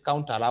the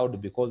discount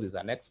allowed, because it's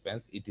an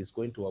expense, it is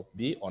going to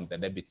be on the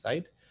debit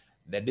side.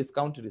 The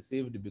discount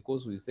received,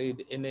 because we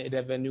said any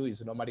revenue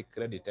is normally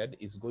credited,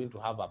 is going to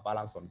have a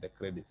balance on the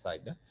credit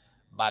side.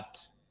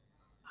 But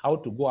how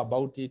to go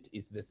about it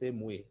is the same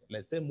way.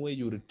 The same way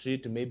you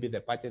retreat maybe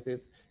the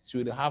purchases,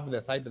 should have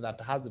the side that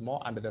has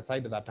more and the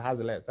side that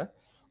has less.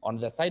 On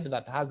the side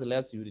that has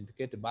less, you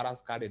indicate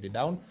balance carried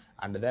down,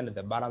 and then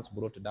the balance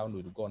brought down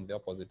will go on the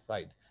opposite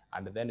side,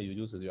 and then you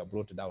use your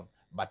brought down.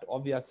 But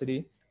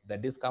obviously, the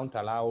discount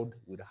allowed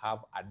will have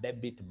a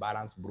debit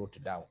balance brought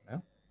down.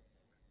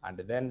 And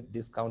then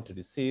discount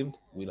received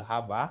will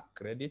have a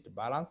credit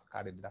balance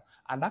carried down.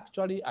 And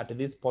actually, at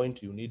this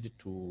point, you need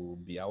to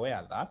be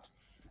aware that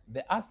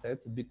the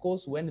assets,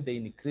 because when they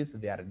increase,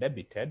 they are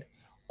debited,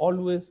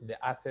 always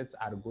the assets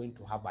are going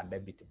to have a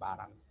debit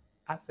balance.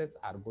 Assets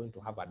are going to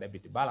have a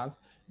debit balance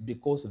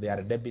because they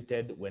are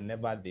debited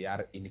whenever they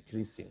are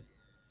increasing.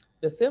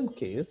 The same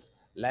case,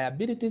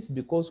 liabilities,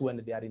 because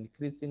when they are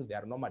increasing, they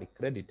are normally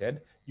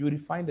credited, you will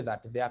find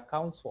that the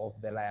accounts of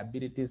the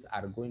liabilities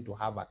are going to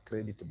have a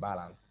credit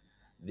balance.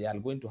 They are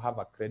going to have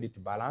a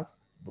credit balance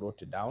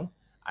brought down,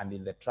 and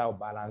in the trial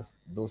balance,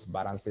 those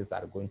balances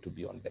are going to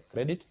be on the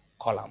credit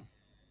column.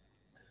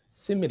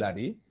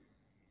 Similarly,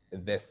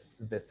 the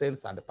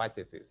sales and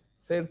purchases.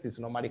 Sales is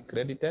normally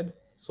credited,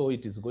 so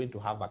it is going to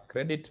have a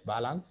credit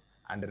balance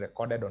and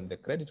recorded on the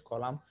credit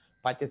column.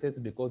 Purchases,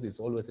 because it's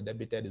always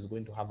debited, is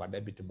going to have a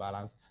debit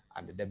balance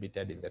and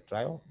debited in the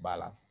trial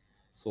balance.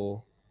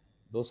 So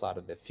those are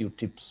the few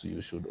tips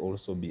you should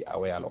also be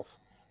aware of.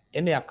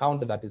 Any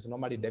account that is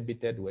normally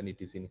debited when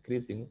it is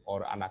increasing,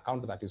 or an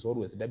account that is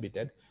always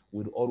debited,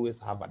 will always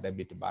have a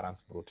debit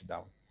balance brought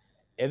down.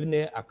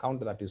 Any account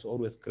that is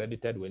always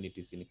credited when it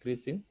is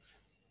increasing,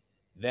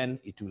 then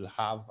it will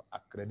have a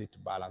credit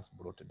balance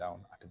brought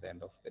down at the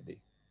end of the day.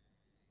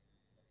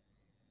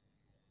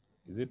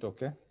 Is it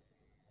okay?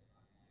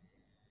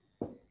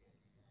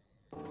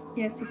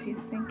 Yes, it is.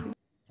 Thank you.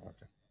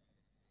 Okay.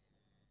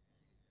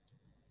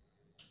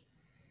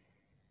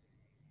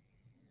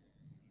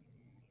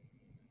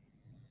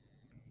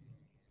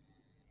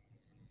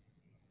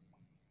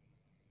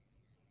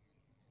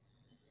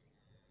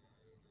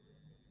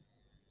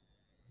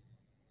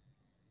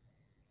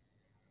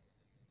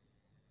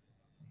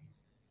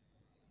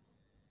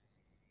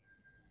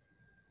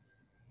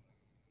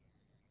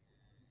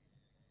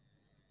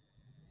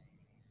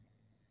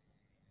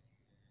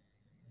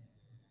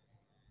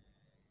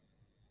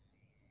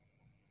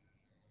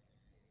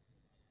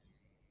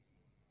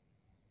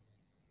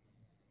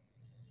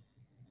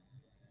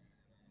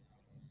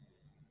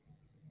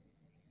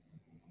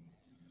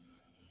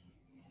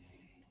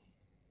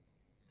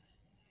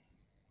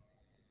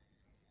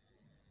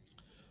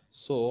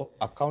 So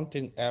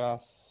accounting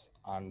errors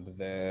and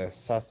the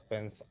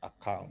suspense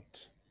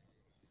account.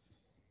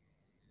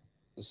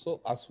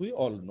 So as we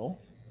all know,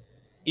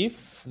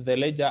 if the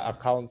ledger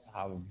accounts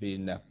have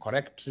been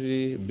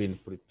correctly been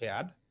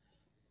prepared,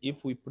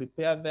 if we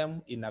prepare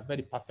them in a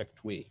very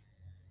perfect way,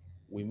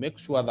 we make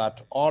sure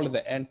that all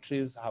the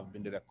entries have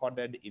been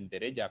recorded in the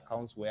ledger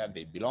accounts where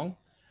they belong,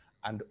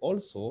 and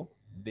also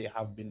they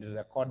have been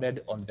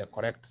recorded on the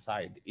correct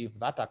side. If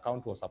that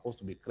account was supposed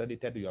to be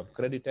credited, you have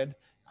credited,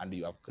 and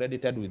you have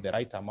credited with the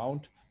right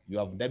amount. You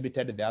have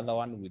debited the other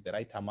one with the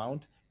right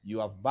amount. You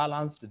have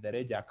balanced the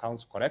ledger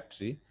accounts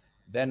correctly.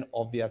 Then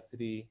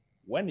obviously,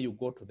 when you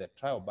go to the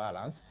trial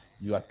balance,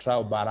 your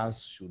trial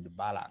balance should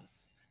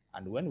balance.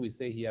 And when we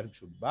say here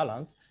should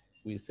balance,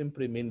 we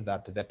simply mean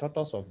that the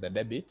totals of the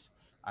debit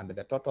and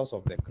the totals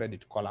of the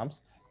credit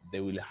columns,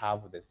 they will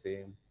have the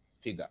same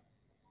figure.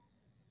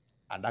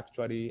 And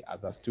actually,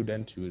 as a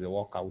student, you will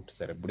walk out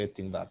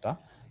celebrating that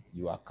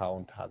your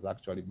account has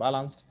actually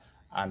balanced.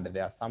 And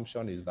the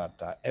assumption is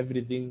that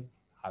everything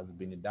has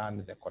been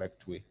done the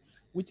correct way,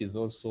 which is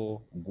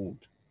also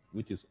good,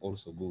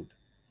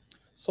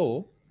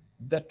 So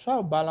The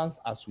trial balance,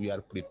 as we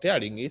are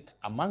preparing it,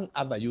 among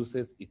other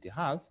uses it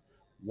has,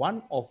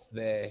 one of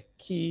the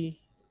key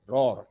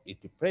role it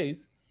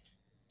plays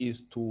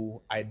is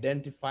to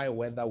identify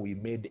whether we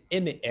made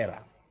any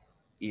error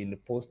in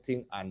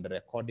posting and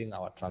recording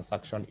our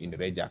transaction in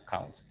ledger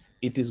accounts.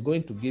 It is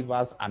going to give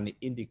us an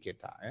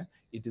indicator.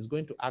 It is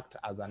going to act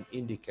as an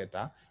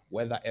indicator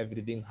whether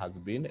everything has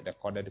been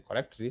recorded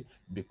correctly,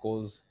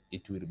 because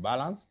it will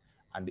balance.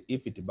 And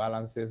if it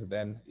balances,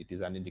 then it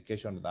is an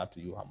indication that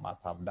you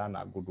must have done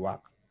a good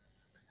work.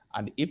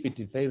 And if it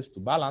fails to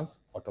balance,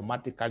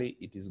 automatically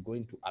it is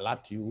going to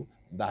alert you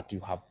that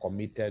you have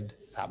committed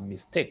some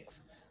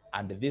mistakes.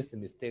 And these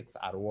mistakes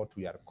are what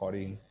we are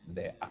calling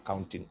the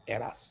accounting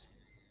errors.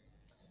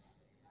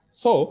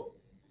 So,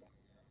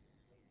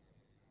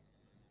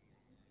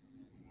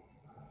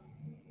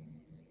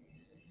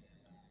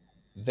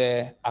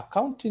 the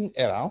accounting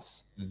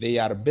errors, they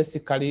are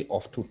basically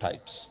of two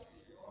types.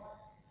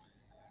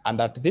 And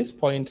at this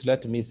point,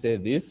 let me say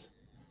this.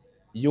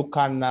 You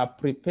can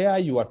prepare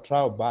your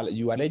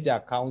your ledger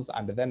accounts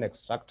and then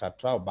extract a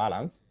trial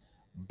balance,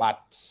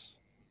 but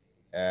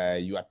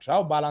your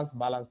trial balance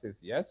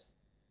balances, yes,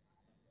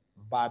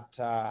 but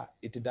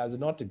it does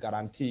not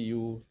guarantee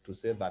you to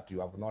say that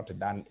you have not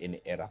done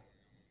any error.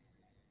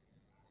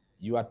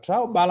 Your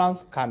trial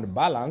balance can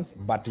balance,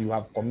 but you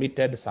have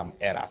committed some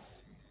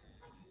errors.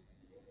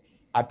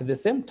 At the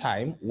same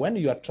time, when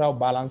your trial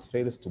balance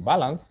fails to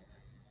balance,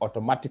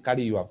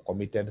 automatically you have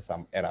committed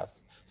some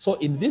errors. So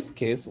in this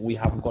case, we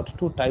have got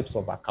two types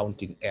of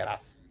accounting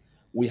errors.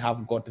 We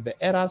have got the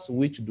errors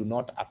which do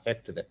not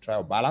affect the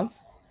trial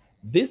balance.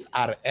 These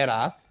are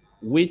errors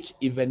which,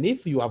 even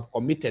if you have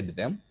committed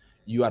them,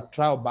 your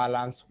trial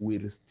balance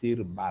will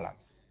still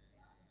balance.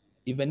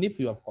 Even if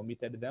you have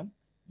committed them,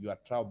 your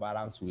trial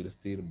balance will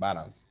still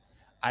balance.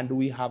 And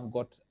we have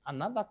got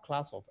another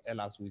class of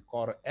errors we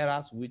call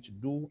errors which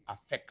do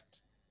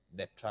affect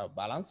the trial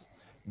balance.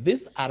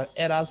 These are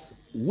errors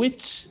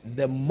which,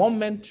 the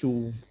moment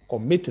you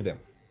commit them,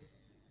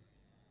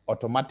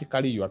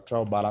 automatically your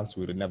trial balance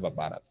will never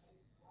balance.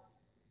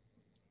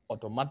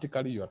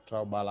 Automatically your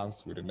trial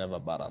balance will never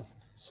balance.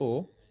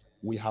 So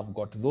we have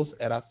got those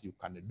errors you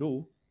can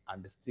do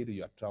and still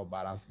your trial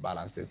balance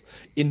balances.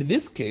 In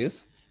this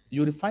case,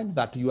 you will find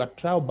that your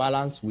trial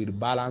balance will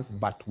balance,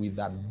 but with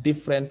a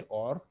different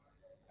or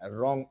a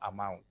wrong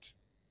amount.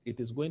 It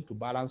is going to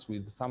balance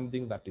with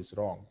something that is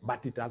wrong,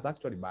 but it has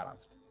actually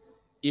balanced.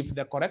 If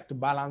the correct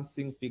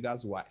balancing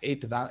figures were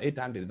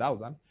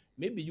 800,000,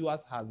 maybe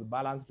yours has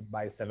balanced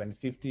by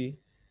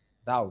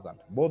 750,000.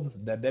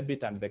 Both the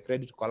debit and the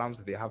credit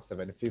columns, they have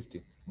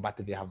 750, but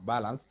they have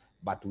balanced,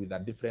 but with a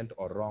different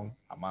or wrong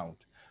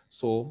amount.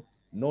 So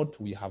note,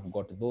 we have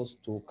got those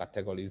two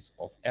categories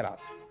of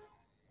errors.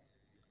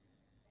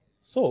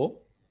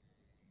 So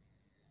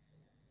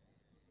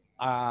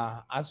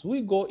as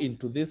we go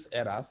into these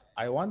errors,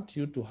 I want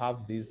you to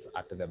have this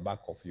at the back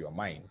of your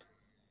mind.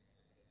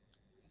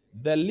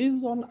 The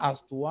reason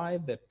as to why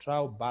the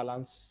trial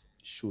balance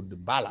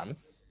should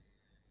balance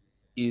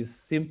is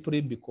simply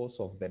because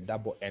of the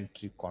double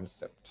entry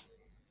concept.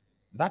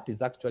 That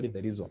is actually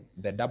the reason,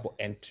 the double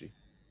entry,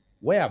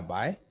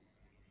 whereby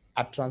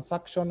a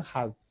transaction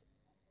has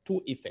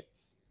two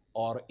effects,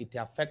 or it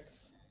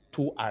affects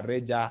two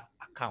ledger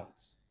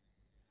accounts.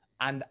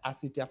 And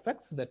as it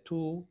affects the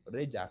two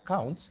ledger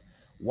accounts,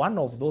 one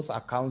of those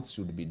accounts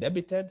should be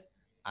debited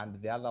and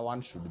the other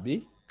one should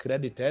be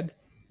credited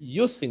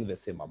using the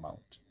same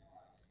amount,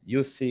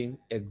 using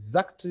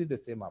exactly the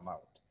same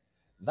amount.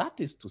 That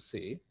is to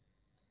say,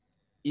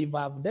 if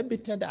I've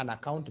debited an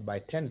account by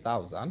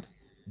 10,000,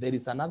 there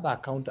is another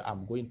account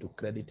I'm going to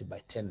credit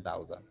by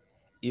 10,000.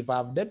 If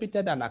I've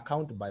debited an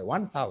account by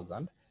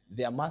 1,000,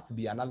 there must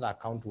be another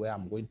account where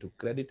I'm going to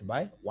credit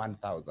by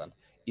 1,000.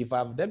 If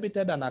I've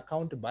debited an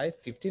account by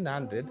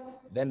 1,500,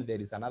 then there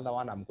is another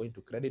one I'm going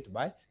to credit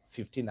by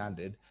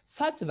 1,500,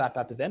 such that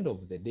at the end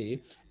of the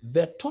day,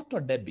 the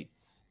total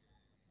debits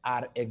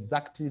are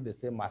exactly the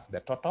same as the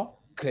total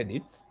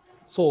credits.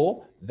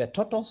 So the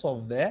totals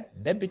of the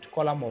debit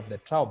column of the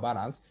trial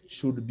balance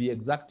should be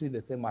exactly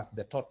the same as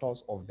the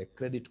totals of the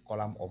credit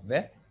column of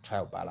the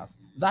trial balance.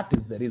 That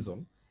is the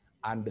reason,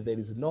 and there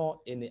is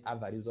no any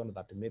other reason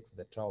that makes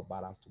the trial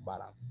balance to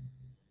balance.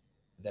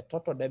 The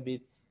total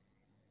debits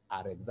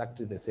are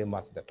exactly the same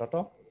as the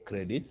total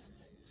credits,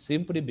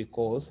 simply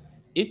because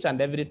each and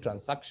every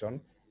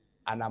transaction,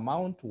 an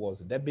amount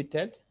was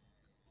debited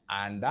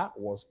and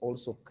was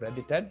also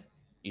credited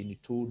in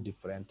two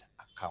different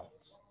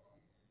accounts.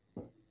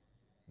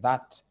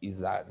 That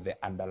is the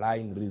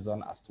underlying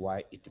reason as to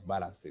why it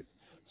balances.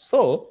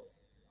 So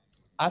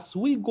as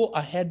we go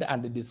ahead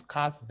and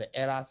discuss the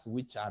errors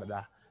which are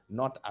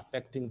not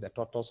affecting the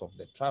totals of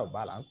the trial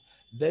balance,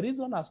 the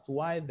reason as to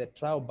why the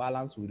trial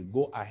balance will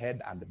go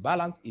ahead and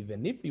balance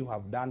even if you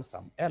have done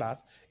some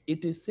errors,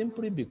 it is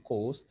simply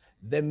because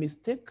the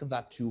mistake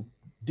that you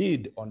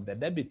did on the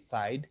debit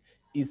side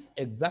is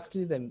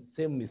exactly the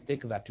same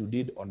mistake that you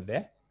did on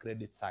the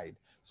credit side.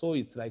 So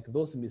it's like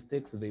those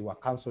mistakes, they were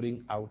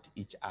canceling out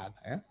each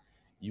other.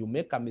 You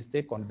make a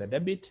mistake on the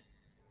debit,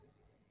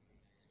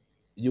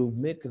 you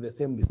make the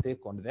same mistake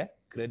on the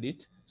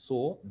credit.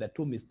 So the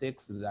two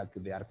mistakes, like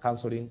they are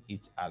canceling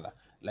each other.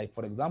 Like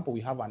for example,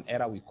 we have an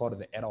error we call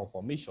the error of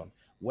omission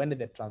when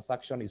the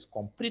transaction is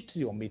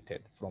completely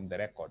omitted from the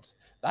records.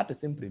 That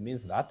simply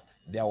means that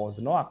there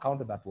was no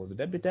account that was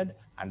debited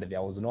and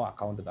there was no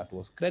account that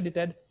was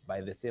credited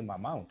by the same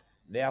amount.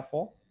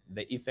 Therefore,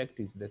 the effect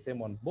is the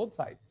same on both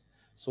sides.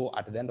 So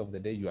at the end of the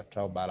day, your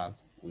trial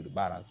balance will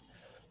balance.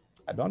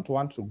 I don't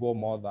want to go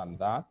more than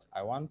that.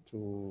 I want to,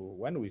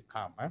 when we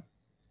come,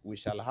 we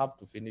shall have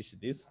to finish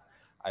this.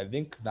 I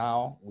think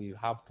now we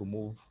have to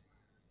move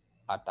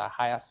at a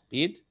higher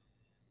speed.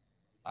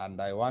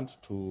 And I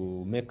want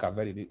to make a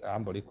very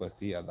humble request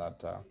here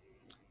that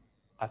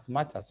as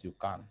much as you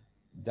can,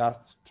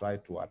 just try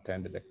to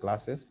attend the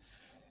classes.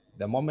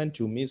 The moment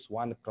you miss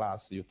one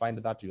class, you find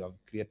that you have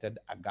created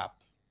a gap.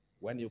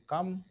 When you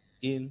come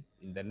in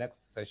the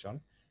next session,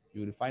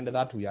 you will find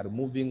that we are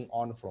moving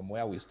on from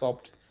where we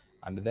stopped,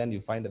 and then you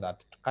find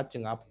that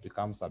catching up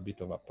becomes a bit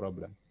of a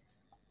problem.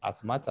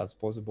 As much as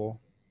possible,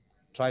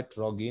 try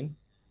to log in,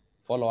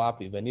 follow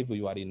up, even if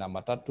you are in a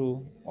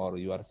matatu or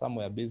you are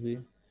somewhere busy,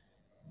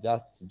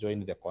 just join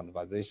the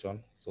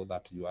conversation so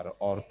that you are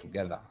all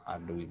together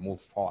and we move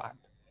forward.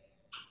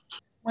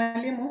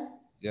 Mwalimu?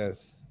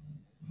 Yes.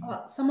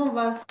 Some of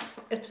us,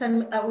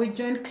 we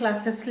joined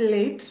classes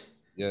late.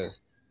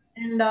 Yes.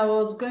 And I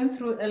was going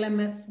through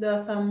LMS. There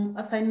are some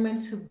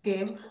assignments you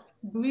gave.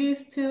 Do we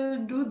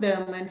still do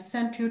them and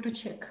send you to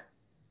check?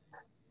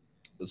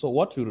 So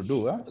what you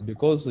do,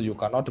 because you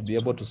cannot be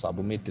able to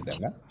submit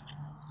them,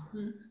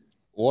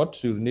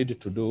 what you need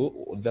to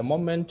do, the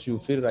moment you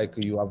feel like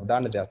you have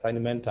done the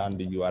assignment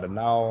and you are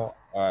now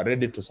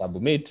ready to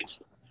submit,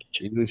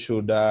 you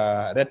should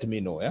let me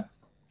know.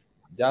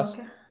 Just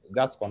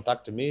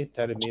contact me,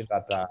 tell me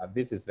that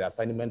this is the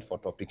assignment for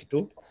topic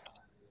 2.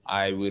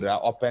 I will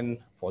open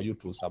for you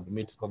to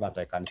submit so that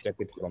I can check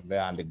it from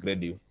there and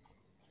grade you.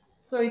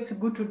 So it's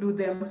good to do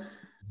them.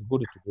 It's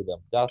good to do them.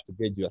 Just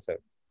gauge yourself.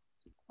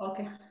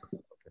 Okay.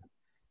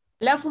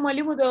 Alafu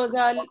mwalimu, there was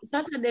a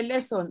Saturday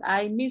lesson.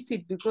 I missed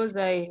it because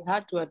I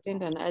had to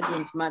attend an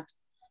urgent matter.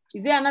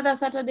 Is there another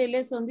Saturday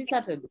lesson this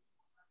Saturday?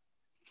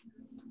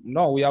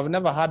 No, we have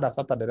never had a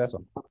Saturday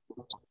lesson.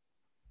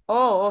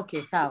 Oh,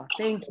 okay, so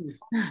thank you.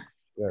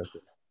 Yes.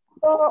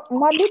 So,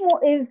 Mwalimu,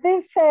 is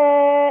this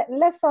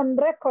lesson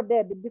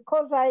recorded?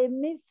 Because I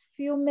missed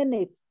few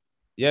minutes.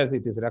 Yes,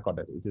 it is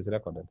recorded. It is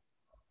recorded.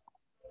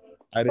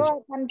 So I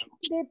can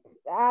put it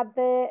at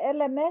the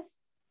LMS?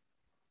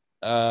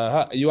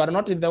 You are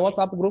not in the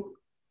WhatsApp group?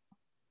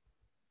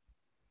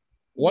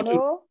 What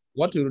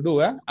you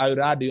do, I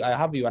will add you. I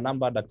have your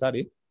number,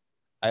 Daktari.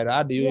 I will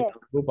add you in the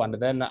group and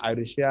then I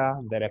will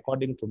share the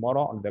recording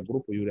tomorrow on the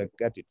group. You will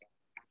get it.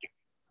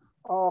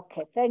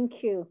 Okay,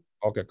 thank you.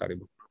 Okay,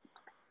 Karibu.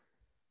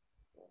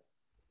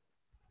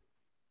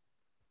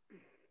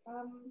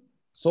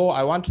 So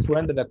I want to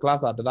end the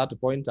class at that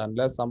point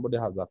unless somebody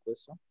has a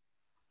question.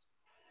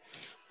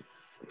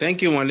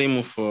 Thank you,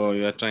 Mwalimu, for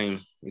your time.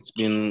 It's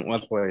been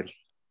worthwhile.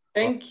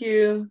 Thank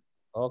you.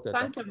 Okay.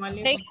 Thank you.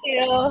 Thank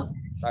you.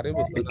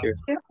 Karibu sana. Thank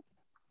you.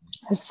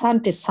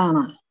 Asante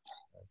sana.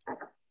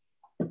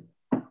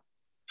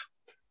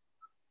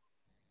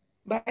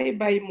 Bye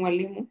bye,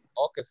 Mwalimu.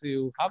 Okay, so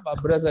you have a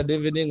blessed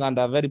evening and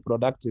a very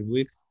productive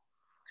week.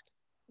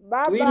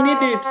 Bye. We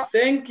need it.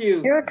 Thank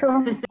you. You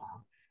too.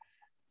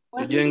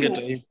 Tujenge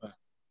taifa.